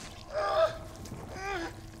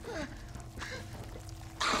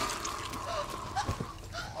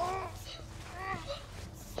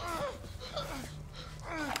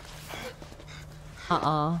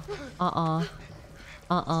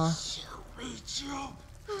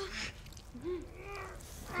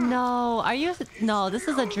 No, are you? No, this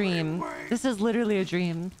is a dream. This is literally a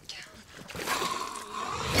dream.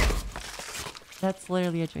 That's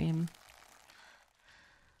literally a dream.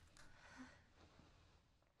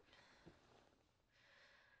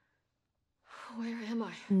 Where am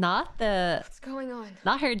I? Not the... What's going on?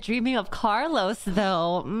 Not her dreaming of Carlos,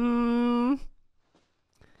 though.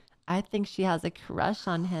 I think she has a crush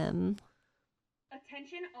on him.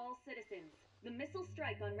 Attention all citizens. The missile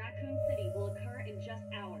strike on Raccoon City will occur in just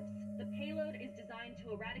hours. The payload is designed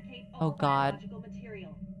to eradicate all biological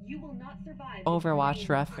material. You will not survive. Overwatch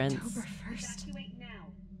reference. October 1st. Evacuate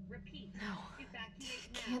now. Repeat. No. Evacuate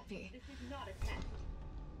It now. can't be. This is not a test.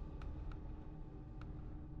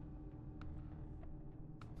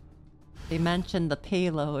 They mentioned the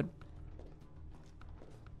payload.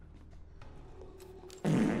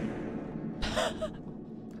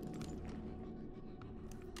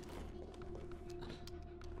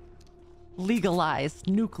 Legalized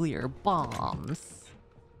nuclear bombs.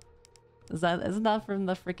 Isn't that from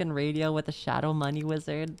the freaking radio with the Shadow Money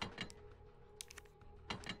Wizard?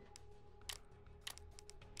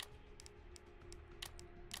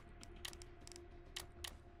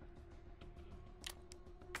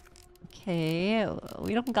 Okay,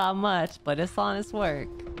 we don't got much, but it's honest work.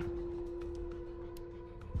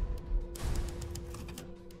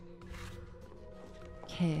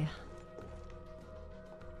 Okay.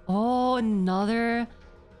 Oh, another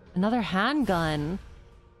handgun.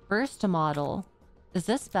 Burst model. Is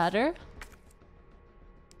this better?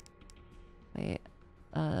 Wait.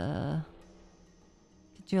 Could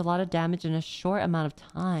do a lot of damage in a short amount of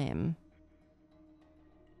time.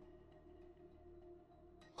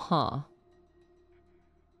 Huh.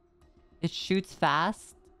 It shoots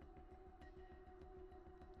fast.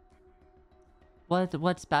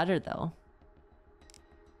 What's better though?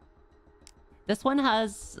 This one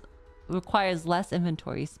requires less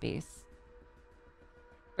inventory space.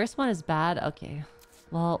 First one is bad. Okay.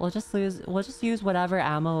 Well, we'll just use whatever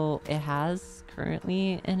ammo it has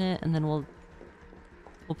currently in it, and then we'll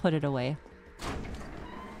put it away.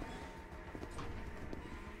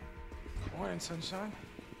 Morning, sunshine.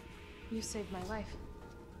 You saved my life.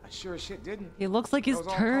 I sure as shit didn't. He looks like he's That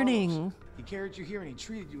was all turning. Carlos. He carried you here and he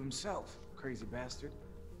treated you himself. Crazy bastard.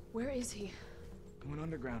 Where is he? He went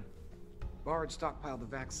underground. Bard stockpiled the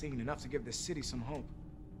vaccine, enough to give the city some hope.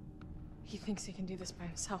 He thinks he can do this by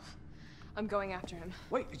himself. I'm going after him.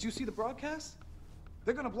 Wait, did you see the broadcast?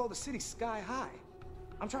 They're gonna blow the city sky high.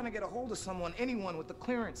 I'm trying to get a hold of someone, anyone with the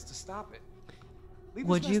clearance to stop it. Leave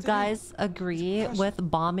Would this you mess to him. guys agree with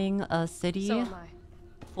bombing a city So am I.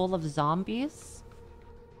 full of zombies?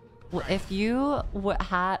 Well, if you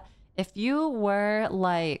were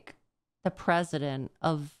like the president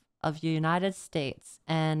of the United States,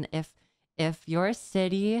 and if your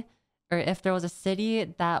city, or if there was a city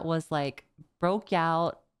that was like broke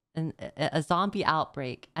out in a zombie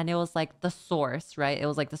outbreak, and it was like the source, right? It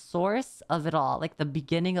was like the source of it all, like the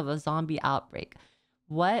beginning of a zombie outbreak.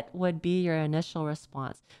 What would be your initial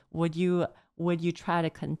response? Would you try to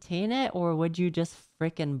contain it, or would you just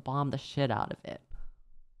freaking bomb the shit out of it?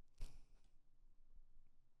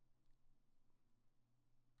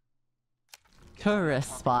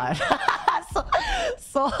 Tourist spot.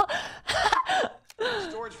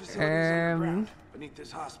 Storage facilities underground, beneath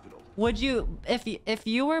this hospital. Would you, if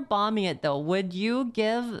you were bombing it though, would you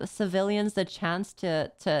give civilians the chance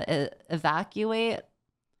to evacuate?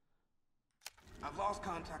 I've lost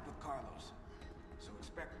contact with Carlos, so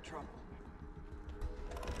expect trouble.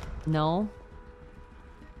 No.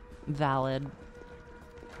 Valid.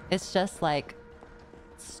 It's just like,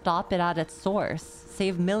 stop it at its source.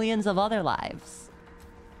 Save millions of other lives.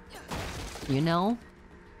 You know?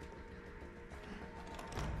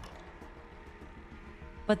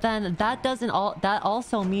 But then that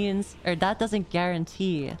also means, or that doesn't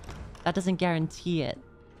guarantee it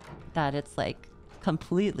that it's like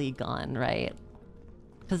completely gone, right?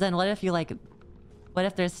 Because then what if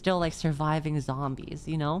there's still like surviving zombies,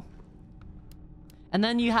 you know? And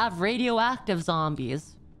then you have radioactive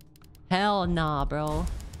zombies. Hell nah, bro.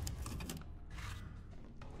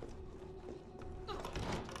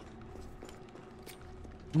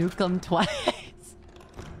 Nuke them twice.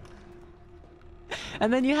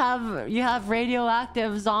 And then you have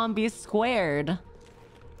radioactive zombies squared.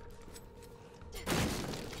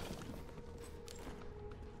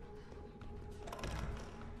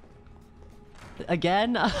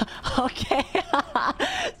 Again? Okay.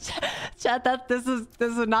 Chat, that this is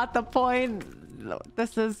not the point.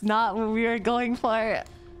 This is not what we were going for.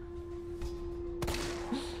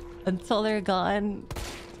 Until they're gone.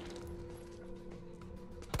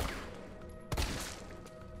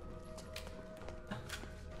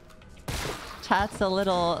 Chat's a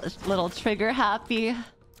little trigger happy.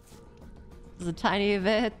 Just a tiny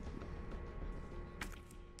bit.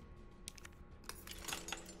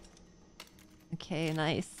 Okay,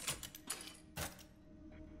 nice.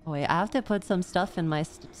 Oh wait, I have to put some stuff in my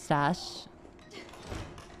stash.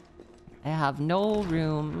 I have no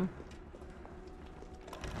room.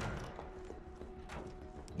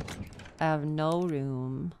 I have no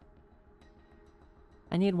room.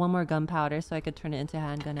 I need one more gunpowder so I could turn it into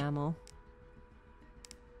handgun ammo.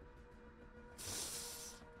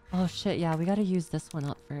 Oh shit, yeah, we gotta use this one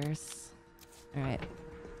up first. Alright.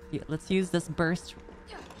 Let's use this burst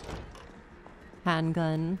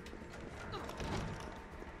handgun.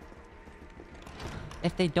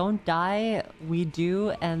 If they don't die, we do,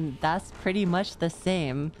 and that's pretty much the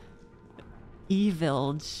same.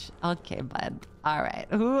 Evilge. Okay, bud. Alright.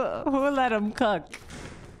 Who let him cook?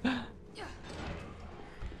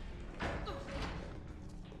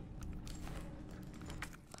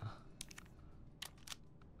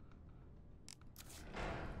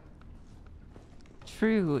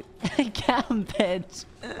 True. Gambit.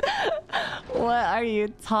 What are you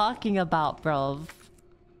talking about, bruv?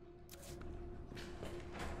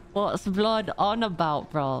 What's blood on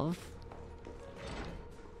about, bruv?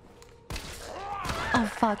 Oh,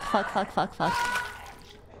 fuck.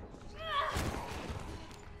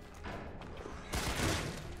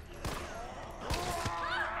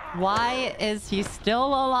 Why is he still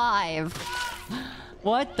alive?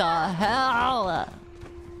 What the hell?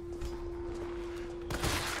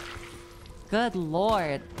 Good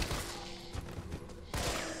lord.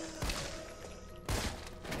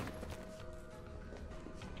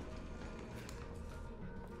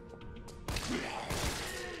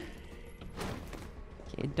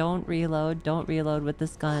 Okay, don't reload. Don't reload with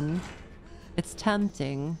this gun. It's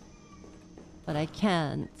tempting, but I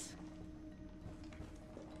can't.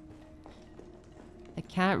 I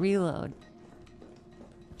can't reload.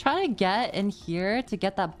 Try to get in here to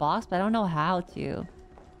get that box, but I don't know how to.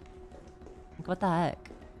 Like, what the heck?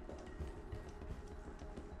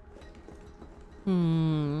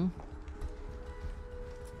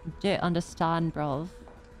 Didn't understand, bro.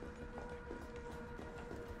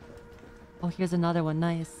 Oh, here's another one.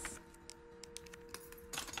 Nice.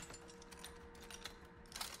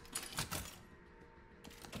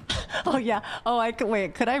 Oh yeah. Oh, I could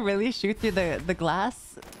wait. Could I really shoot through the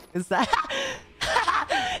glass? Is that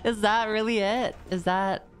is that really it? Is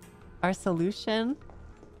that our solution?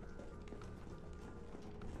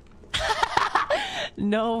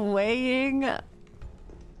 No weighing.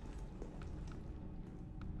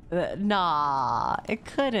 Nah, it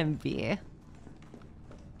couldn't be.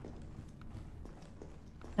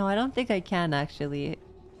 No, I don't think I can actually.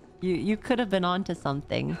 You could have been onto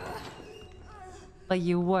something. But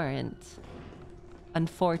you weren't.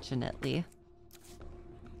 Unfortunately.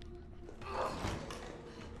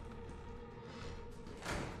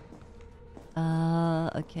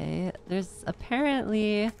 Okay. There's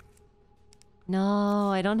apparently...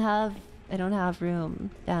 No, I don't have room.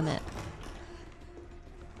 Damn it.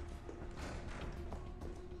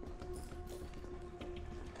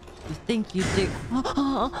 You think you do?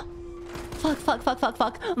 Fuck.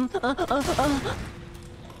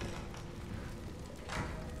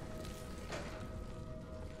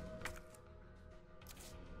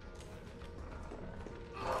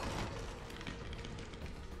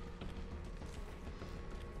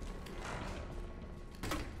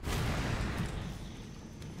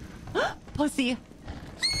 Pussy.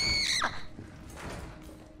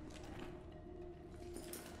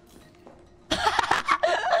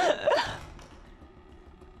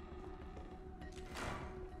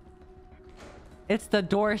 It's the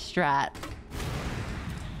door strat.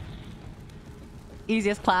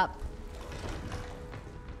 Easiest clap.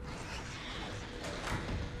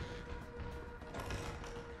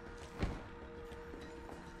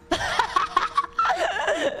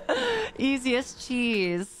 Easiest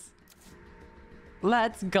cheese.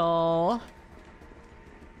 Let's go.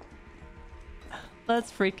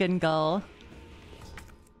 Let's freaking go.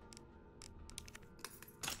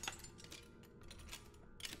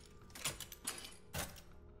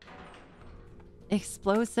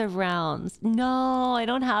 Explosive rounds. No, I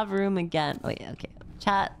don't have room again. Wait, okay.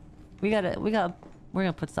 Chat. We're gonna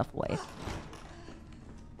put stuff away.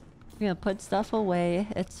 We're gonna put stuff away.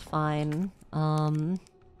 It's fine. I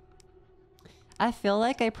feel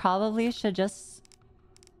like I probably should just...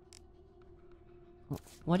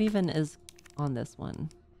 What even is on this one?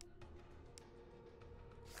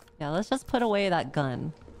 Yeah, let's just put away that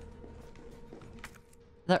gun.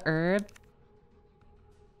 The herb?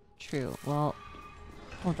 True. Well,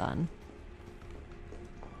 hold on.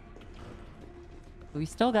 We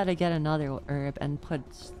still gotta get another herb and put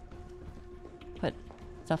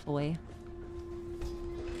stuff away.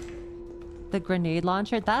 The grenade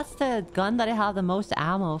launcher? That's the gun that I have the most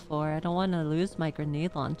ammo for. I don't want to lose my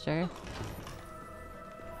grenade launcher.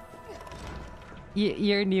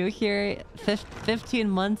 You're new here, 15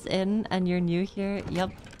 months in, and you're new here.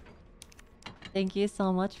 Yep. Thank you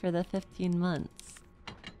so much for the 15 months.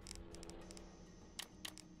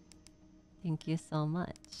 Thank you so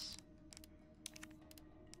much.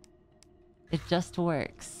 It just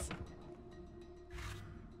works.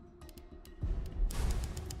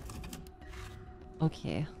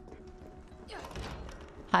 Okay.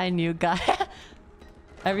 Hi, new guy.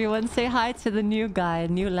 Everyone say hi to the new guy.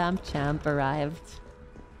 New lamp champ arrived.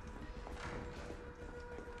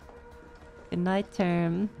 Good night,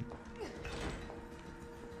 term.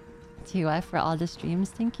 TY for all the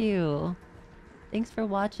streams. Thank you. Thanks for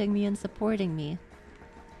watching me and supporting me.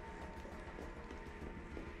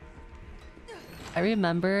 I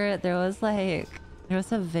remember there was a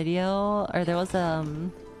video, or there was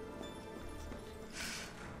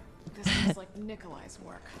This seems like Nikolai's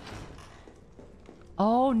work.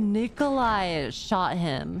 Oh, Nikolai shot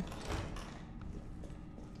him.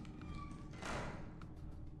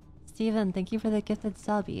 Steven, thank you for the gifted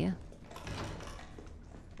subby.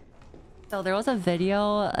 So there was a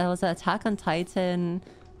video, it was an Attack on Titan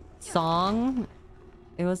song.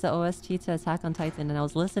 It was the OST to Attack on Titan, and I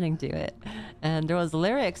was listening to it. And there was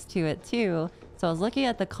lyrics to it too. So I was looking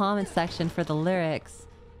at the comment section for the lyrics,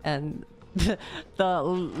 and the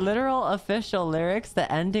literal official lyrics,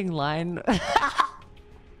 the ending line...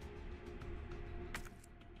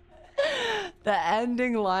 The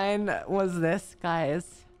ending line was this,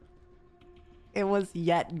 guys. It was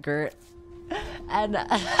yet Gert. And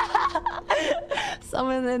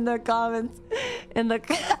someone in the comments, in the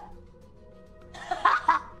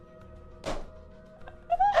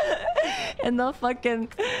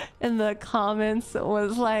comments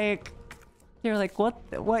was like, they were like,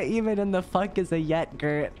 what even in the fuck is a yet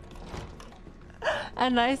Gert?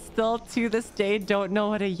 And I still to this day don't know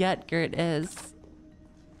what a yet Gert is.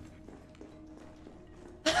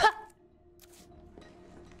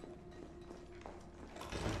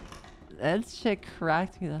 That shit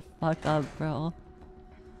cracked me the fuck up, bro.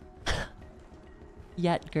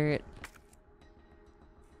 Yet Gert.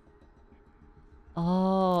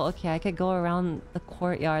 Oh, okay, I could go around the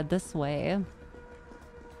courtyard this way.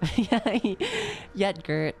 Yeah, yet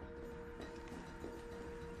Gert.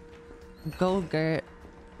 Go Gert.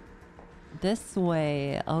 This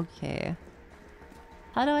way, okay.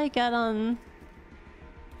 How do I get on?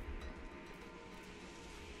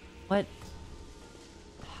 What?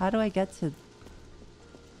 How do I get to...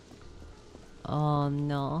 Oh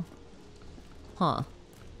no. Huh.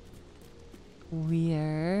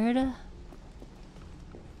 Weird.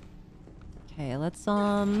 Okay, let's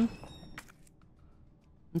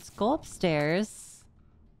go upstairs.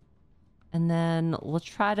 And then we'll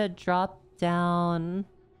try to drop down...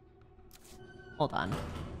 Hold on.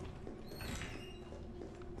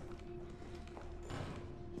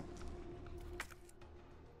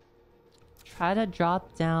 Try to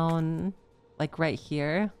drop down, like right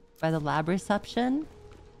here by the lab reception.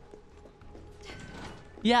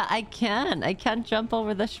 Yeah, I can. I can't jump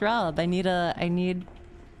over the shrub. I need to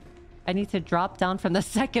drop down from the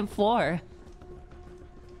second floor.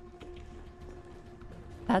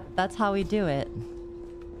 That's how we do it.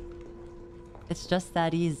 It's just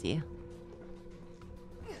that easy.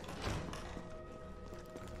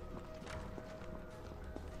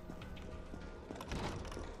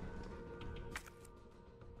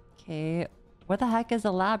 Okay, where the heck is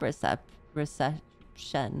a lab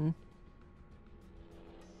reception?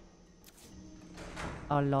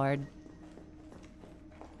 Oh lord.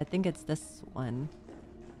 I think it's this one.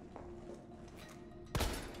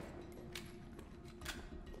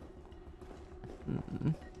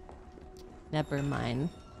 Never mind.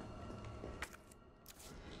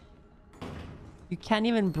 You can't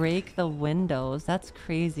even break the windows. That's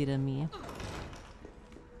crazy to me.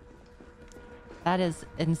 That is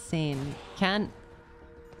insane. Can't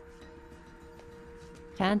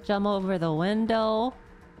jump over the window.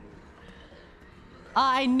 Oh,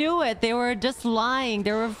 I knew it. They were just lying.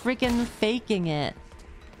 They were freaking faking it.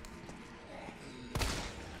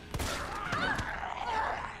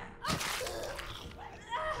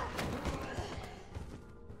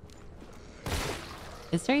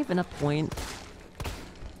 Is there even a point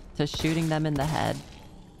to shooting them in the head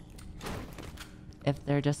if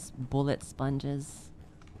they're just bullet sponges?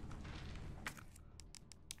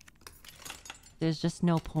 There's just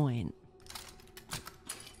no point.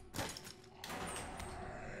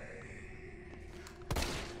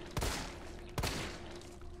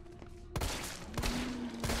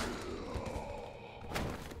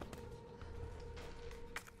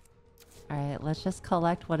 Alright, let's just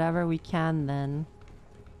collect whatever we can then.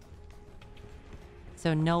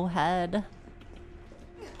 So no head.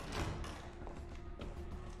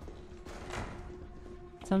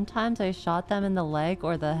 Sometimes I shot them in the leg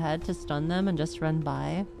or the head to stun them and just run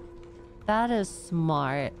by. That is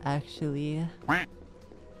smart, actually. I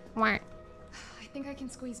think I can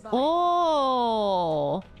squeeze by.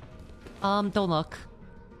 Oh! Don't look.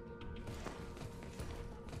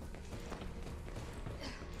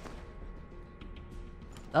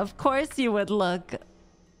 Of course you would look.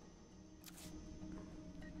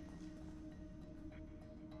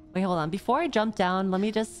 Wait, hold on. Before I jump down, let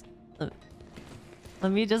me just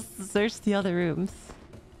search the other rooms.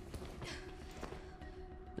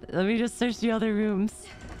 Let me just search the other rooms.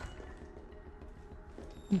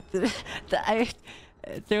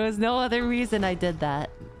 There was no other reason I did that.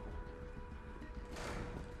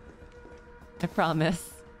 I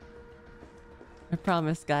promise. I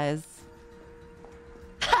promise, guys.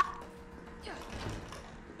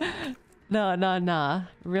 No.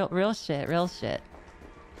 Real shit, real shit.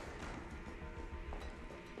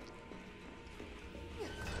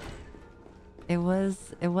 It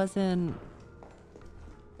wasn't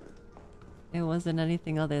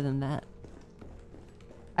anything other than that.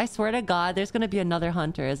 I swear to God, there's gonna be another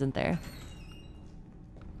hunter, isn't there?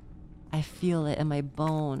 I feel it in my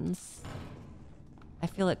bones. I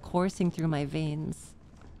feel it coursing through my veins.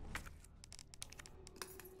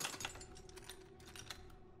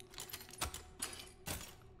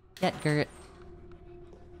 Get Gert.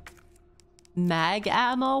 Mag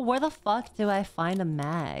ammo? Where the fuck do I find a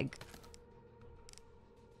mag?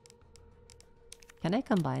 Can I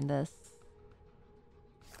combine this?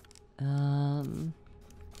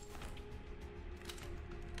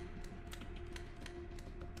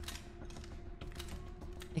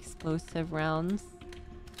 Explosive rounds.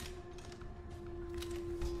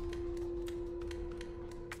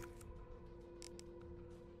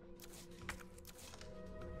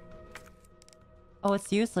 Oh,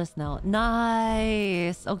 it's useless now.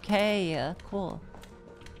 Nice. Okay, cool.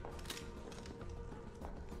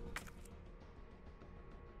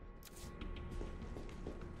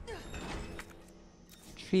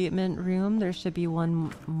 Treatment room. There should be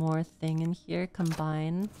one more thing in here.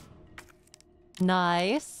 Combine.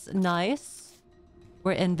 Nice. Nice.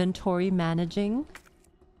 We're inventory managing.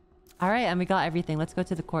 Alright, and we got everything. Let's go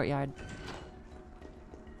to the courtyard.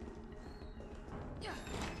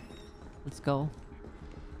 Let's go.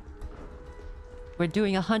 We're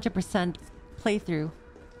doing 100% playthrough.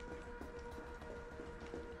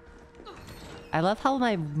 I love how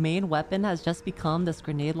my main weapon has just become this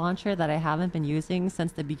grenade launcher that I haven't been using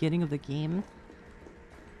since the beginning of the game.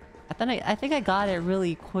 I think I got it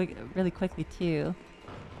really quickly too.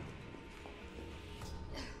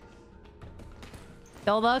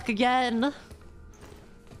 Don't look again.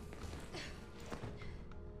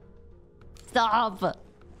 Stop.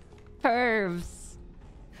 Pervs.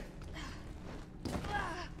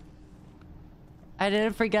 I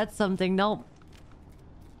didn't forget something. Nope.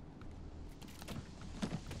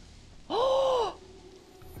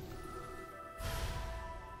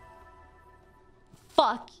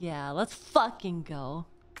 Fuck yeah. Let's fucking go.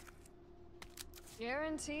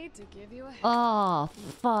 Guaranteed to give you a Oh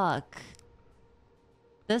fuck.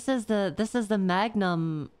 This is the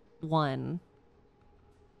Magnum one.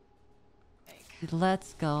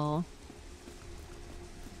 Let's go.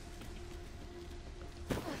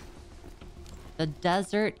 The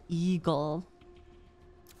Desert Eagle.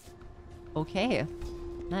 Okay.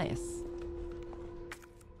 Nice.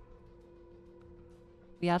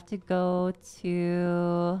 We have to go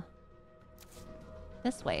to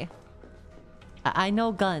this way. I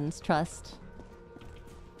know guns, trust.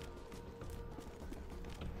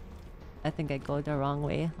 I think I go the wrong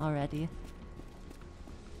way already.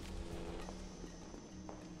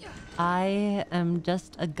 I am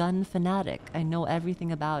just a gun fanatic. I know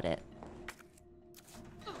everything about it.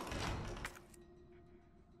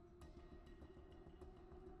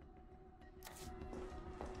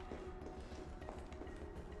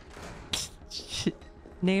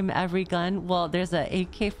 Name every gun. Well, there's a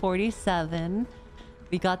AK-47.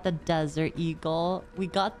 We got the Desert Eagle. We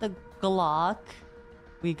got the Glock.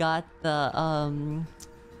 We got the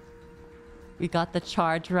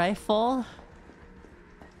charge rifle.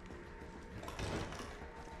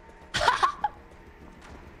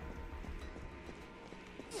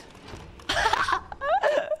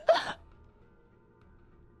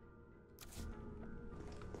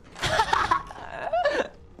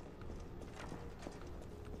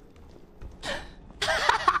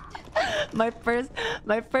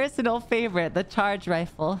 My personal favorite, the charge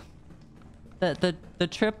rifle. The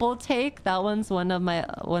triple take, that one's one of my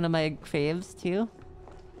faves too.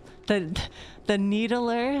 The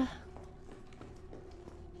needler.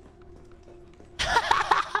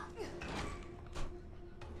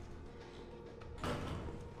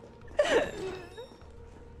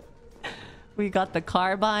 We got the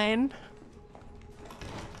carbine.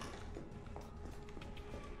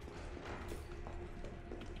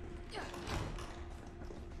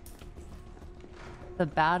 The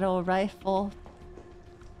battle rifle.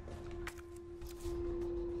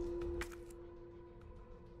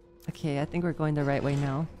 Okay, I think we're going the right way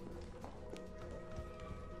now.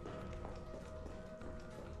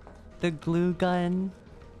 The glue gun.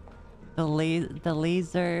 The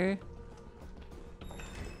laser.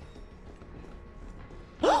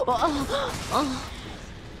 Oh.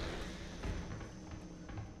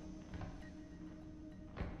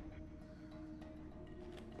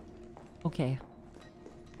 Okay.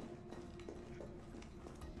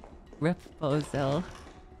 Rip Bozo.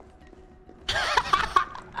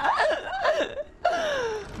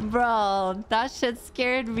 Bro, that shit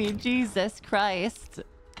scared me. Jesus Christ.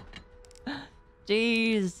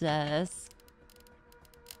 Jesus.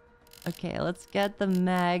 Okay, let's get the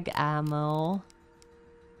mag ammo.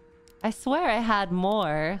 I swear I had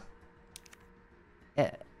more.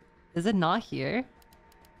 Is it not here?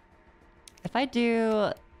 If I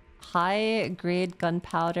do high grade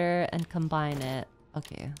gunpowder and combine it.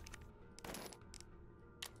 Okay.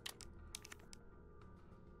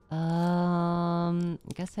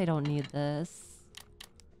 I guess I don't need this.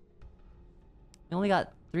 We only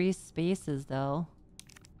got 3 spaces though.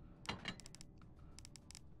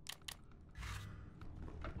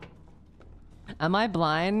 Am I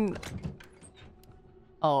blind?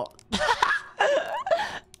 Oh.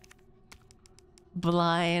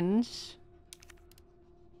 Blind.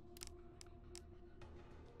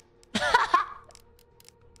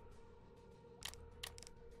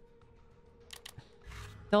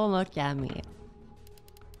 Don't look at me.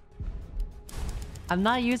 I'm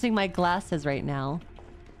not using my glasses right now.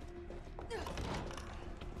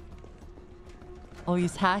 Oh,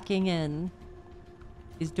 he's hacking in.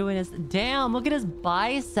 He's doing his... Damn, look at his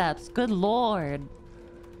biceps. Good lord.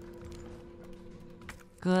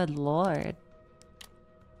 Good lord.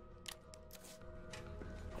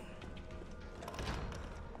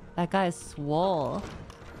 That guy is swole.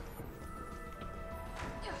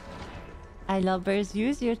 I love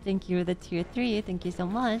vtyuzu. Thank you for the tier 3. Thank you so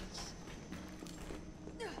much.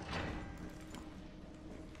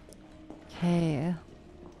 Okay.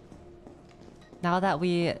 Now that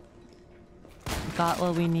we got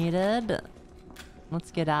what we needed,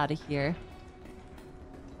 let's get out of here.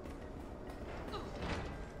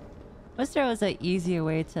 Wish there was an easier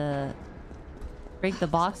way to break the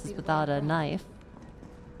boxes without a knife.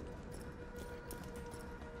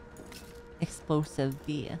 Explosive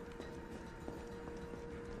B.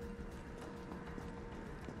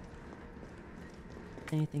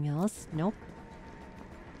 Anything else? Nope.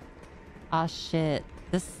 Ah, shit.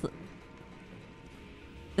 This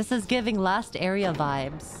is giving last area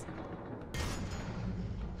vibes.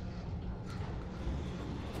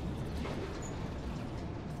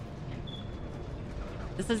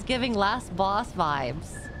 This is giving last boss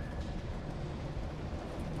vibes.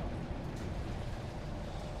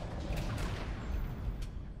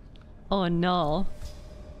 Oh no.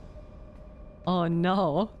 Oh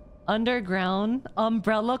no. Underground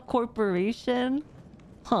Umbrella Corporation?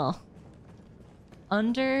 Huh. How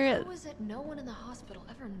is it no one in the hospital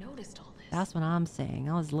ever noticed all this? That's what I'm saying.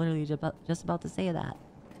 I was literally just about to say that.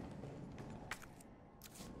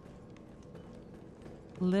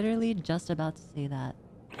 Literally just about to say that.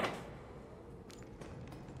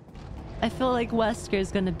 I feel like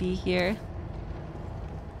Wesker's gonna be here.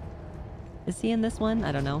 Is he in this one?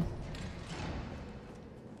 I don't know.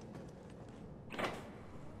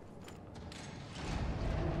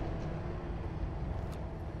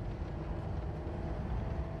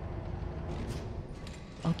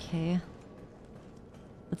 Okay.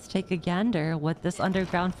 Let's take a gander what this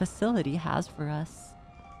underground facility has for us.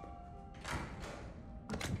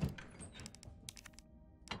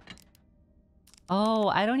 Oh,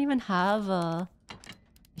 I don't even have a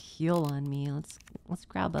heal on me. Let's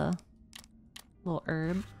grab a little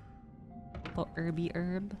herb. A little herby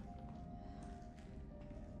herb.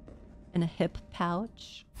 In a hip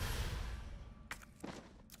pouch.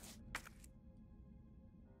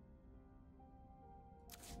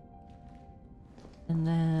 And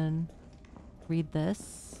then read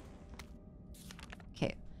this.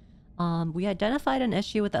 Okay. We identified an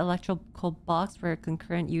issue with the electrical box where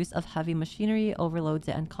concurrent use of heavy machinery overloads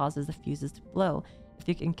it and causes the fuses to blow. If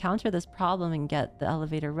you encounter this problem and get the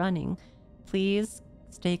elevator running, please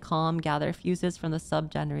stay calm, gather fuses from the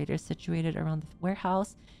sub-generators situated around the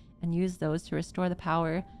warehouse, and use those to restore the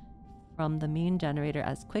power from the main generator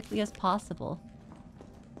as quickly as possible.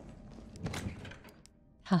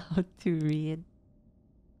 How to read.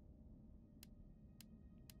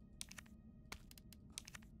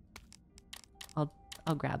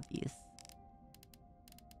 I'll grab these.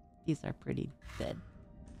 These are pretty good.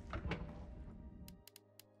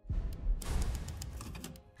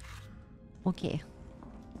 Okay.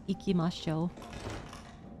 Ikimashou.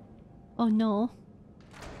 Oh no.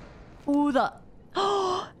 Who the...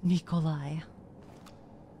 Oh, Nikolai.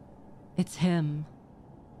 It's him.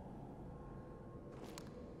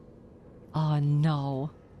 Oh no.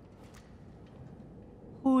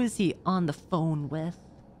 Who is he on the phone with?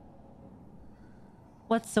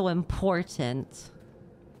 What's so important?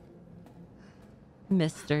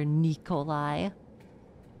 Mr. Nikolai.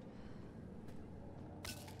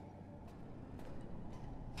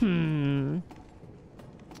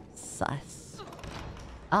 Sus.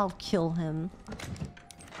 I'll kill him.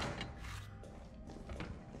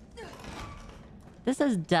 This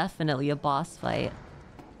is definitely a boss fight.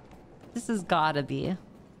 This has gotta be.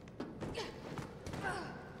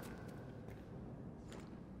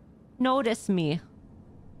 Notice me.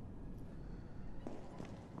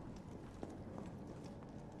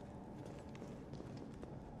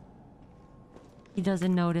 He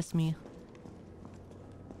doesn't notice me.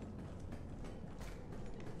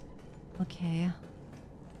 Okay.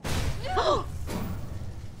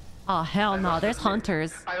 Oh, hell no. There's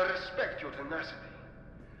hunters. I respect your tenacity,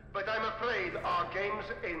 but I'm afraid our games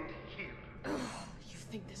end here. You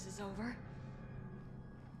think this is over?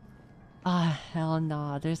 Ah, hell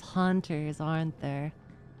no. There's hunters, aren't there?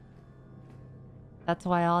 That's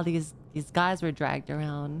why all these guys were dragged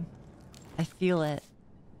around. I feel it.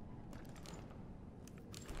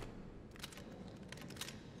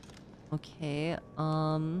 Okay,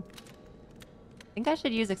 I think I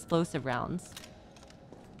should use explosive rounds.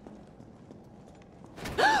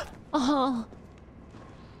 Oh.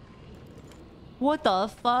 What the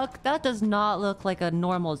fuck? That does not look like a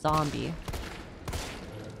normal zombie.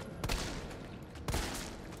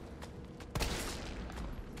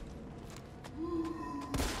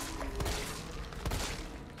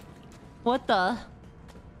 What the?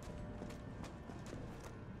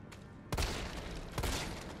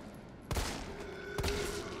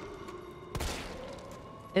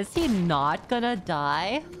 Is he not gonna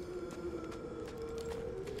die?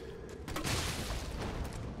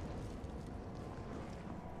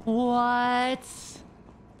 What?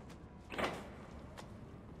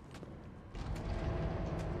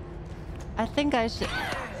 I think I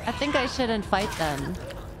shouldn't fight them.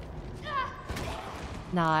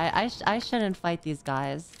 Nah, I shouldn't fight these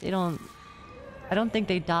guys. They don't... I don't think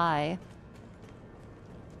they die.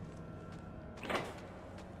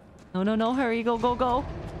 No, no, no, hurry, go, go, go.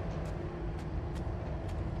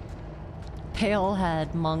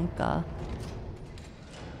 Palehead Monka.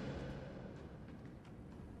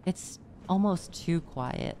 It's almost too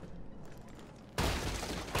quiet.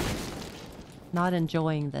 Not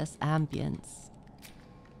enjoying this ambience.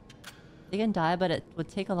 They can die, but it would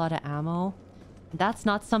take a lot of ammo. That's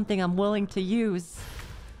not something I'm willing to use.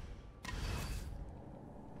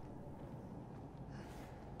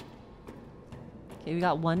 Okay, we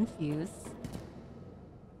got one fuse.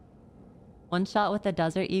 One shot with the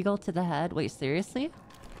Desert Eagle to the head. Wait, seriously?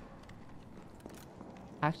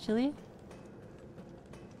 Actually?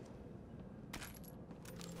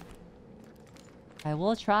 I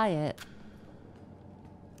will try it.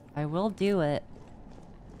 I will do it.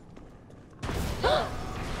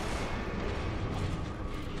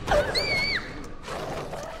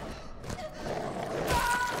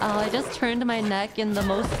 Oh, I just turned my neck in the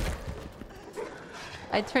most...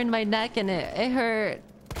 I turned my neck and it hurt.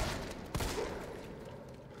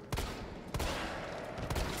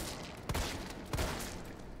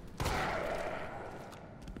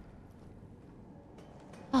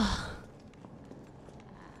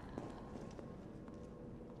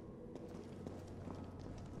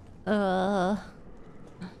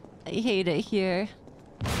 I hate it here.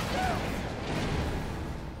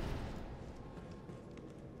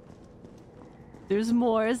 There's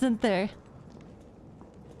more, isn't there?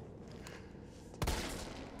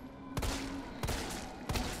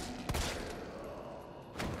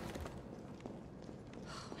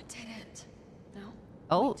 I didn't. No.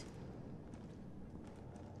 Oh. Wait.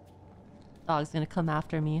 Dog's gonna come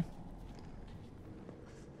after me.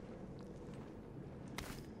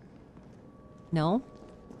 No?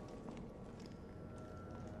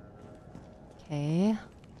 Okay.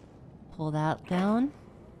 Pull that down.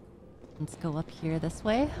 Let's go up here this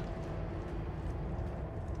way.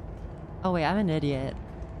 Oh wait, I'm an idiot.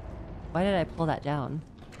 Why did I pull that down?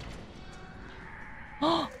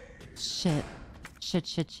 Oh! Shit.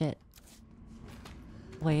 Shit.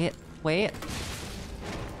 Wait.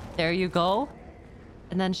 There you go.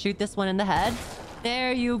 And then shoot this one in the head.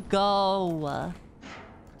 There you go.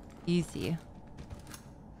 Easy.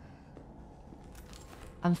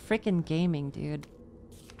 I'm freaking gaming, dude.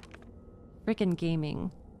 Freaking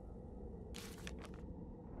gaming.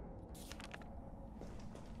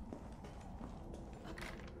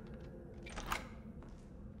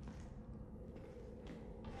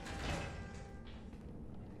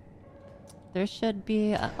 There should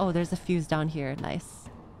be... oh, there's a fuse down here. Nice.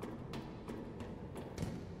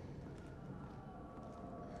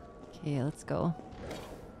 Okay, let's go.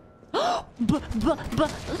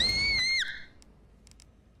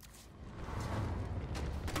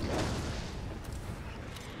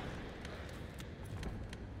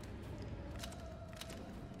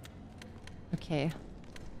 Okay.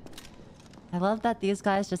 I love that these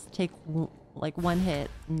guys just take like one hit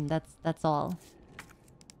and that's all.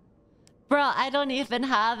 Bro, I don't even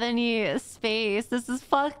have any space. This is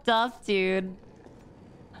fucked up, dude.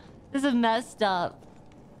 This is messed up.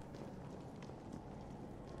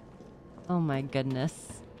 Oh my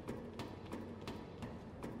goodness.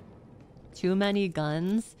 Too many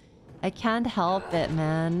guns? I can't help it,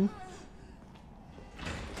 man.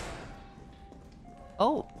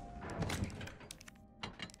 Oh.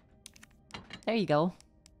 There you go.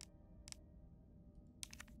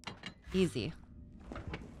 Easy.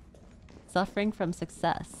 Suffering from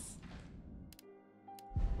success.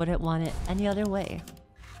 Wouldn't want it any other way.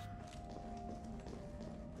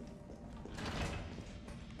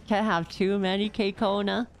 Can't have too many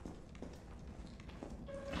K-Kona.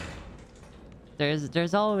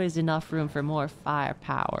 There's always enough room for more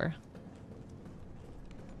firepower.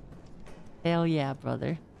 Hell yeah,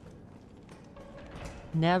 brother.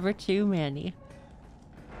 Never too many.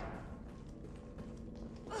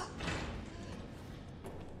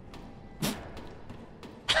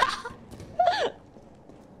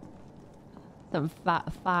 Some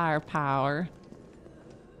firepower.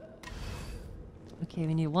 Okay,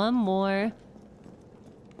 we need one more.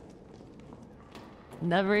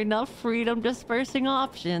 Never enough freedom dispersing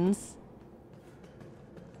options.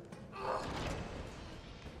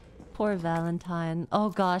 Poor Valentine. Oh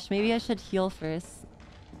gosh, maybe I should heal first.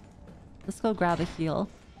 Let's go grab a heal.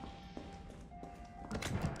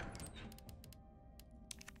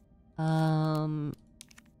 I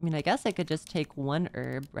mean, I guess I could just take one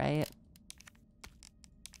herb, right?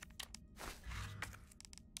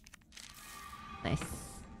 Nice.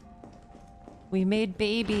 We made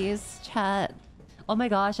babies, chat. Oh my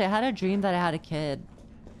gosh, I had a dream that I had a kid.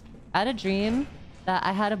 I had a dream that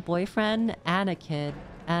I had a boyfriend and a kid.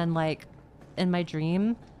 And like, in my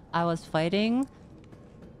dream, I was fighting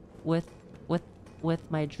with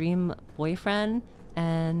my dream boyfriend,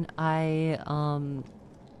 and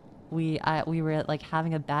we were like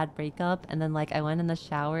having a bad breakup, and then like I went in the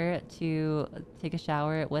shower to take a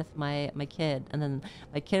shower with my kid, and then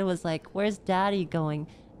my kid was like, "Where's daddy going?"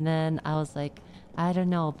 And then I was like, "I don't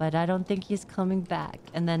know, but I don't think he's coming back."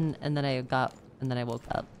 And then I woke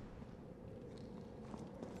up.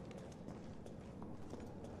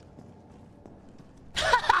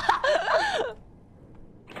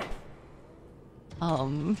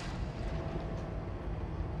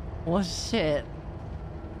 Well, shit.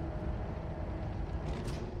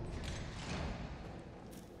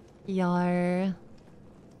 Yar.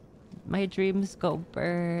 My dreams go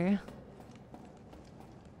burr.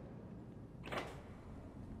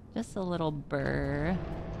 Just a little burr.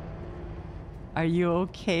 Are you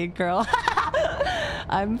okay, girl?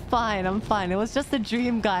 I'm fine, I'm fine. It was just a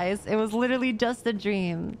dream, guys. It was literally just a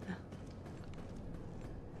dream.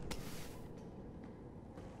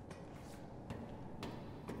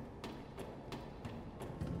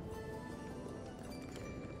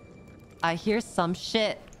 I hear some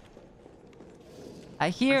shit. I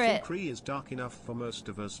hear it. I think Kree is dark enough for most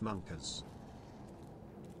of us monkers.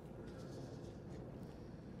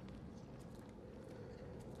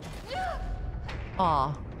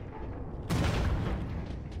 Aw.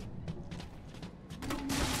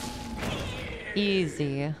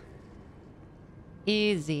 Easy.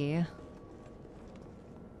 Easy.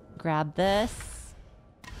 Grab this.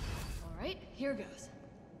 All right, here goes.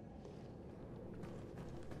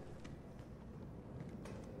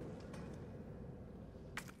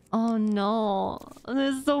 Oh no.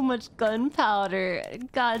 There's so much gunpowder.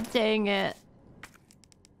 God dang it.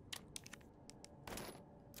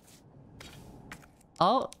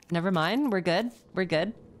 Oh, never mind. We're good. We're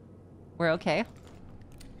good. We're okay.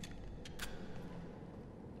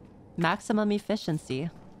 Maximum efficiency.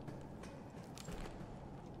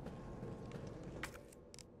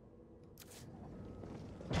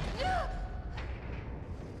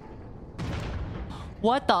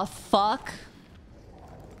 What the fuck?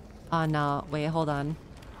 Oh no, wait, hold on.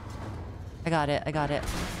 I got it, I got it.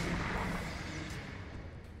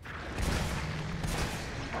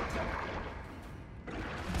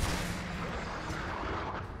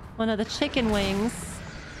 One of the chicken wings.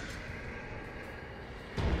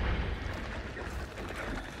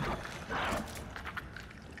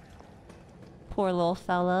 Poor little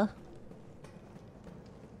fella.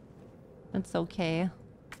 It's okay.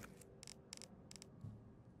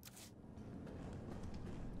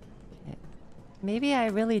 Okay. Maybe I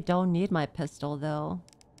really don't need my pistol though.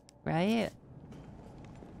 Right?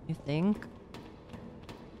 You think?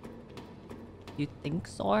 You think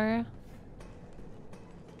so?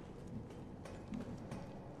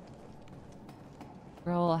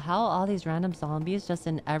 Bro, how all these random zombies just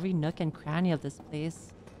in every nook and cranny of this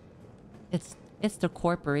place? It's the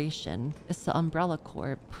corporation. It's the Umbrella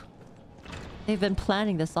Corp. They've been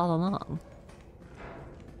planning this all along.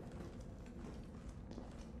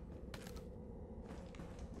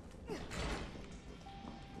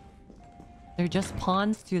 They're just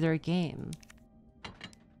pawns to their game.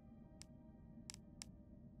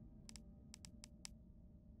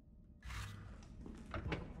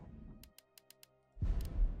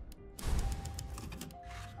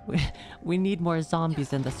 We need more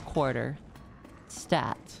zombies in this quarter.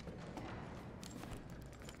 Stat.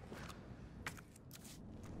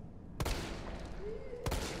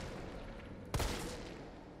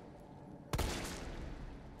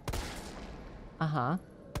 Uh-huh.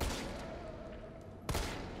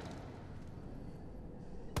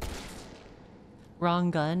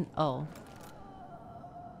 Wrong gun. Oh.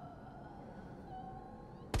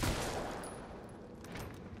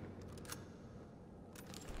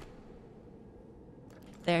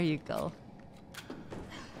 There you go.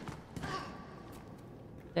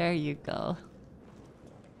 There you go.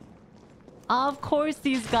 Of course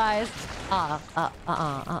these guys...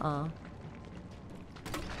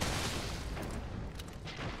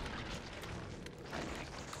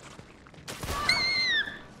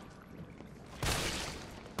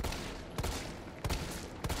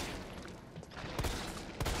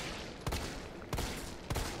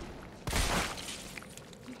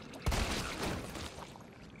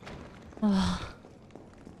 Of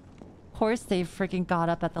course they freaking got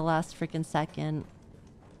up at the last freaking second.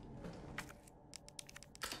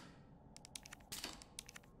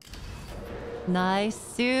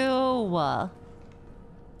 Nice. Okay,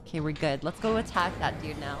 we're good. Let's go attack that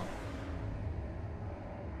dude now.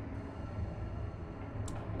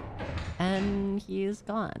 And he is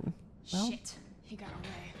gone. Well, shit, he got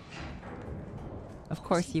away. Of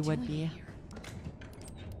course he would be.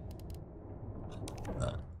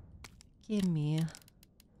 Give me.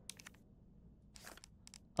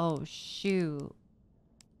 Oh shoot.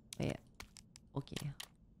 Wait. Okay.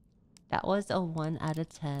 That was a 1 out of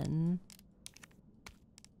 10.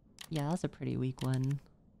 Yeah, that's a pretty weak one.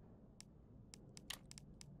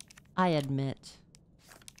 I admit.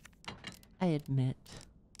 I admit.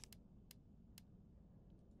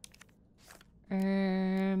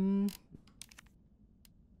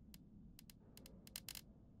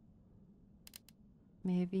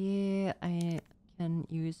 Maybe I can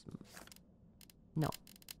use... No.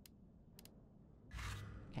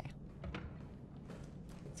 Okay.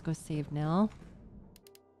 Let's go save now.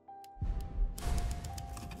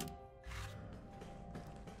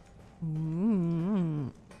 I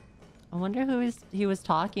wonder who he was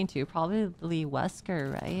talking to. Probably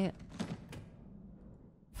Wesker, right?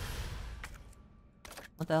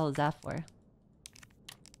 What the hell is that for?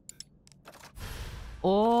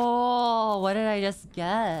 Oh, what did I just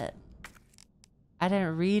get? I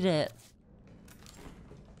didn't read it.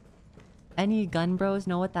 Any gun bros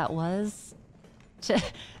know what that was?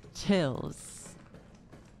 Chills.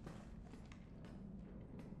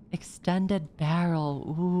 Extended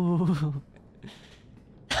barrel. Ooh.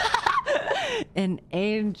 An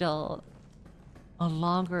angel. A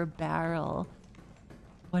longer barrel.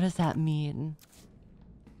 What does that mean?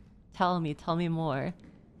 Tell me more.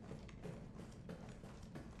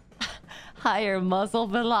 Higher muzzle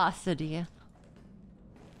velocity.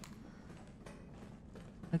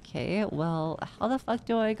 Okay, well, how the fuck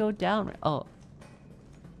do I go down? Oh.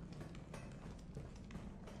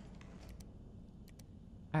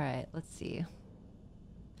 Alright, let's see.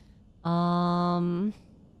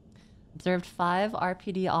 Observed 5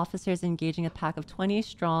 RPD officers engaging a pack of 20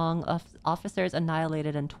 strong. Officers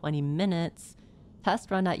annihilated in 20 minutes.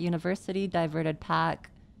 Test run at university. Diverted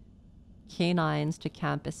pack canines to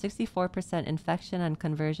campus. 64% infection and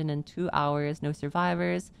conversion in 2 hours. No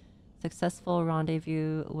survivors. Successful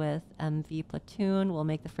rendezvous with MV platoon. We'll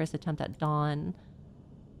make the first attempt at dawn.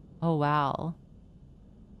 Oh, wow.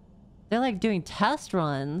 They're like doing test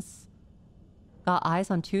runs. Got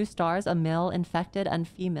eyes on 2 stars, a male infected and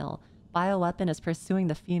female. Bioweapon is pursuing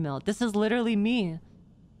the female. This is literally me.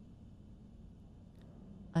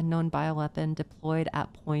 Unknown bioweapon deployed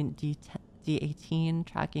at point D18,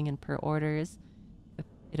 tracking in per orders.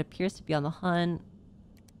 It appears to be on the hunt.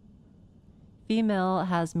 Female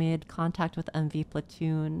has made contact with MV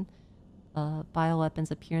platoon.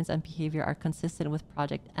 Bioweapons appearance and behavior are consistent with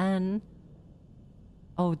Project N.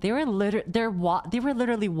 Oh, they were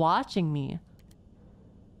literally watching me.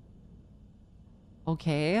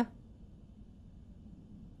 Okay.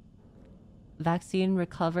 Vaccine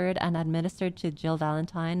recovered and administered to Jill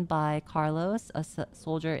Valentine by Carlos, a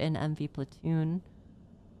soldier in MV platoon.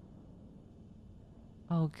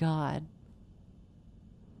 Oh God.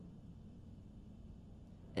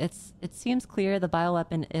 It seems clear the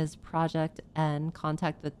bioweapon is Project N.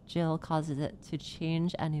 Contact with Jill causes it to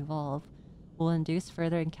change and evolve. Will induce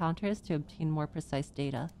further encounters to obtain more precise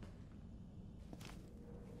data.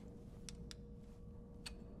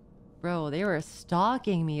 Bro, they were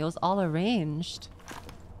stalking me. It was all arranged.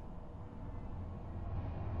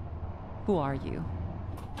 Who are you?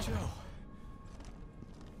 Joe.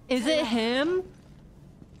 Is it him?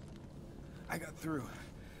 I got through.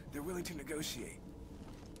 They're willing to negotiate.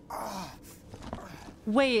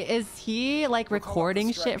 Wait, is he like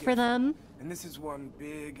recording shit for them? And this is one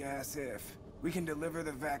big ass if. We can deliver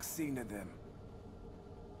the vaccine to them.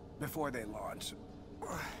 Before they launch.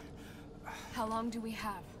 How long do we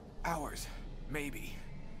have? Hours. Maybe.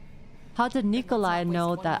 How did Nikolai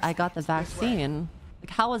know that I got the vaccine?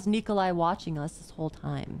 Like, how was Nikolai watching us this whole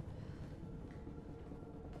time?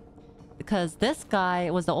 Because this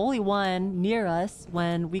guy was the only one near us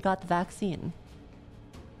when we got the vaccine.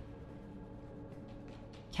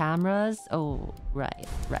 Cameras? Oh, right.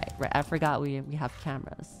 I forgot we have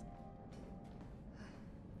cameras.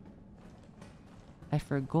 I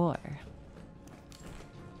forgot.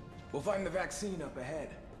 We'll find the vaccine up ahead.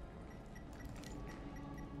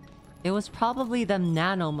 It was probably them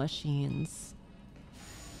nano machines.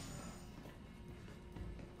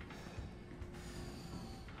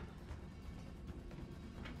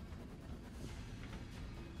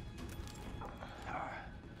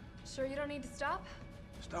 Sure you don't need to stop?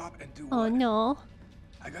 Stop and do Oh what? no.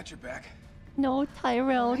 I got your back. No,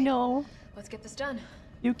 Tyrell, no. Let's get this done.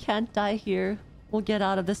 You can't die here. We'll get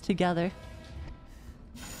out of this together.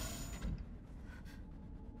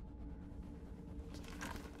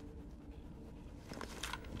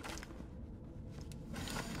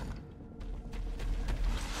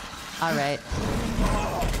 All right.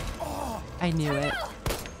 I knew it.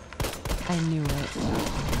 I knew it.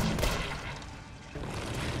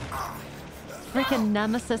 Freaking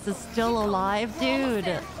Nemesis is still alive,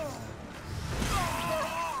 dude.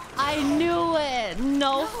 I knew it.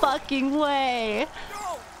 No fucking way.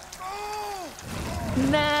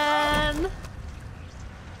 Man.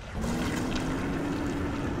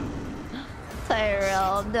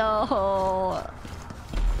 Tyrell, no.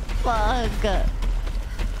 Fuck.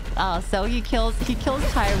 Oh, so he kills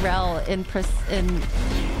Tyrell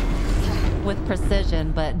with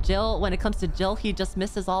precision, but Jill, when it comes to Jill, he just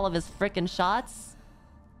misses all of his frickin' shots.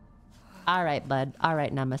 All right, bud. All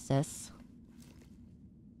right, Nemesis.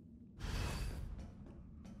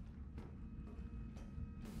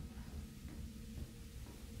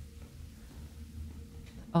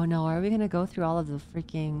 Oh no, are we gonna go through all of the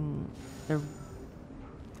freaking the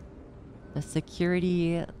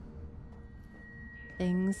security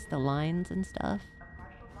things, the lines and stuff?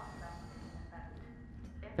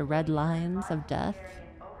 The red lines of death.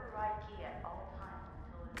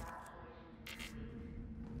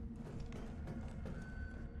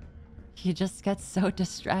 He just gets so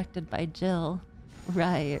distracted by Jill.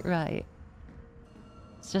 Right.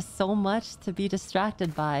 It's just so much to be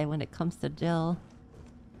distracted by when it comes to Jill.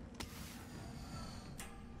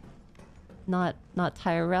 Not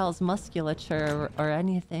Tyrell's musculature or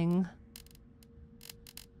anything.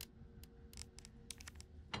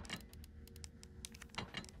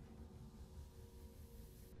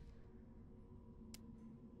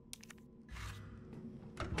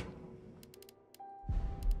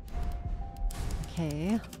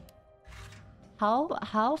 Okay.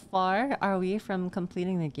 How far are we from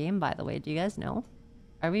completing the game, by the way? Do you guys know?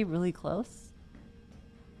 Are we really close?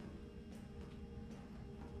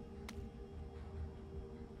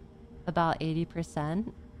 About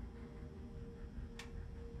 80%.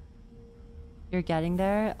 You're getting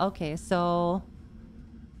there? Okay, so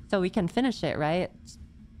we can finish it, right?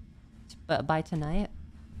 But by tonight?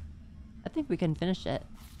 I think we can finish it.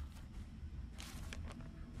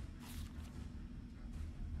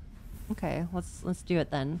 Okay, let's do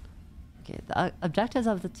it then. Okay, the objectives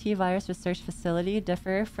of the T-Virus Research Facility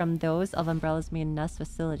differ from those of Umbrella's main nest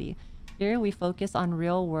facility. Here we focus on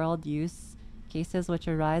real-world use cases which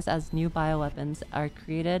arise as new bioweapons are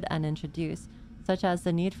created and introduced, such as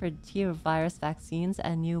the need for T-virus vaccines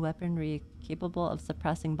and new weaponry capable of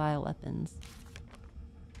suppressing bioweapons.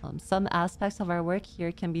 Some aspects of our work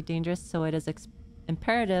here can be dangerous, so it is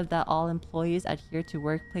imperative that all employees adhere to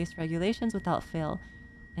workplace regulations without fail.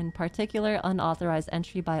 In particular, unauthorized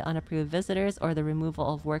entry by unapproved visitors or the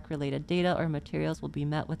removal of work-related data or materials will be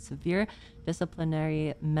met with severe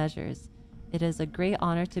disciplinary measures. It is a great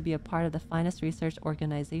honor to be a part of the finest research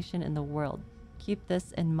organization in the world. Keep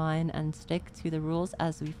this in mind and stick to the rules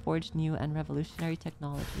as we forge new and revolutionary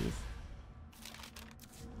technologies.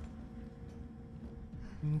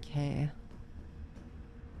 Okay.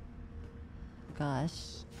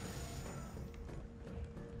 Gosh.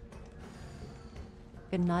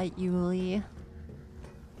 Good night, Yuli.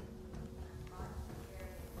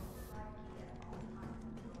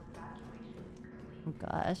 Oh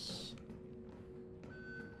gosh.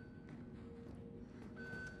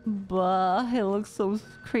 Bah, it looks so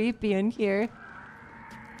creepy in here.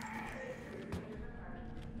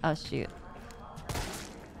 Oh shoot.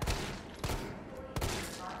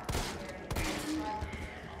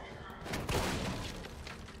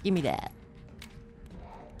 Give me that.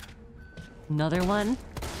 Another one?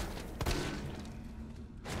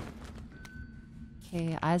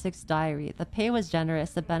 Okay, Isaac's diary. The pay was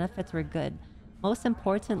generous, the benefits were good. Most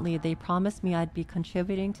importantly, they promised me I'd be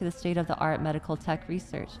contributing to the state-of-the-art medical tech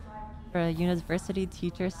research. For a university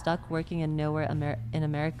teacher stuck working in nowhere in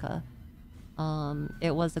America,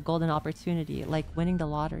 it was a golden opportunity, like winning the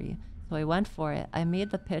lottery. So I went for it. I made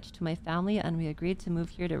the pitch to my family and we agreed to move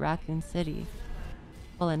here to Raccoon City.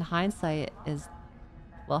 Well, hindsight is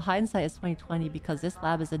 2020 because this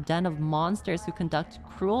lab is a den of monsters who conduct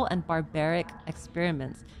cruel and barbaric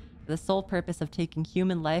experiments for the sole purpose of taking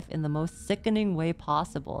human life in the most sickening way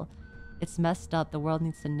possible. It's messed up, the world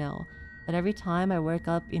needs to know. But every time I work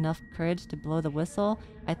up enough courage to blow the whistle,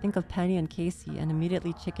 I think of Penny and Casey and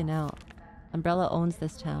immediately chicken out. Umbrella owns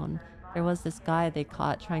this town. There was this guy they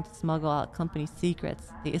caught trying to smuggle out company secrets.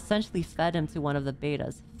 They essentially fed him to one of the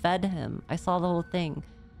betas. Fed him. I saw the whole thing.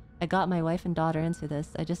 I got my wife and daughter into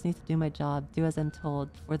this. I just need to do my job, do as I'm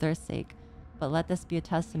told, for their sake. But let this be a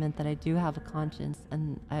testament that I do have a conscience,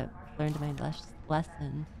 and I learned my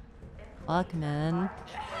lesson. Fuck, man.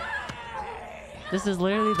 This is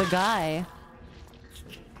literally the guy.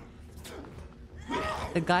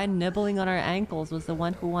 The guy nibbling on our ankles was the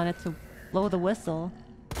one who wanted to blow the whistle.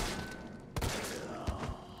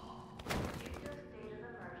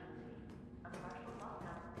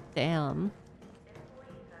 Damn.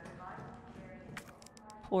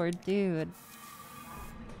 Poor dude.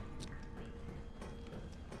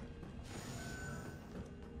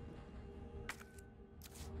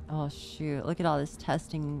 Oh shoot, look at all this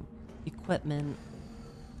testing equipment.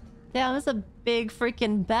 Damn, it's a big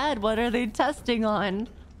freaking bed. What are they testing on?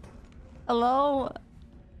 Hello?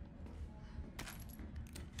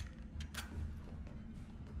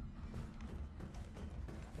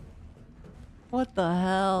 What the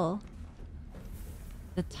hell?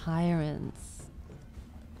 The tyrants.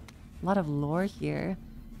 A lot of lore here.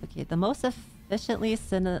 Okay, the most efficiently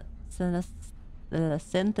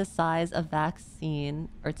synthesize a vaccine,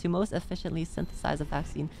 or to most efficiently synthesize a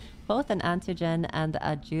vaccine, both an antigen and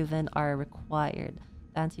the adjuvant are required.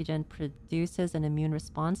 The antigen produces an immune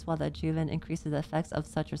response, while the adjuvant increases the effects of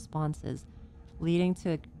such responses, leading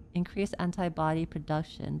to increased antibody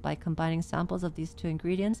production. By combining samples of these two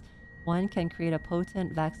ingredients, one can create a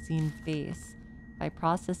potent vaccine base. By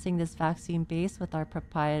processing this vaccine base with our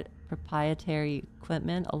proprietary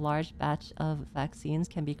equipment, a large batch of vaccines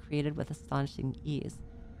can be created with astonishing ease.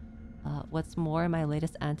 What's more, my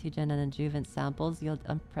latest antigen and adjuvant samples yield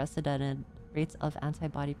unprecedented rates of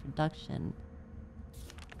antibody production.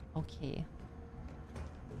 Okay.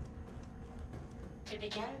 To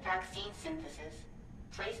begin vaccine synthesis,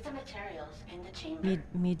 place the materials in the chamber.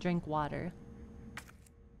 Me drink water.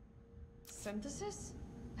 Synthesis?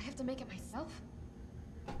 I have to make it myself?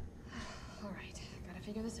 Alright, gotta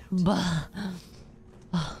figure this out. Bah.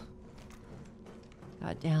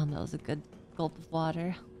 God damn, that was a good gulp of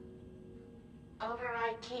water.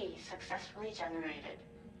 Override key successfully generated.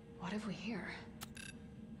 What have we here?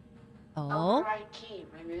 Oh? Override key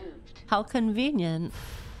removed. How convenient.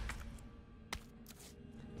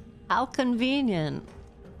 How convenient.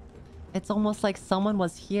 It's almost like someone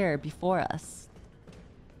was here before us.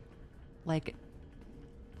 Like,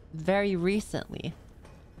 very recently.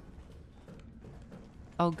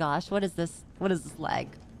 Oh gosh, what is this? What is this lag?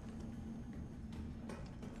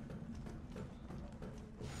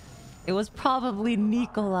 It was probably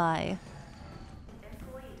Nikolai.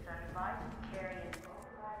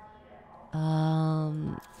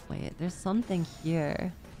 Wait, there's something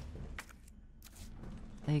here.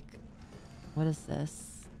 Like, what is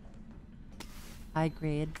this? High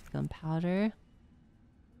grade gunpowder.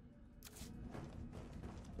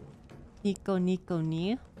 Nico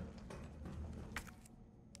ni.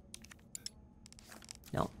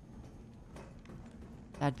 No.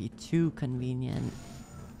 That'd be too convenient.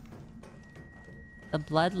 The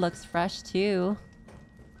blood looks fresh too.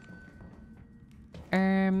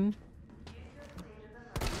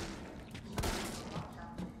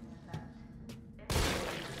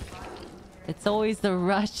 It's always the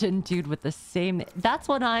Russian dude with the same... That's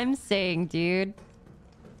what I'm saying, dude.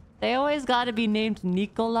 They always gotta be named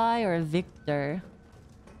Nikolai or Victor.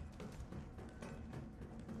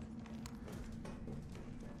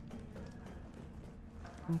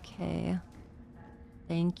 Okay.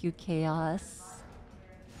 Thank you, Chaos.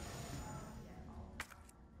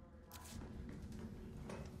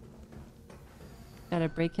 Gotta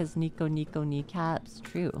break his Nico kneecaps.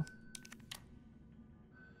 True.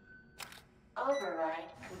 Override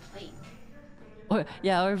complete. Or,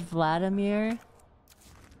 yeah, or Vladimir.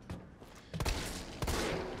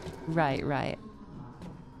 Right.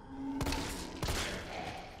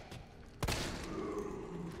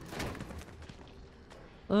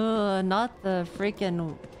 Ugh, not the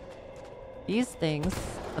freaking... These things.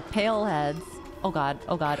 The pale heads. Oh god.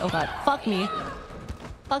 Fuck me.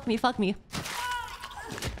 Fuck me.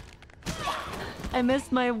 I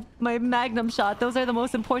missed my magnum shot. Those are the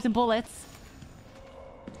most important bullets.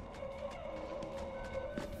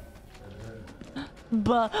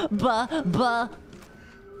 Buh.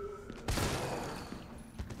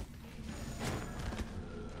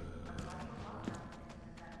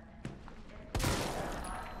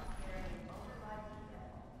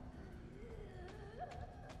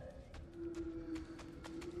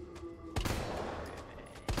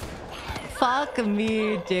 Fuck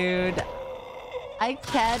me, dude. I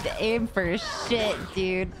can't aim for shit,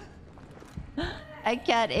 dude. I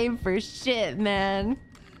can't aim for shit, man.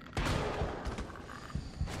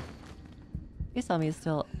 You saw me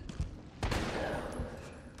still.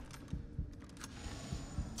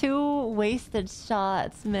 2 wasted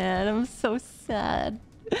shots, man. I'm so sad.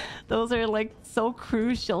 Those are like so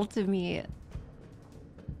crucial to me.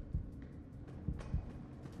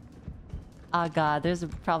 Oh god, there's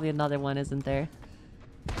probably another one, isn't there?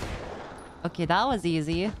 Okay, that was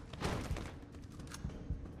easy.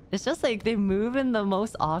 It's just like they move in the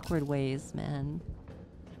most awkward ways, man.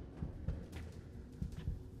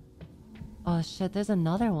 Oh shit, there's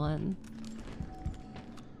another one.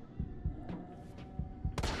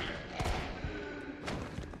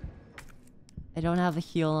 I don't have a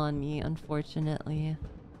heal on me, unfortunately.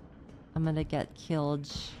 I'm gonna get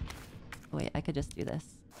killed. Wait, I could just do this.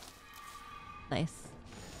 Nice.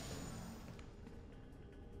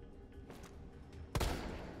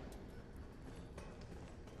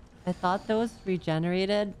 I thought those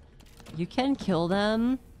regenerated. You can kill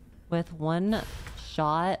them with 1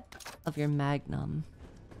 shot of your magnum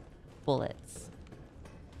bullets.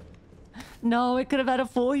 No, it could have had a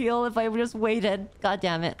full heal if I just waited. God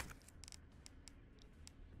damn it.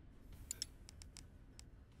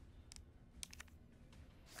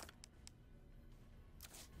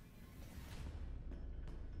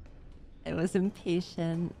 I was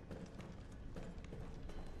impatient.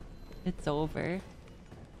 It's over.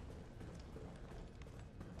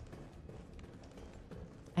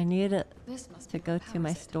 I need to go to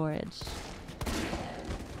my storage.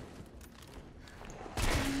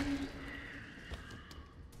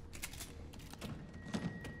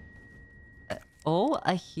 Oh,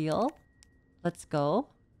 a heal. Let's go.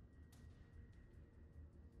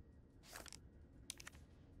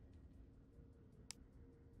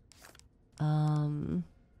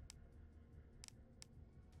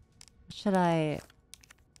 Should I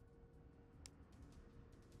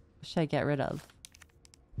get rid of?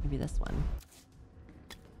 Maybe this one.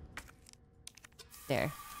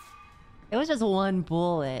 There. It was just 1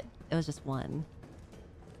 bullet. It was just 1.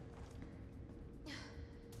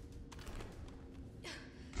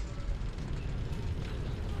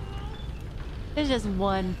 It's just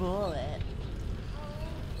 1 bullet.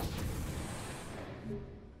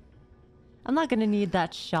 I'm not gonna need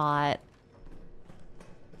that shot.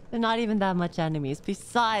 They're not even that much enemies.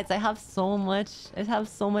 Besides, I have so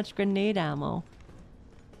much grenade ammo.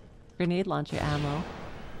 Grenade launcher ammo.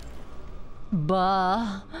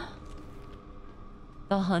 Bah.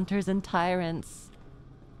 The hunters and tyrants.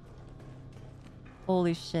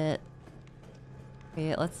 Holy shit.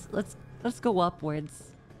 Okay, let's go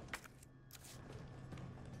upwards.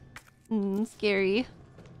 Scary.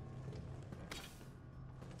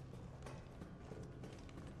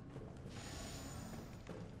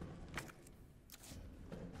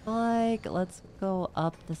 Like, let's go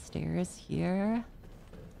up the stairs here.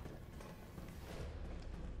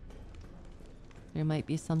 There might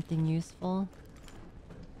be something useful.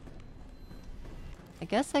 I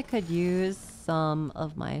guess I could use some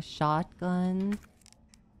of my shotgun.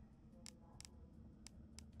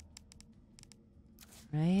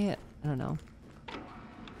 Right? I don't know.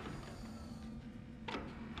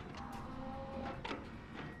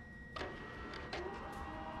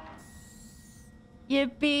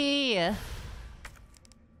 Yippee!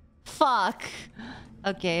 Fuck!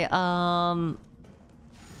 Okay,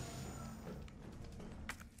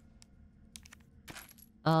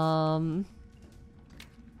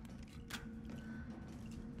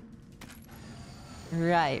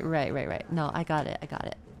 Right. No, I got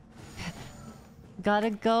it. Gotta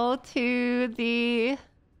go to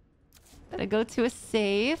a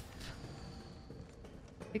safe.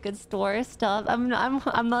 We could store stuff. I'm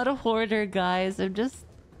not a hoarder, guys. I'm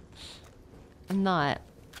not.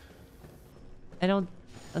 I'm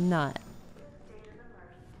not.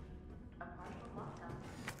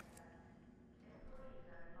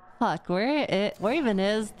 Fuck, where even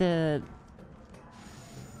is the...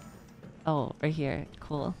 Oh, right here.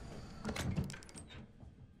 Cool.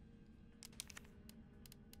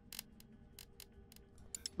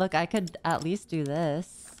 Look, I could at least do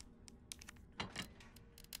this.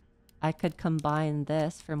 I could combine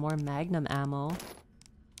this for more magnum ammo.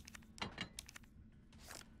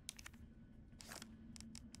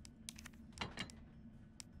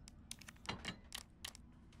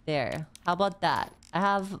 There. How about that? I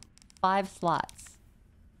have 5 slots.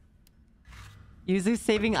 Yuzu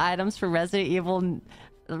saving items for Resident Evil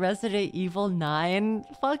 9?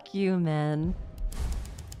 Fuck you, man.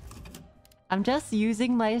 I'm just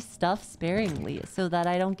using my stuff sparingly so that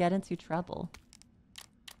I don't get into trouble.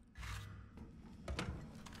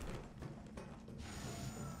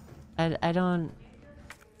 I don't...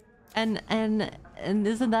 And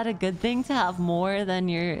isn't that a good thing to have more than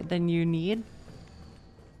you need?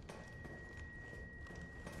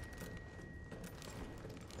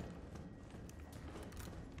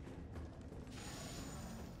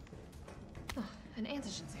 An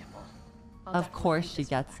antigen sample. Of course she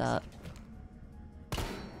gets up.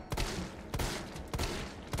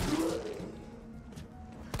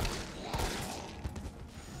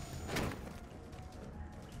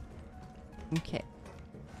 Okay.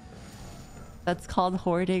 That's called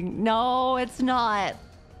hoarding. No, it's not.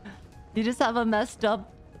 You just have a messed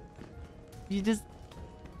up... You just...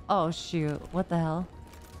 Oh, shoot. What the hell?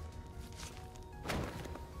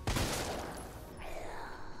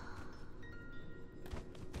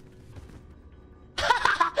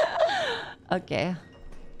 Okay.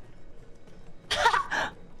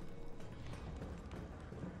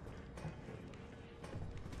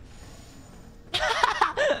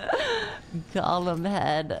 Golem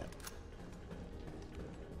head.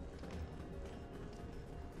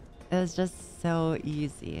 It was just so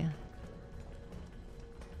easy.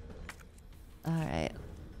 Alright.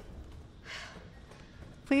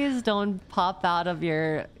 Please don't pop out of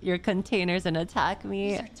your containers and attack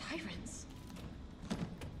me. These are tyrants.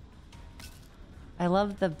 I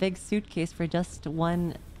love the big suitcase for just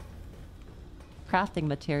one crafting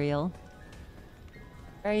material.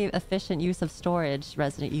 Very efficient use of storage,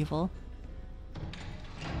 Resident Evil.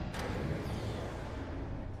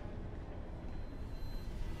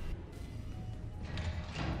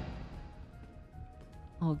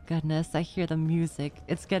 Oh goodness, I hear the music.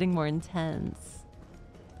 It's getting more intense.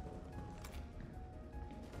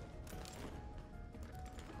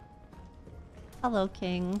 Hello,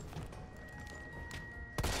 King.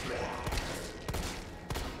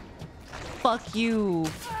 Fuck you.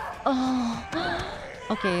 Oh.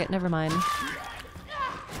 Okay, never mind.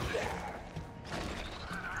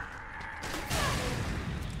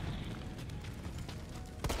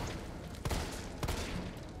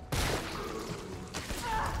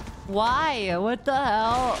 Why? What the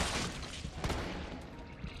hell?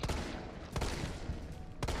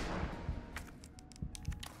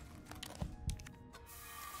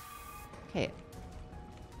 Okay.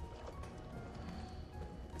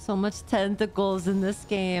 So much tentacles in this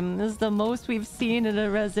game. This is the most we've seen in a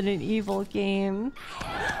Resident Evil game.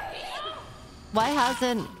 Why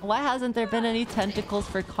hasn't there been any tentacles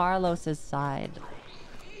for Carlos's side?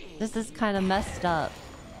 This is kind of messed up.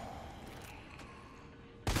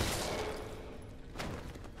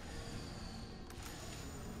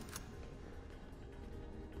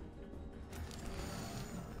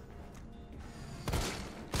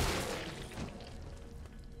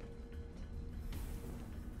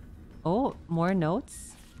 Oh, more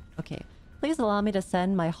notes? Okay. Please allow me to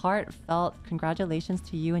send my heartfelt congratulations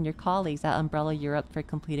to you and your colleagues at Umbrella Europe for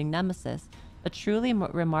completing Nemesis, a truly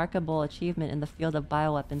remarkable achievement in the field of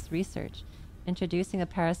bioweapons research. Introducing a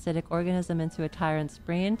parasitic organism into a tyrant's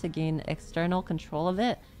brain to gain external control of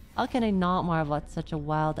it? How can I not marvel at such a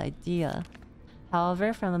wild idea?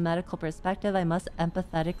 However, from a medical perspective, I must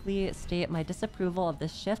empathetically state my disapproval of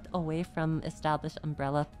this shift away from established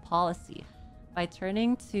Umbrella policy. By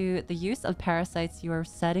turning to the use of parasites, you are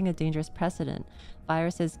setting a dangerous precedent.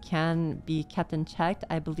 Viruses can be kept in check.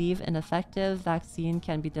 I believe an effective vaccine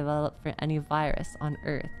can be developed for any virus on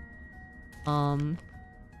Earth. Can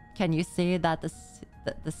you say that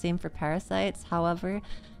the same for parasites? However,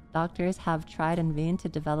 doctors have tried in vain to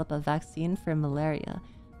develop a vaccine for malaria.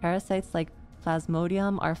 Parasites like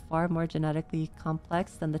Plasmodium are far more genetically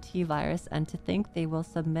complex than the T-virus, and to think they will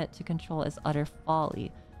submit to control is utter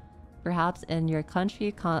folly. Perhaps in your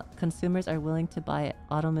country, consumers are willing to buy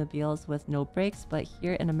automobiles with no brakes, but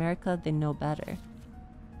here in America, they know better.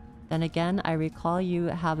 Then again, I recall you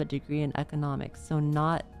have a degree in economics, so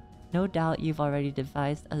no doubt you've already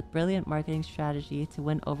devised a brilliant marketing strategy to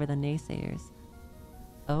win over the naysayers.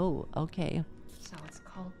 Oh, okay. So it's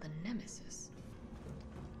called the Nemesis.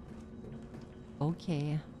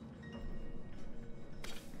 Okay.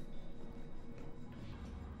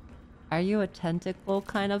 Are you a tentacle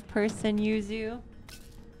kind of person, Yuzu?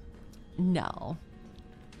 No.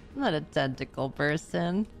 I'm not a tentacle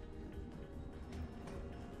person.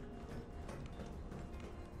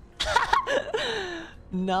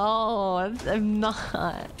 No, I'm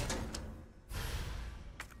not.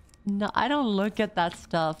 No, I don't look at that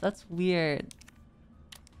stuff. That's weird.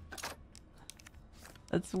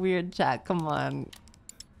 That's weird, chat. Come on.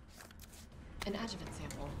 An adjuvant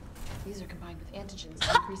sample. These are combined with antigens to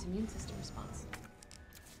increase immune system response.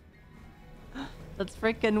 That's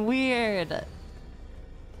freaking weird.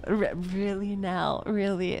 Really now?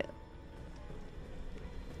 Really?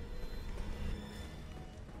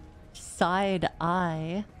 Side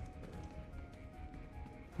eye?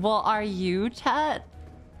 Well, are you, chat?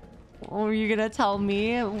 Or are you gonna tell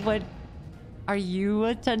me what... Are you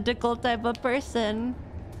a tentacle type of person?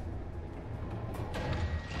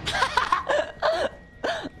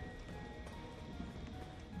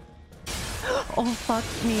 Oh, fuck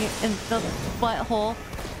me in the butthole.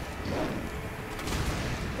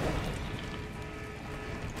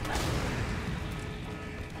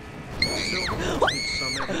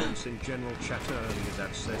 Some evidence in general chat earlier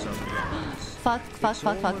that says otherwise. Fuck. It's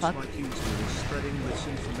almost like Yuzu is spreading this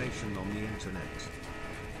information on the internet.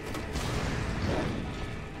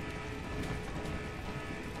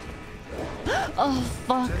 Oh,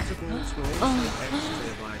 fuck. Tentacles were also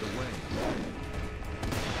X-tier, by the way.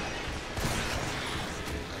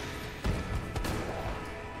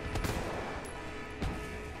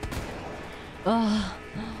 Oh.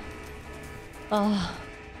 Oh.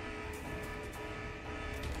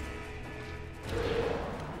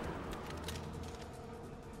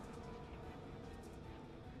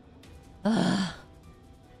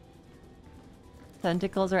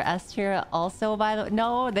 Tentacles are S tier also, by the way.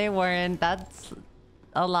 No, they weren't. That's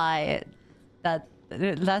a lie.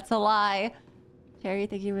 That's a lie. Cherry,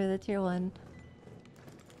 thank you for the tier 1.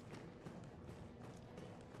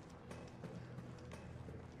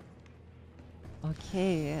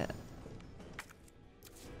 Okay.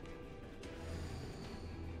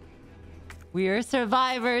 We are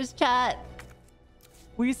survivors, chat.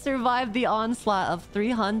 We survived the onslaught of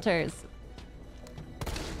 3 hunters.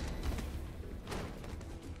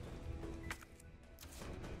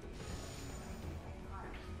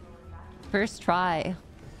 First try.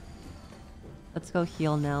 Let's go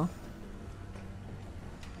heal now.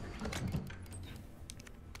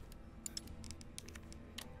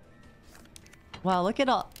 Wow, look at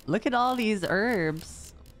all these herbs.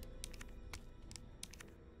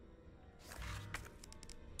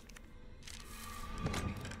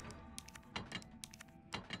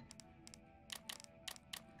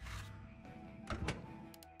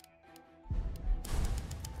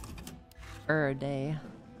 Day.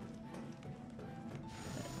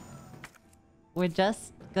 We're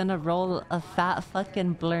just gonna roll a fat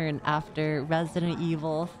fucking blurn after Resident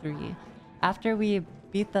Evil 3. After we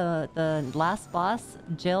beat the last boss,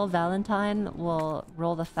 Jill Valentine will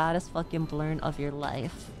roll the fattest fucking blurn of your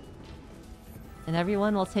life. And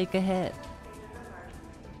everyone will take a hit.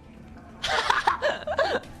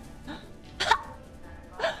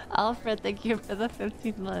 Alfred, thank you for the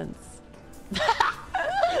 15 months.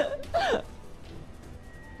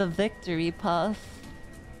 The victory puff.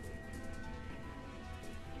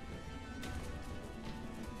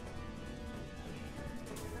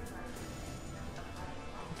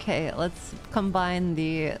 Okay, let's combine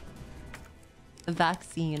the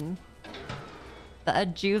vaccine, the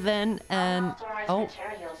adjuvant, and oh,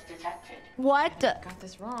 what? Got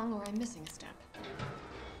this wrong, or I'm missing a step.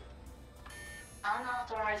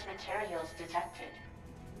 Unauthorized materials detected.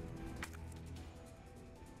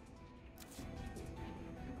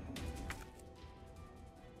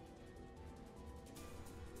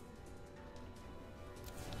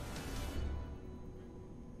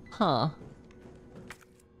 Huh.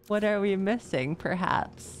 What are we missing,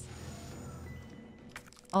 perhaps?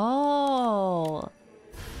 Oh.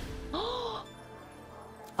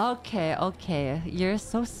 Okay, okay. You're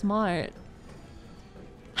so smart.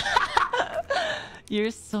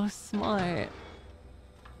 You're so smart.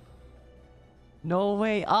 No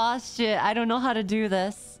way. Aw, shit. I don't know how to do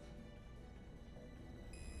this.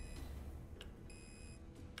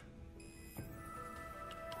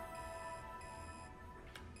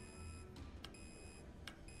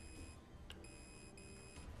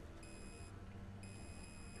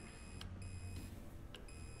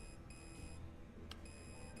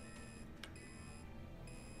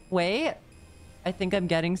 Wait. I think I'm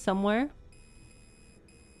getting somewhere.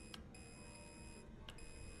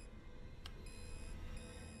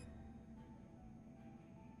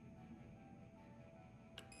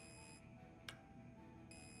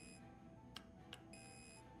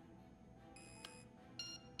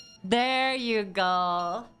 There you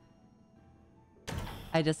go.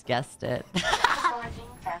 I just guessed it.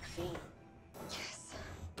 Vaccine. Yes.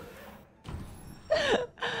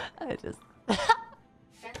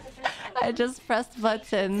 I just pressed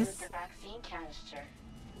buttons.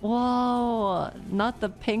 Whoa, not the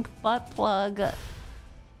pink butt plug.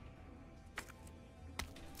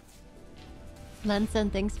 Lenson,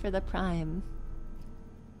 thanks for the prime.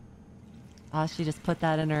 Oh, she just put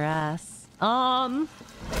that in her ass.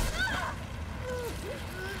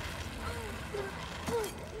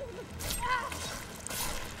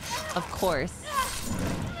 Of course.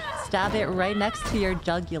 Stab it right next to your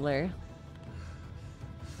jugular.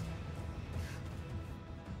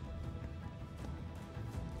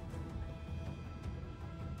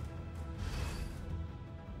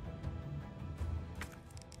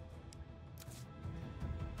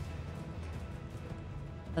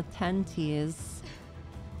 The tenties.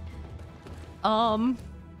 Don't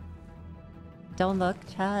look,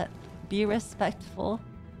 chat. Be respectful.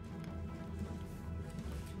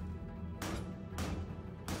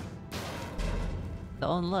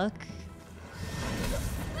 Don't look.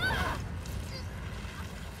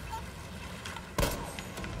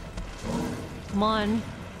 Come on.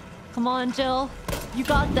 Come on, Jill. You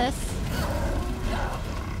got this.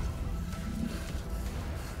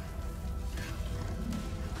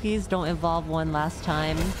 Please don't evolve one last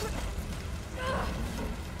time.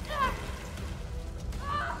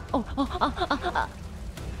 Oh,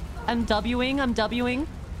 I'm Wing, I'm Wing.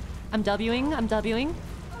 I'm Wing, I'm Wing.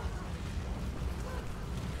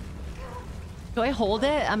 Do I hold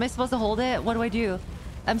it? Am I supposed to hold it? What do I do?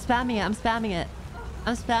 I'm spamming it, I'm spamming it.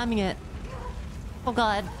 I'm spamming it. Oh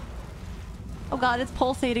god. Oh god, it's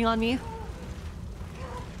pulsating on me.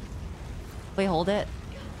 Wait, hold it.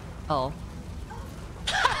 Oh.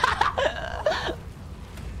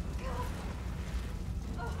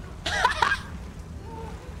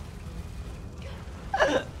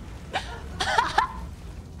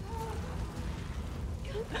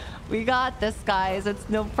 We got this, guys. It's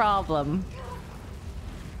no problem.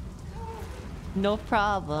 No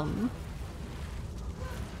problem.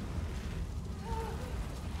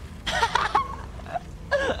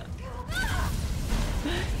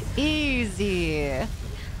 Easy.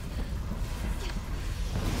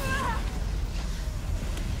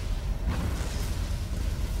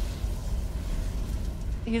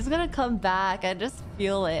 He's gonna come back. I just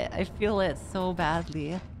feel it. I feel it so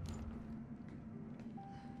badly.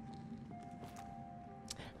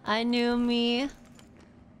 I knew me.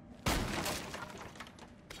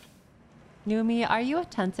 Numi, are you a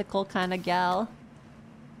tentacle kind of gal?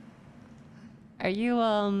 Are you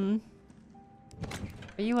a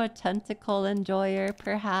tentacle enjoyer,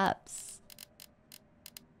 perhaps?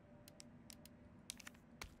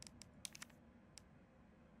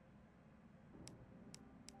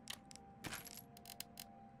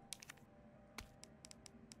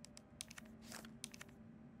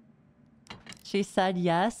 She said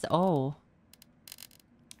yes. Oh.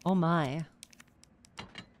 Oh my.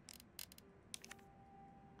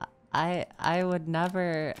 I would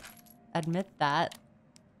never admit that.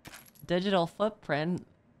 Digital footprint.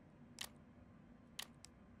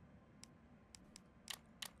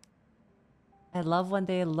 I love when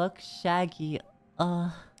they look shaggy.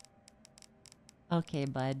 Okay,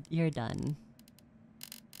 bud. You're done.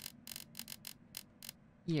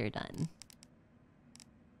 You're done.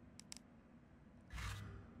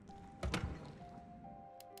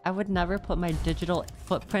 I would never put my digital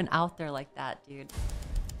footprint out there like that, dude.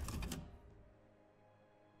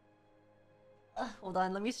 Hold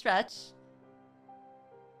on, let me stretch.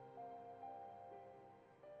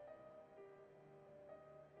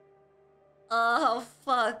 Oh,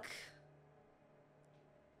 fuck.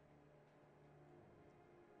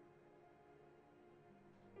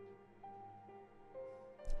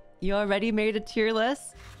 You already made a tier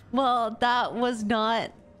list? Well, that was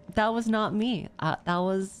not me. That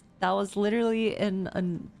was literally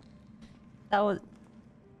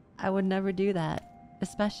I would never do that,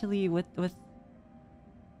 especially with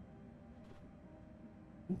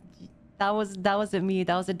that wasn't me.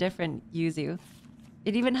 That was a different Yuzu.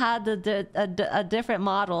 It even had a different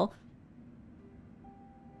model.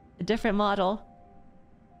 A different model.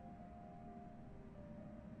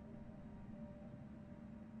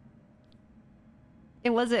 It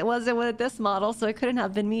wasn't with this model, so it couldn't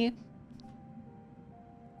have been me.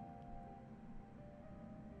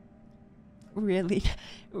 Really?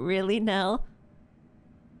 Really now?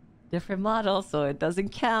 Different model, so it doesn't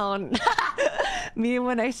count. Me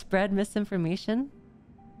when I spread misinformation.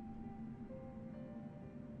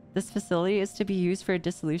 This facility is to be used for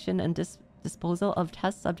dissolution and disposal of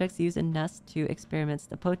test subjects used in Nest 2 experiments.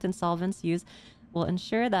 The potent solvents used will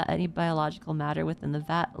ensure that any biological matter within the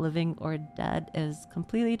vat, living or dead, is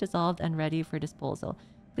completely dissolved and ready for disposal.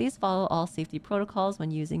 Please follow all safety protocols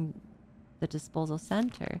when using the disposal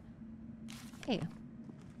center. Hey.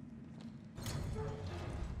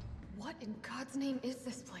 What in God's name is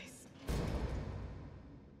this place?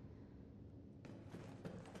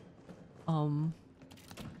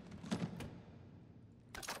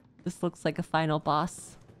 This looks like a final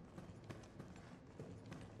boss.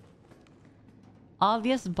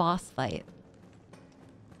 Obvious boss fight.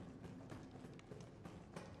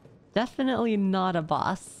 Definitely not a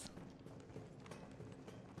boss.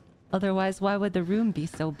 Otherwise, why would the room be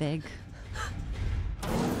so big?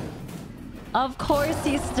 Of course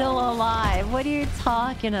he's still alive. What are you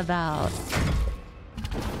talking about?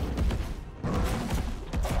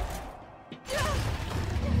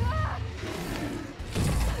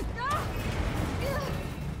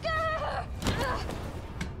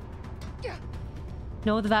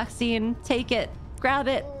 No, the vaccine. Take it. Grab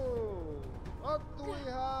it. What do we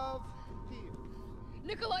have here?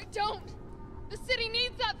 Nikolai, don't! The city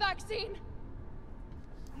needs that vaccine!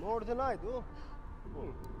 More than I do.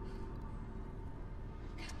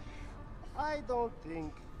 I don't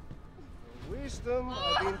think the wisdom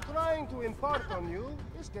I've been trying to impart on you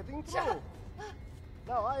is getting through.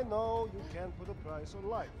 Now I know you can't put a price on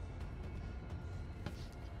life.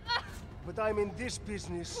 But I'm in this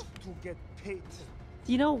business to get paid.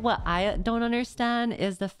 You know what I don't understand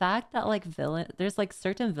is the fact that like there's like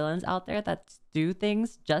certain villains out there that do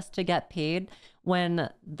things just to get paid when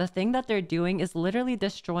the thing that they're doing is literally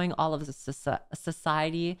destroying all of the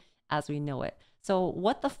society as we know it. So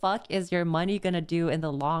what the fuck is your money gonna do in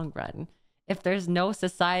the long run if there's no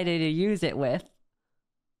society to use it with?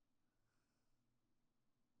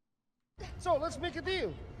 So let's make a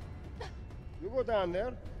deal. You go down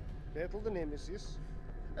there, battle the Nemesis,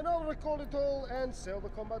 and I'll record it all and sell the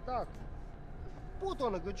combat arc. Put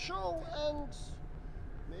on a good show, and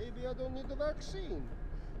maybe I don't need the vaccine.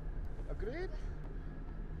 Agreed?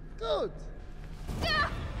 Good.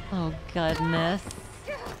 Oh goodness.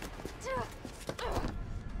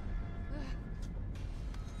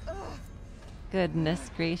 Goodness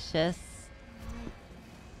gracious.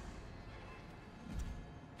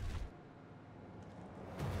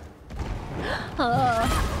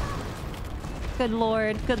 Good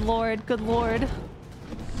lord, good lord, good lord.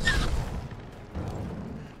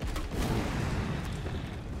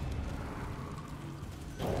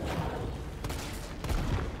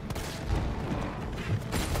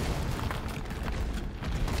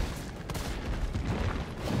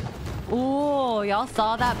 Ooh, y'all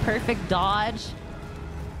saw that perfect dodge?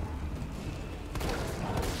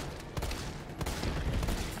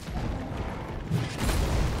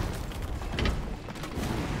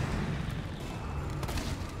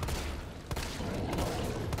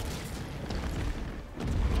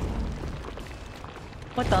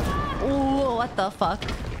 What the? Ooh, what the fuck?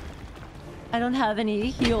 I don't have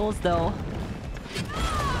any heals though.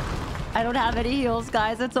 I don't have any heals,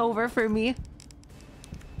 guys. It's over for me.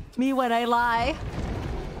 Me when I lie.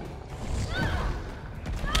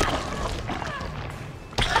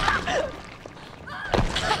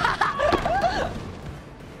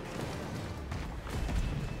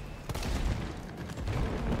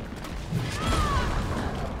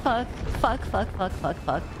 Fuck, fuck, fuck, fuck, fuck,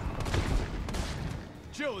 fuck.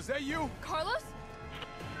 Jill, is that you? Carlos?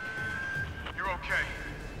 You're okay.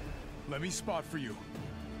 Let me spot for you.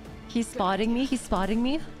 He's spotting me. He's spotting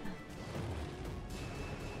me.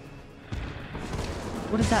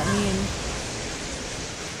 What does that mean?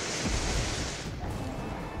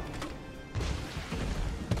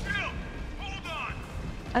 Jill, hold on.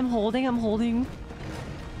 I'm holding.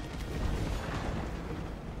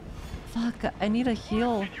 Fuck, I need a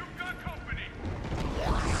heal. You've got company.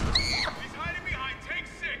 He's hiding behind tank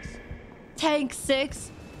 6. Tank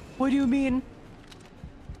 6? What do you mean?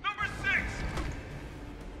 Number 6.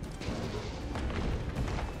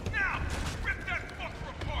 Now, rip that fucker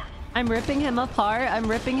apart. I'm ripping him apart. I'm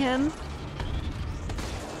ripping him.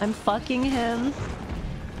 I'm fucking him.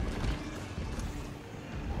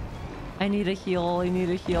 I need a heal. I need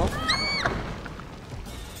a heal.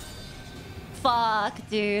 Fuck,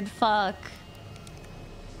 dude. Fuck.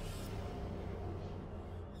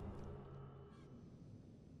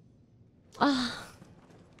 Ah.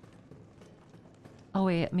 Oh,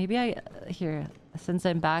 wait. Maybe here. Since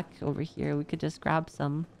I'm back over here, we could just grab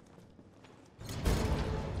some.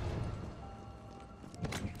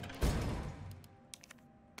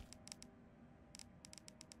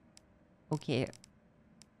 Okay.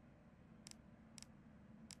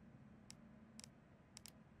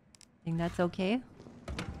 Think that's okay?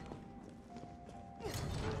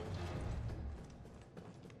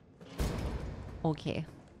 Okay.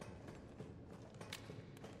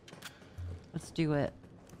 Let's do it.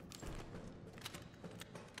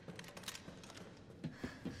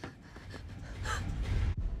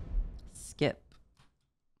 Skip.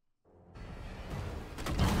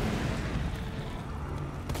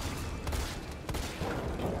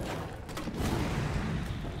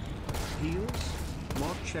 Heals?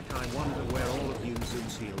 Mod check. I wonder where all of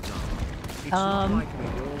Yuzu's heals are. It's not like we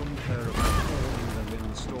warned her about holding them in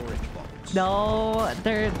the storage box. No,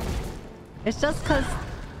 they're... It's just cause...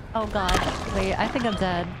 Oh god. Wait, I think I'm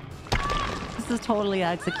dead. This is totally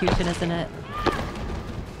execution, isn't it?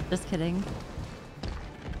 Just kidding.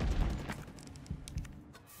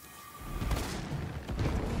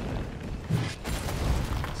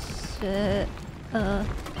 Shit.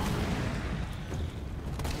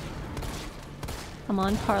 Come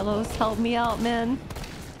on, Carlos. Help me out, man.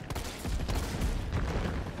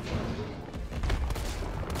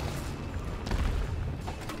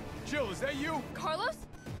 Jill, is that you? Carlos?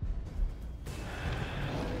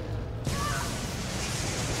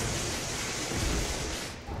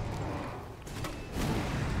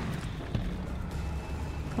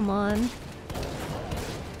 Come on.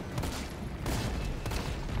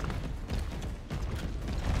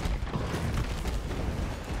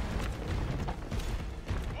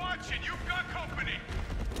 Watch it, you've got company.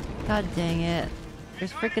 God dang it.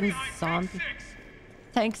 There's freaking zombie.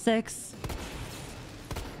 Tank 6.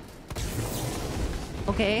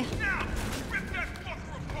 Okay. Now, rip that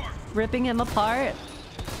fucker apart. Ripping him apart.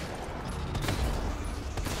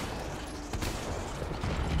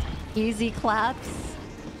 Easy claps.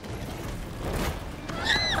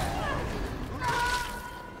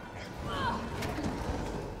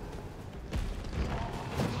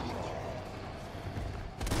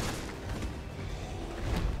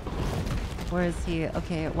 Where is he?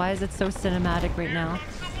 Okay, why is it so cinematic right now?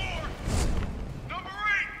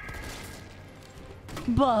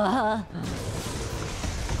 Bah.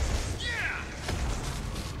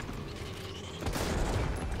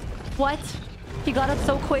 What? He got up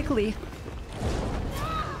so quickly.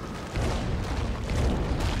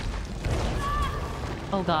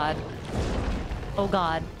 Oh god. Oh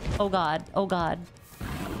god. Oh god. Oh god.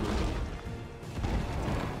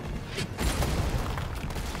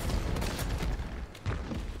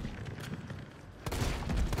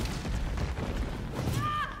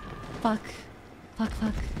 Fuck. Fuck,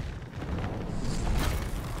 fuck.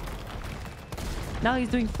 Now he's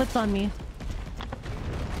doing flips on me.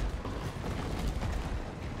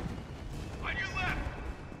 On your left.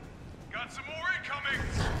 Got some more incoming.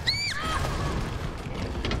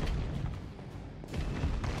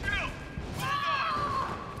 Jill, hold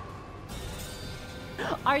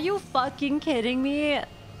on. Are you fucking kidding me?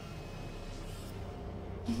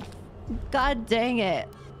 God dang it.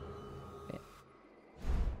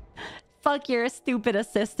 Fuck your stupid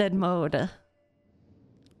assisted mode.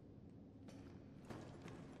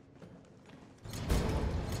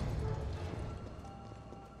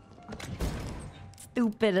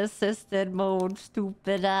 Stupid assisted mode.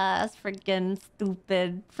 Stupid ass. Freaking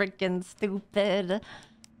stupid. Freaking stupid.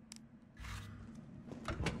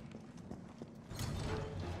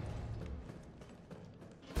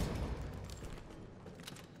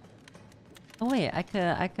 Oh wait, I could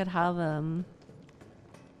have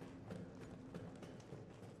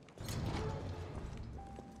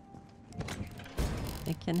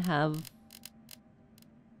I can have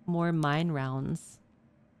more mine rounds.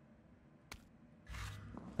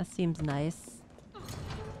 That seems nice.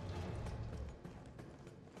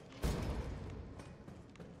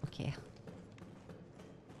 Okay.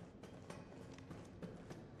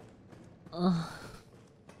 Ugh.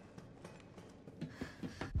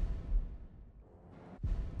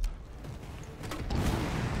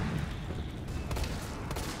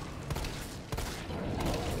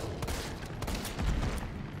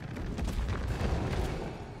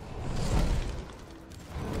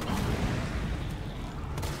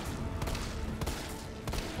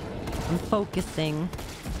 I'm focusing.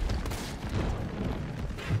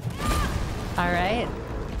 All right.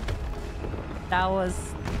 That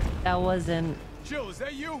wasn't. Jill, is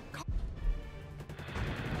that you?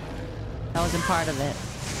 That wasn't part of it.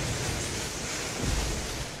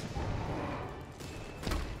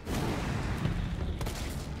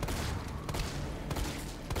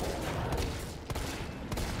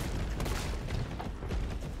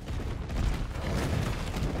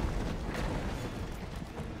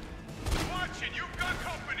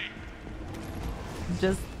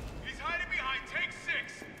 Just He's hiding behind take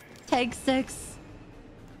 6.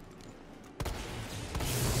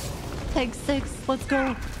 Take 6. Let's go.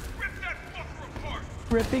 Rip that fucker apart.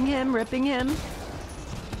 Ripping him.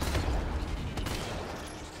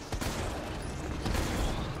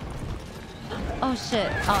 Oh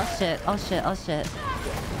shit. Oh shit.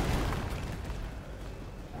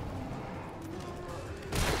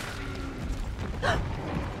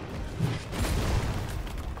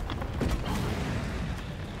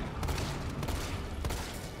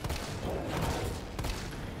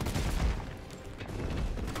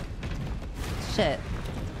 Shit.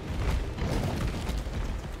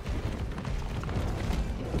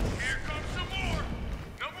 Here comes some more.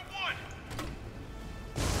 Number 1.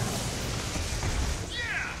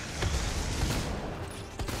 Yeah.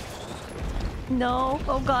 No.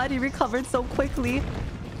 Oh god, he recovered so quickly.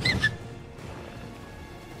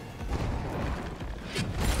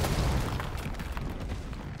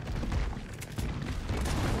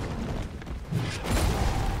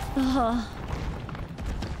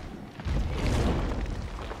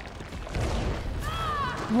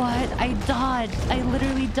 What? I dodged. I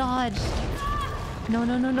literally dodged.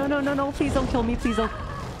 No. Please don't kill me. Please don't.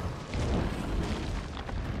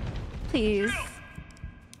 Please.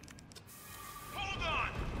 Hold on.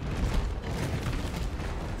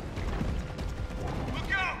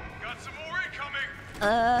 Look out. Got some more incoming.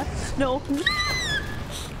 No.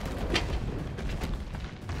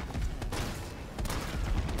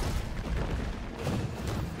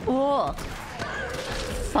 Oh.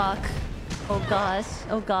 Fuck. Oh gosh.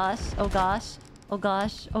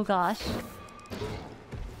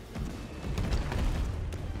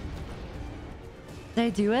 Did I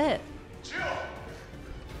do it? Jill!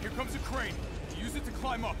 Here comes a crane. Use it to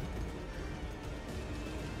climb up.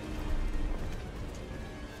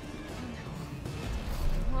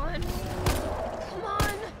 Come on. Come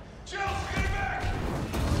on. Jill, get back!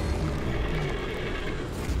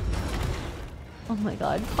 Oh my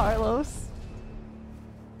god, Carlos.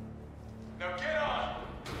 Now get on!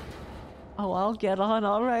 Oh, I'll get on.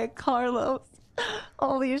 All right, Carlos.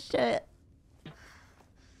 Holy shit.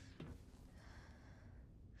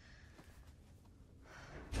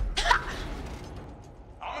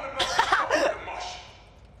 I'm gonna melt you up in the mush.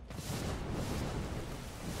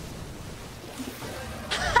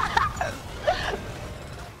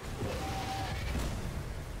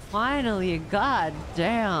 Finally, god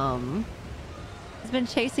damn. He's been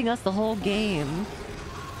chasing us the whole game.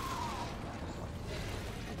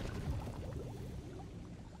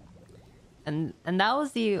 And that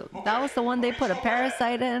was the one they put a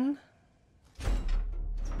parasite in.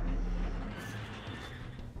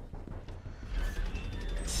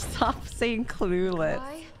 Stop saying clueless.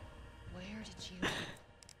 Why? Where did you?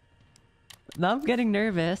 Now I'm getting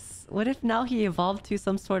nervous. What if now he evolved to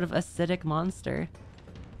some sort of acidic monster?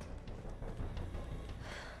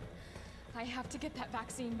 I have to get that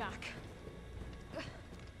vaccine back.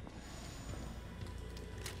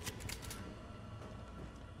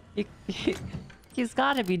 He's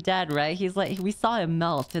gotta be dead, right? He's like, we saw him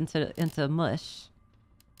melt into mush.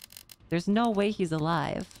 There's no way he's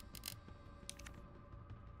alive.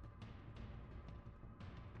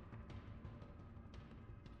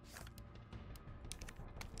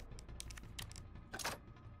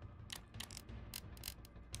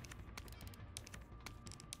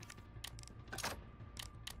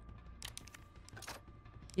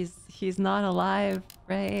 He's not alive,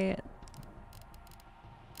 right?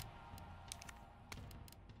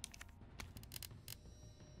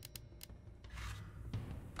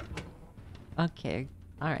 Okay.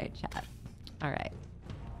 Alright, chat. Alright.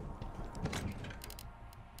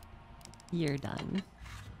 You're done.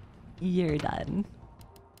 You're done.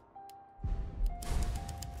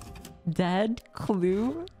 Dead?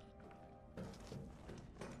 Clue?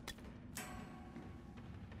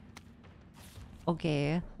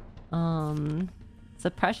 Okay.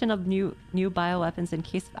 Suppression of new bioweapons in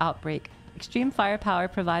case of outbreak. Extreme firepower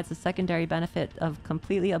provides a secondary benefit of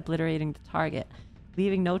completely obliterating the target,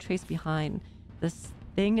 leaving no trace behind. This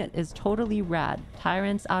thing is totally rad.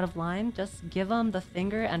 Tyrants out of line, just give them the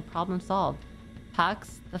finger and problem solved.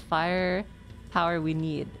 Packs the firepower we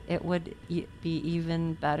need. It would be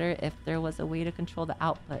even better if there was a way to control the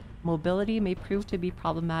output. Mobility may prove to be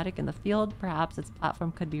problematic in the field. Perhaps its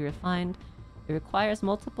platform could be refined. It requires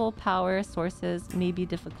multiple power sources, may be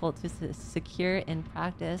difficult to secure in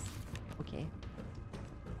practice. Okay.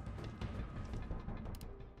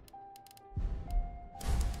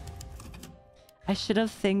 I should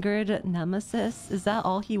have fingered Nemesis. Is that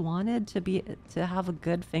all he wanted, to have a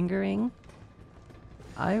good fingering?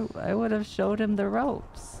 I would have showed him the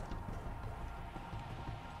ropes.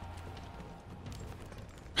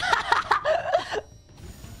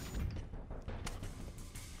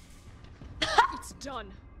 It's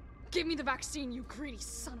done. Give me the vaccine, you greedy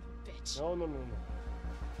son of a bitch. No.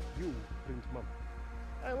 You print Mum.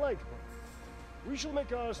 I like Mum. We shall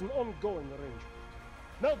make ours an ongoing arrangement.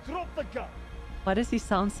 Now drop the gun. Why does he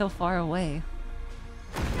sound so far away?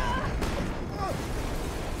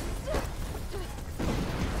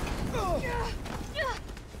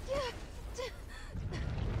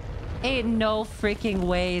 Ain't no freaking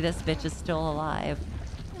way this bitch is still alive.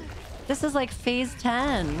 This is like phase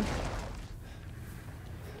 10.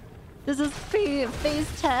 This is phase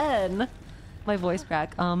 10. My voice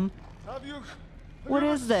crack. What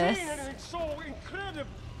is this? Seen anything so incredible?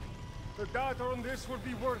 The data on this would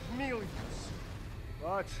be worth millions.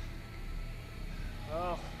 But,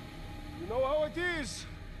 you know how it is.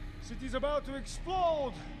 City's about to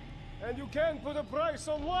explode, and you can't put a price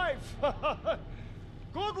on life.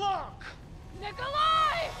 Good luck!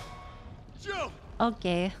 Nikolai! Jill!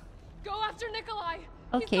 Okay. Go after Nikolai!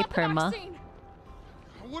 Okay, He's got the Perma. vaccine.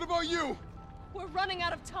 What about you? We're running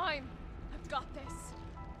out of time. I've got this.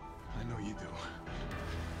 I know you do.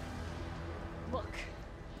 Look,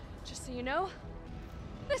 just so you know,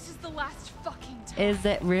 this is the last fucking time. Is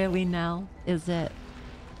it really now? Is it?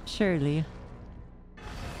 Surely.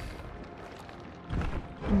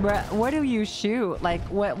 Bruh, what do you shoot? Like,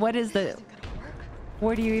 what is the...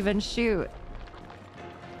 Where do you even shoot?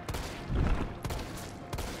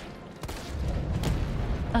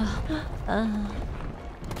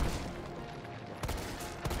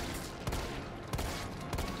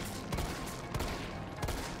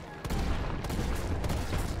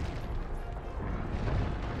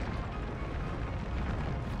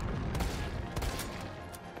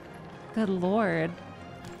 Good lord.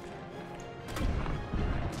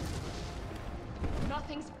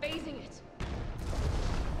 Nothing's phasing it.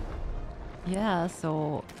 Yeah,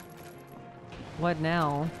 so... What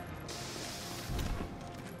now?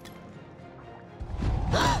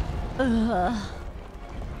 Ugh.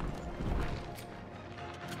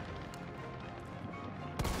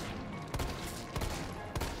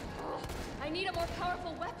 I need a more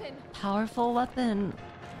powerful weapon. Powerful weapon.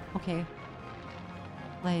 Okay.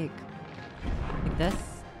 Like this.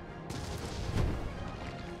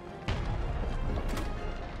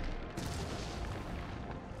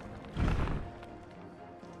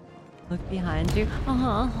 Look behind you.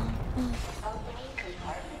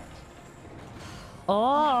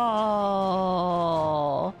 Oh.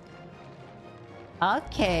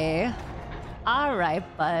 Okay. All right,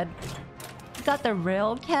 bud. You got the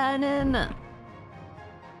rail cannon.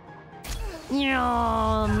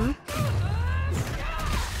 Yum.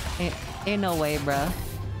 Ain't no way, bruh.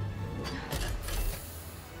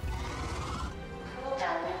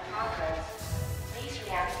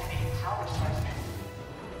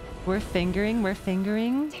 We're fingering.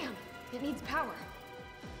 Damn, it needs power.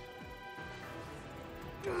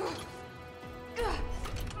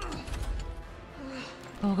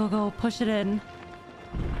 Go, go, go. Push it in.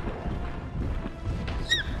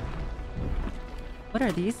 What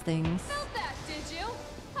are these things? Felt that, did you?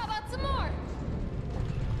 How about some more?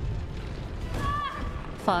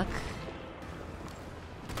 Fuck.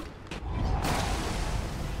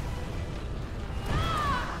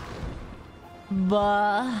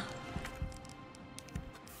 Bah.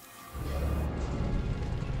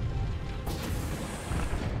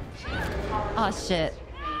 Oh shit.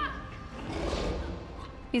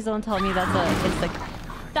 Please don't tell me that's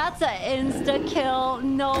a insta kill.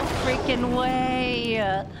 No freaking way.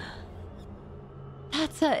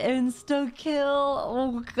 That's a insta kill.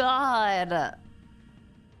 Oh god.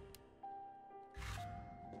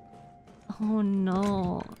 Oh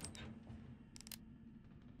no.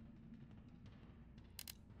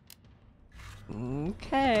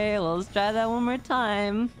 Okay, let's try that one more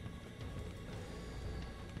time.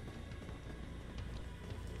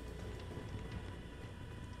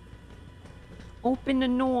 Open the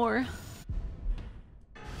door.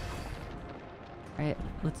 Alright,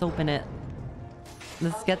 let's open it.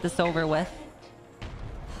 Let's get this over with.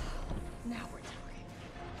 Now we're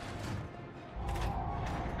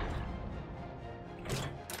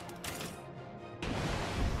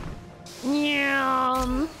talking.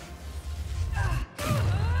 Yum.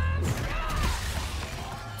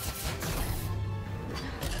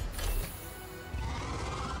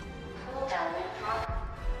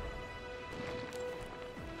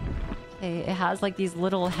 Okay, it has like these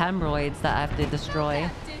little hemorrhoids that I have to destroy.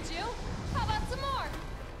 Did you? How about some more?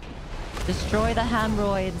 Destroy the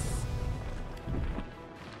hemorrhoids.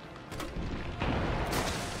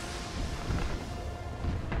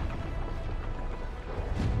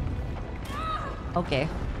 Okay.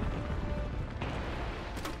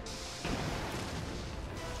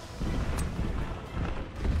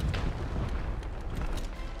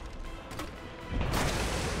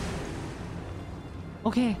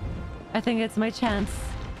 Okay. I think it's my chance.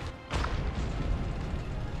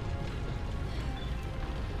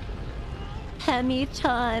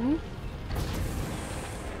 Hemi-chan.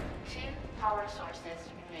 2 power sources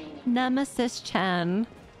remaining. Nemesis-chan.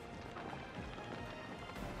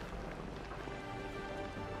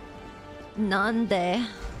 Nande.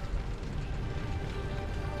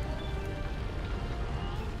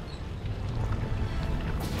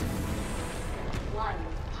 One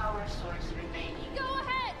power source remaining. Go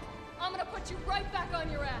ahead! I'm gonna put you right back on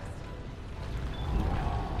your ass.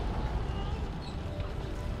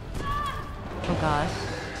 Oh gosh.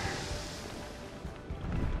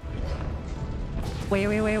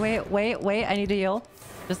 Wait. I need to heal.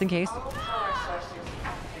 Just in case. All power sources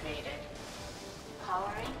activated.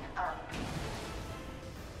 Powering up.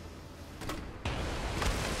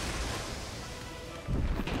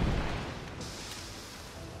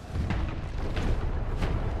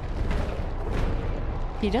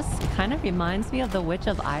 He just kind of reminds me of the Witch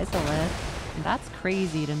of Izalith. That's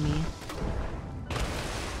crazy to me.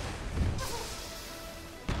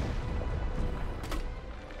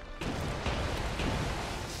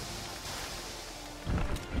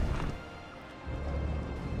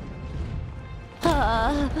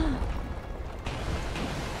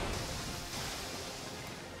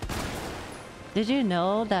 Did you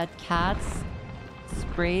know that cats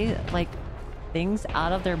spray like things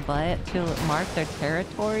out of their butt to mark their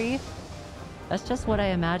territory? That's just what I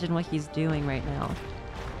imagine what he's doing right now.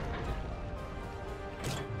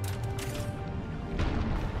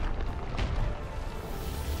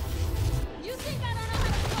 You think I don't know how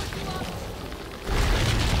to fuck you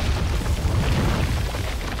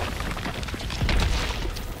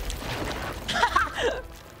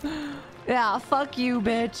up? Yeah, fuck you,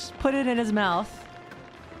 bitch. Put it in his mouth.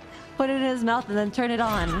 Put it in his mouth and then turn it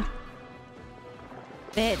on.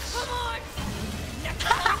 Bitch. Come on! Next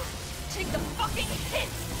time, take the fucking hit!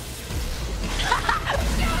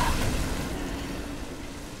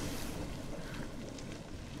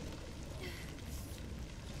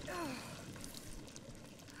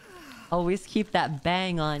 Always keep that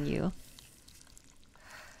bang on you.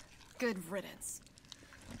 Good riddance.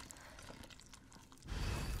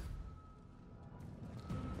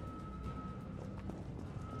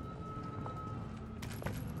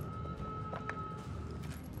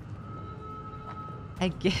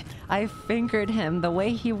 I fingered him the way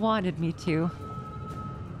he wanted me to.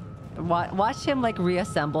 Watch him like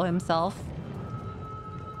reassemble himself.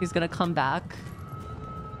 He's gonna come back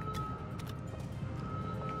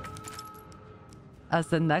as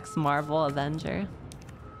the next Marvel Avenger.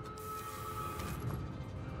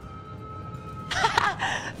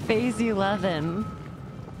 Phase 11.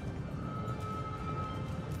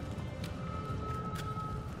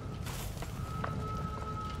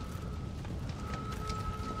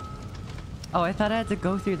 Oh, I thought I had to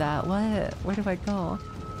go through that. What? Where do I go?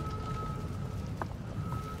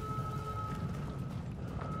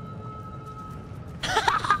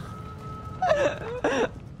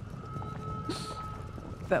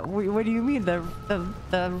 But what do you mean?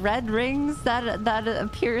 The red rings that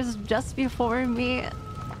appears just before me?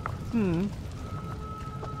 Hmm.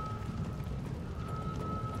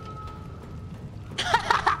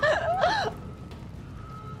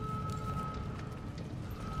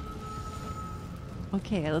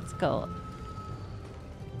 Okay, let's go.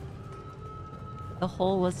 The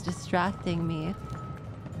hole was distracting me.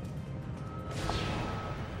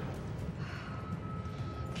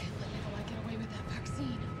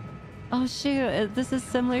 Oh shoot, this is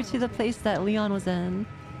similar to the place that Leon was in.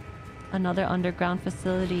 Another underground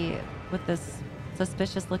facility with this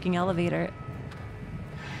suspicious looking elevator.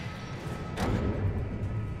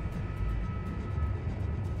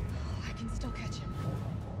 I can still catch him.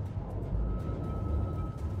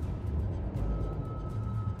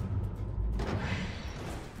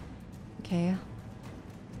 Okay.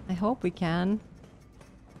 I hope we can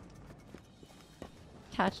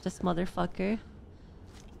catch this motherfucker.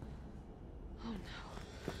 Oh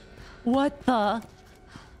no. What the?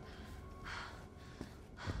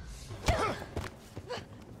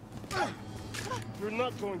 You're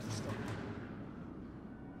not going to stop.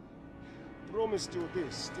 Promised you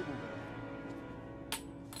this, didn't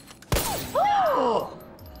I?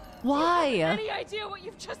 Why? Any idea what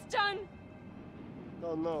you've just done?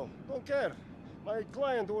 No. Don't care. My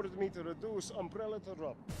client ordered me to reduce umbrella to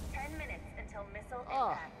rub. 10 minutes until missile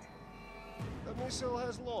Ah. impact. The missile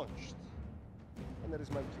has launched. And that is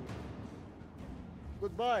my cue.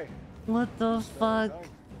 Goodbye. What the fuck?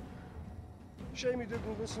 Shame you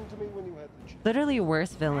didn't listen to me when you had the chance. Literally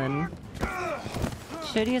worst villain.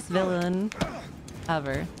 Shittiest villain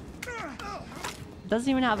ever. Doesn't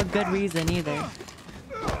even have a good reason either.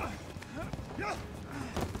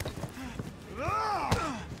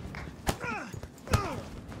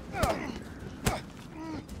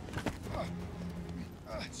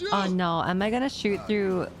 Oh no, am I gonna shoot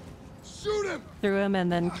through him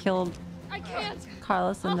and then kill I can't.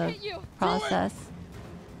 Carlos in I'll the hit you. process?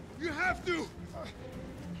 You have to.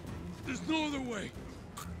 There's no other way.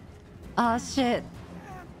 Oh shit.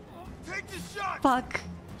 Take the shot! Fuck.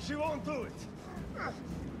 She won't do it.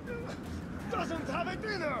 Doesn't have it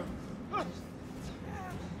either.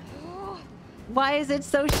 Why is it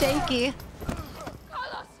so shaky?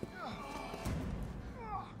 Carlos!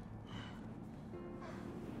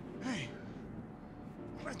 Hey,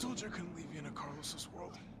 I told you I couldn't leave you in a Carlos's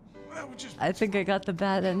world. That would just. I think I got the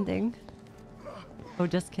bad ending. Oh,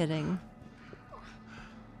 just kidding.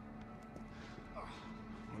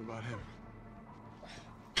 What about him?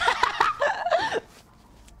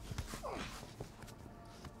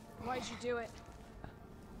 Why'd you do it?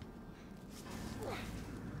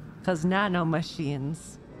 'Cause nano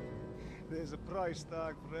machines. There's a price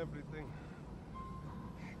tag for everything.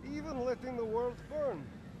 Even letting the world burn.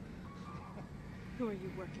 Who are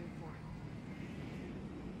you working for?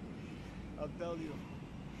 I'll tell you.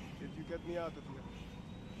 If you get me out of here.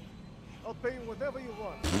 I'll pay you whatever you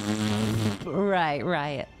want.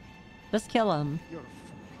 Right. Just kill him. You're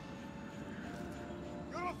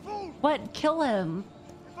a fool! What? Kill him.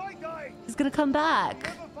 If I die, He's gonna come back.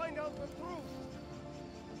 you'll never find out the truth.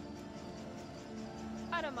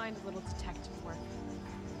 I don't mind a little detective work.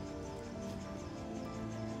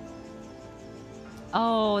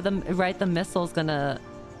 Oh, the missile's gonna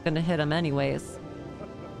hit him anyways.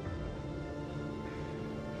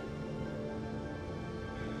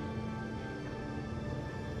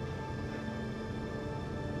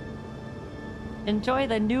 Enjoy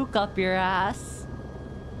the nuke up your ass.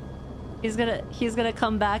 He's gonna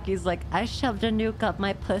come back. He's like, I shoved a nuke up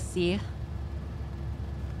my pussy.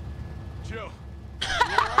 Joe.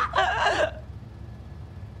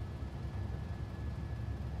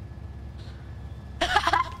 There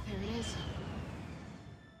it is.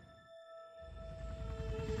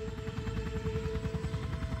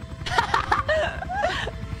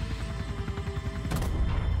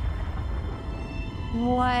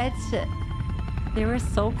 What? They were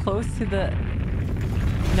so close to the...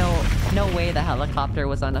 No way the helicopter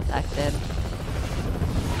was unaffected.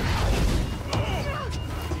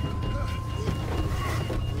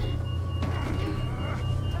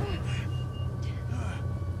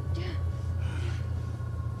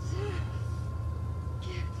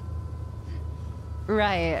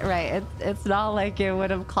 Right. It's not like it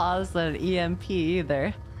would have caused an EMP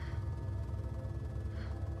either.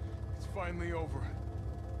 It's finally over.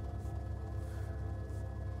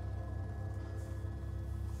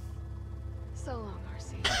 So long,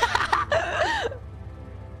 RC.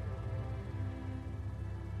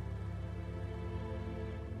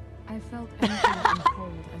 I felt empty and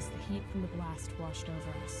cold as the heat from the blast washed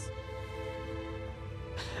over us.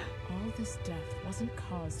 All this death wasn't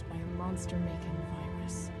caused by a monster-making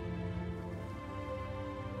virus.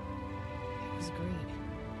 It was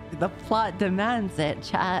greed. The plot demands it,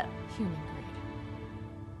 chat. Human greed.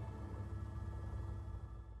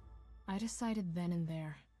 I decided then and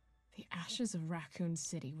there, the ashes of Raccoon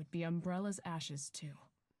City would be Umbrella's ashes too.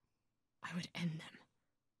 I would end them,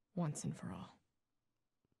 once and for all.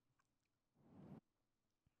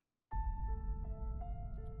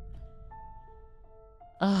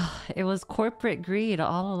 It was corporate greed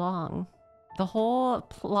all along. The whole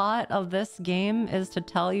plot of this game is to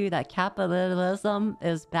tell you that capitalism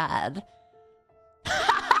is bad.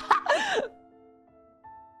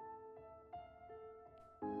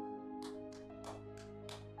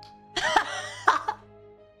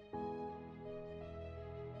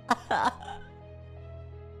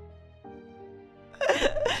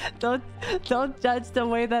 Don't judge the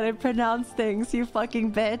way that I pronounce things, you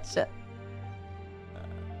fucking bitch.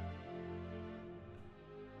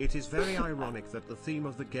 It is very ironic that the theme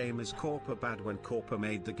of the game is Corpa bad when Corpa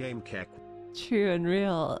made the game Kek. True and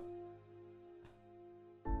real.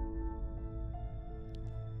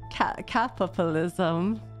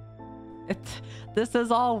 Capitalism. This is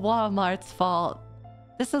all Walmart's fault.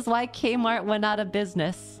 This is why Kmart went out of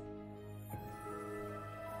business.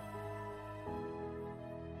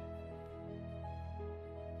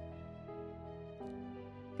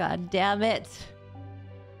 God damn it.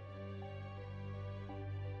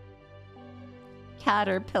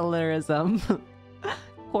 Caterpillarism.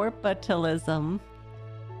 Corpatilism.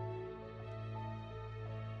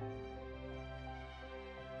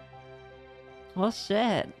 Well,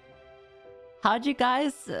 shit. How'd you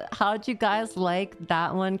guys like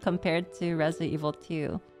that one compared to Resident Evil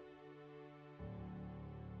 2?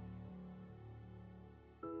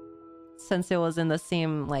 Since it was in the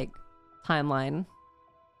same, like, timeline.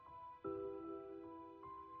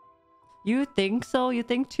 You think so? You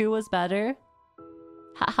think 2 was better?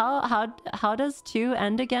 How does 2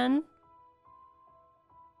 end again?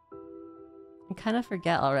 I kind of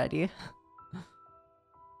forget already.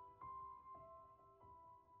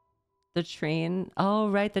 The train.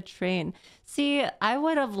 Oh, right, the train. See, I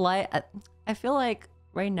would have liked... I feel like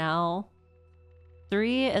right now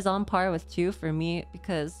 3 is on par with 2 for me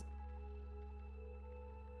because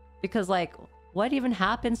like, what even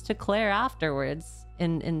happens to Claire afterwards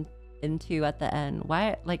in 2 at the end?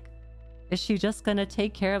 Why, like, is she just gonna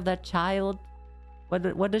take care of that child?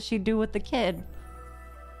 What does she do with the kid?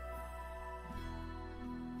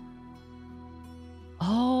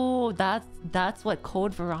 Oh, that's what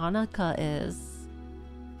Code Veronica is.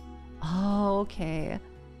 Oh, okay.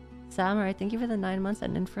 Samurai, thank you for the 9 months,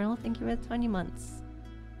 and Infernal, thank you for the 20 months.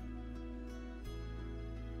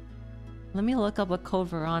 Let me look up what Code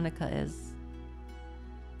Veronica is.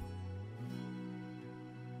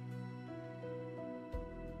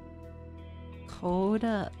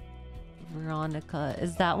 Code Veronica.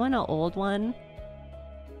 Is that one an old one?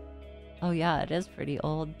 Oh yeah, it is pretty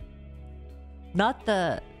old. Not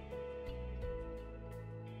the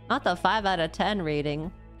 5 out of 10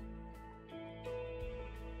 rating.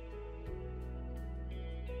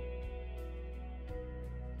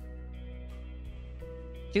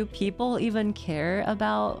 Do people even care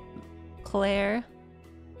about Claire?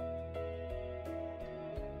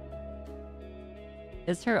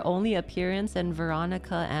 Is her only appearance in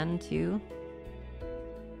Veronica and 2?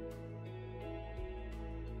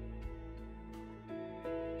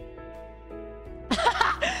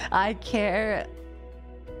 I care.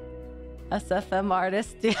 SFM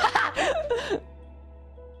artist.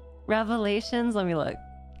 Revelations. Let me look.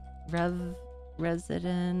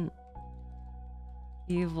 Resident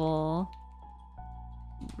Evil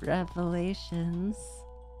Revelations.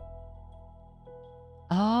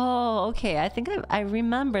 Oh, okay. I think I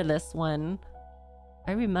remember this one.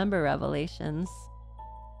 I remember Revelations.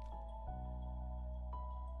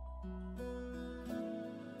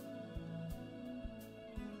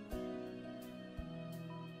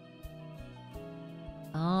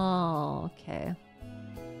 Oh, okay.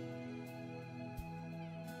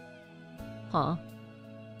 Huh.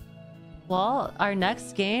 Well, our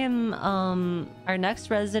next game, our next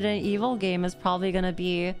Resident Evil game is probably gonna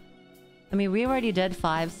be... I mean, we already did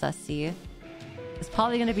 5, Sussy. It's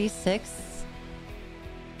probably gonna be 6.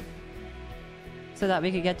 So that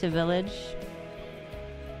we could get to Village.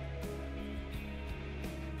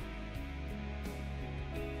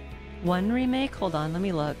 One remake? Hold on, let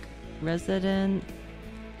me look. Resident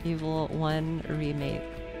Evil 1 remake.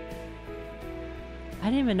 I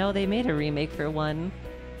didn't even know they made a remake for 1.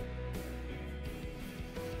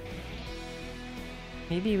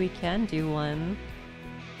 Maybe we can do one.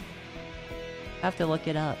 I have to look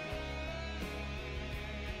it up.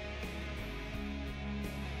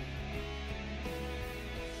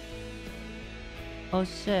 Oh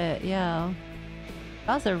shit, yeah.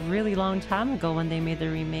 That was a really long time ago when they made the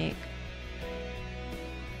remake.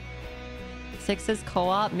 6 is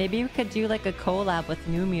co-op. Maybe we could do like a collab with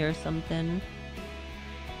Numi or something.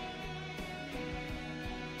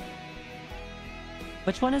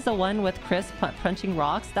 Which one is the one with Chris punching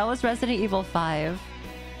rocks? That was Resident Evil 5.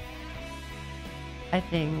 I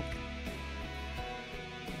think.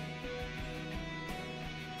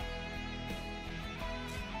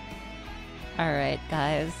 Alright,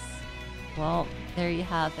 guys. Well, there you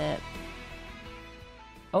have it.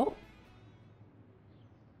 Oh.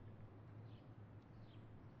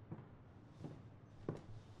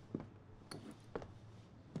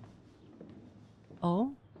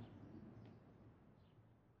 Oh.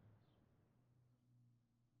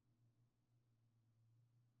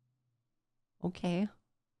 Okay.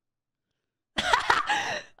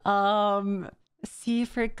 C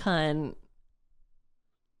for cunt.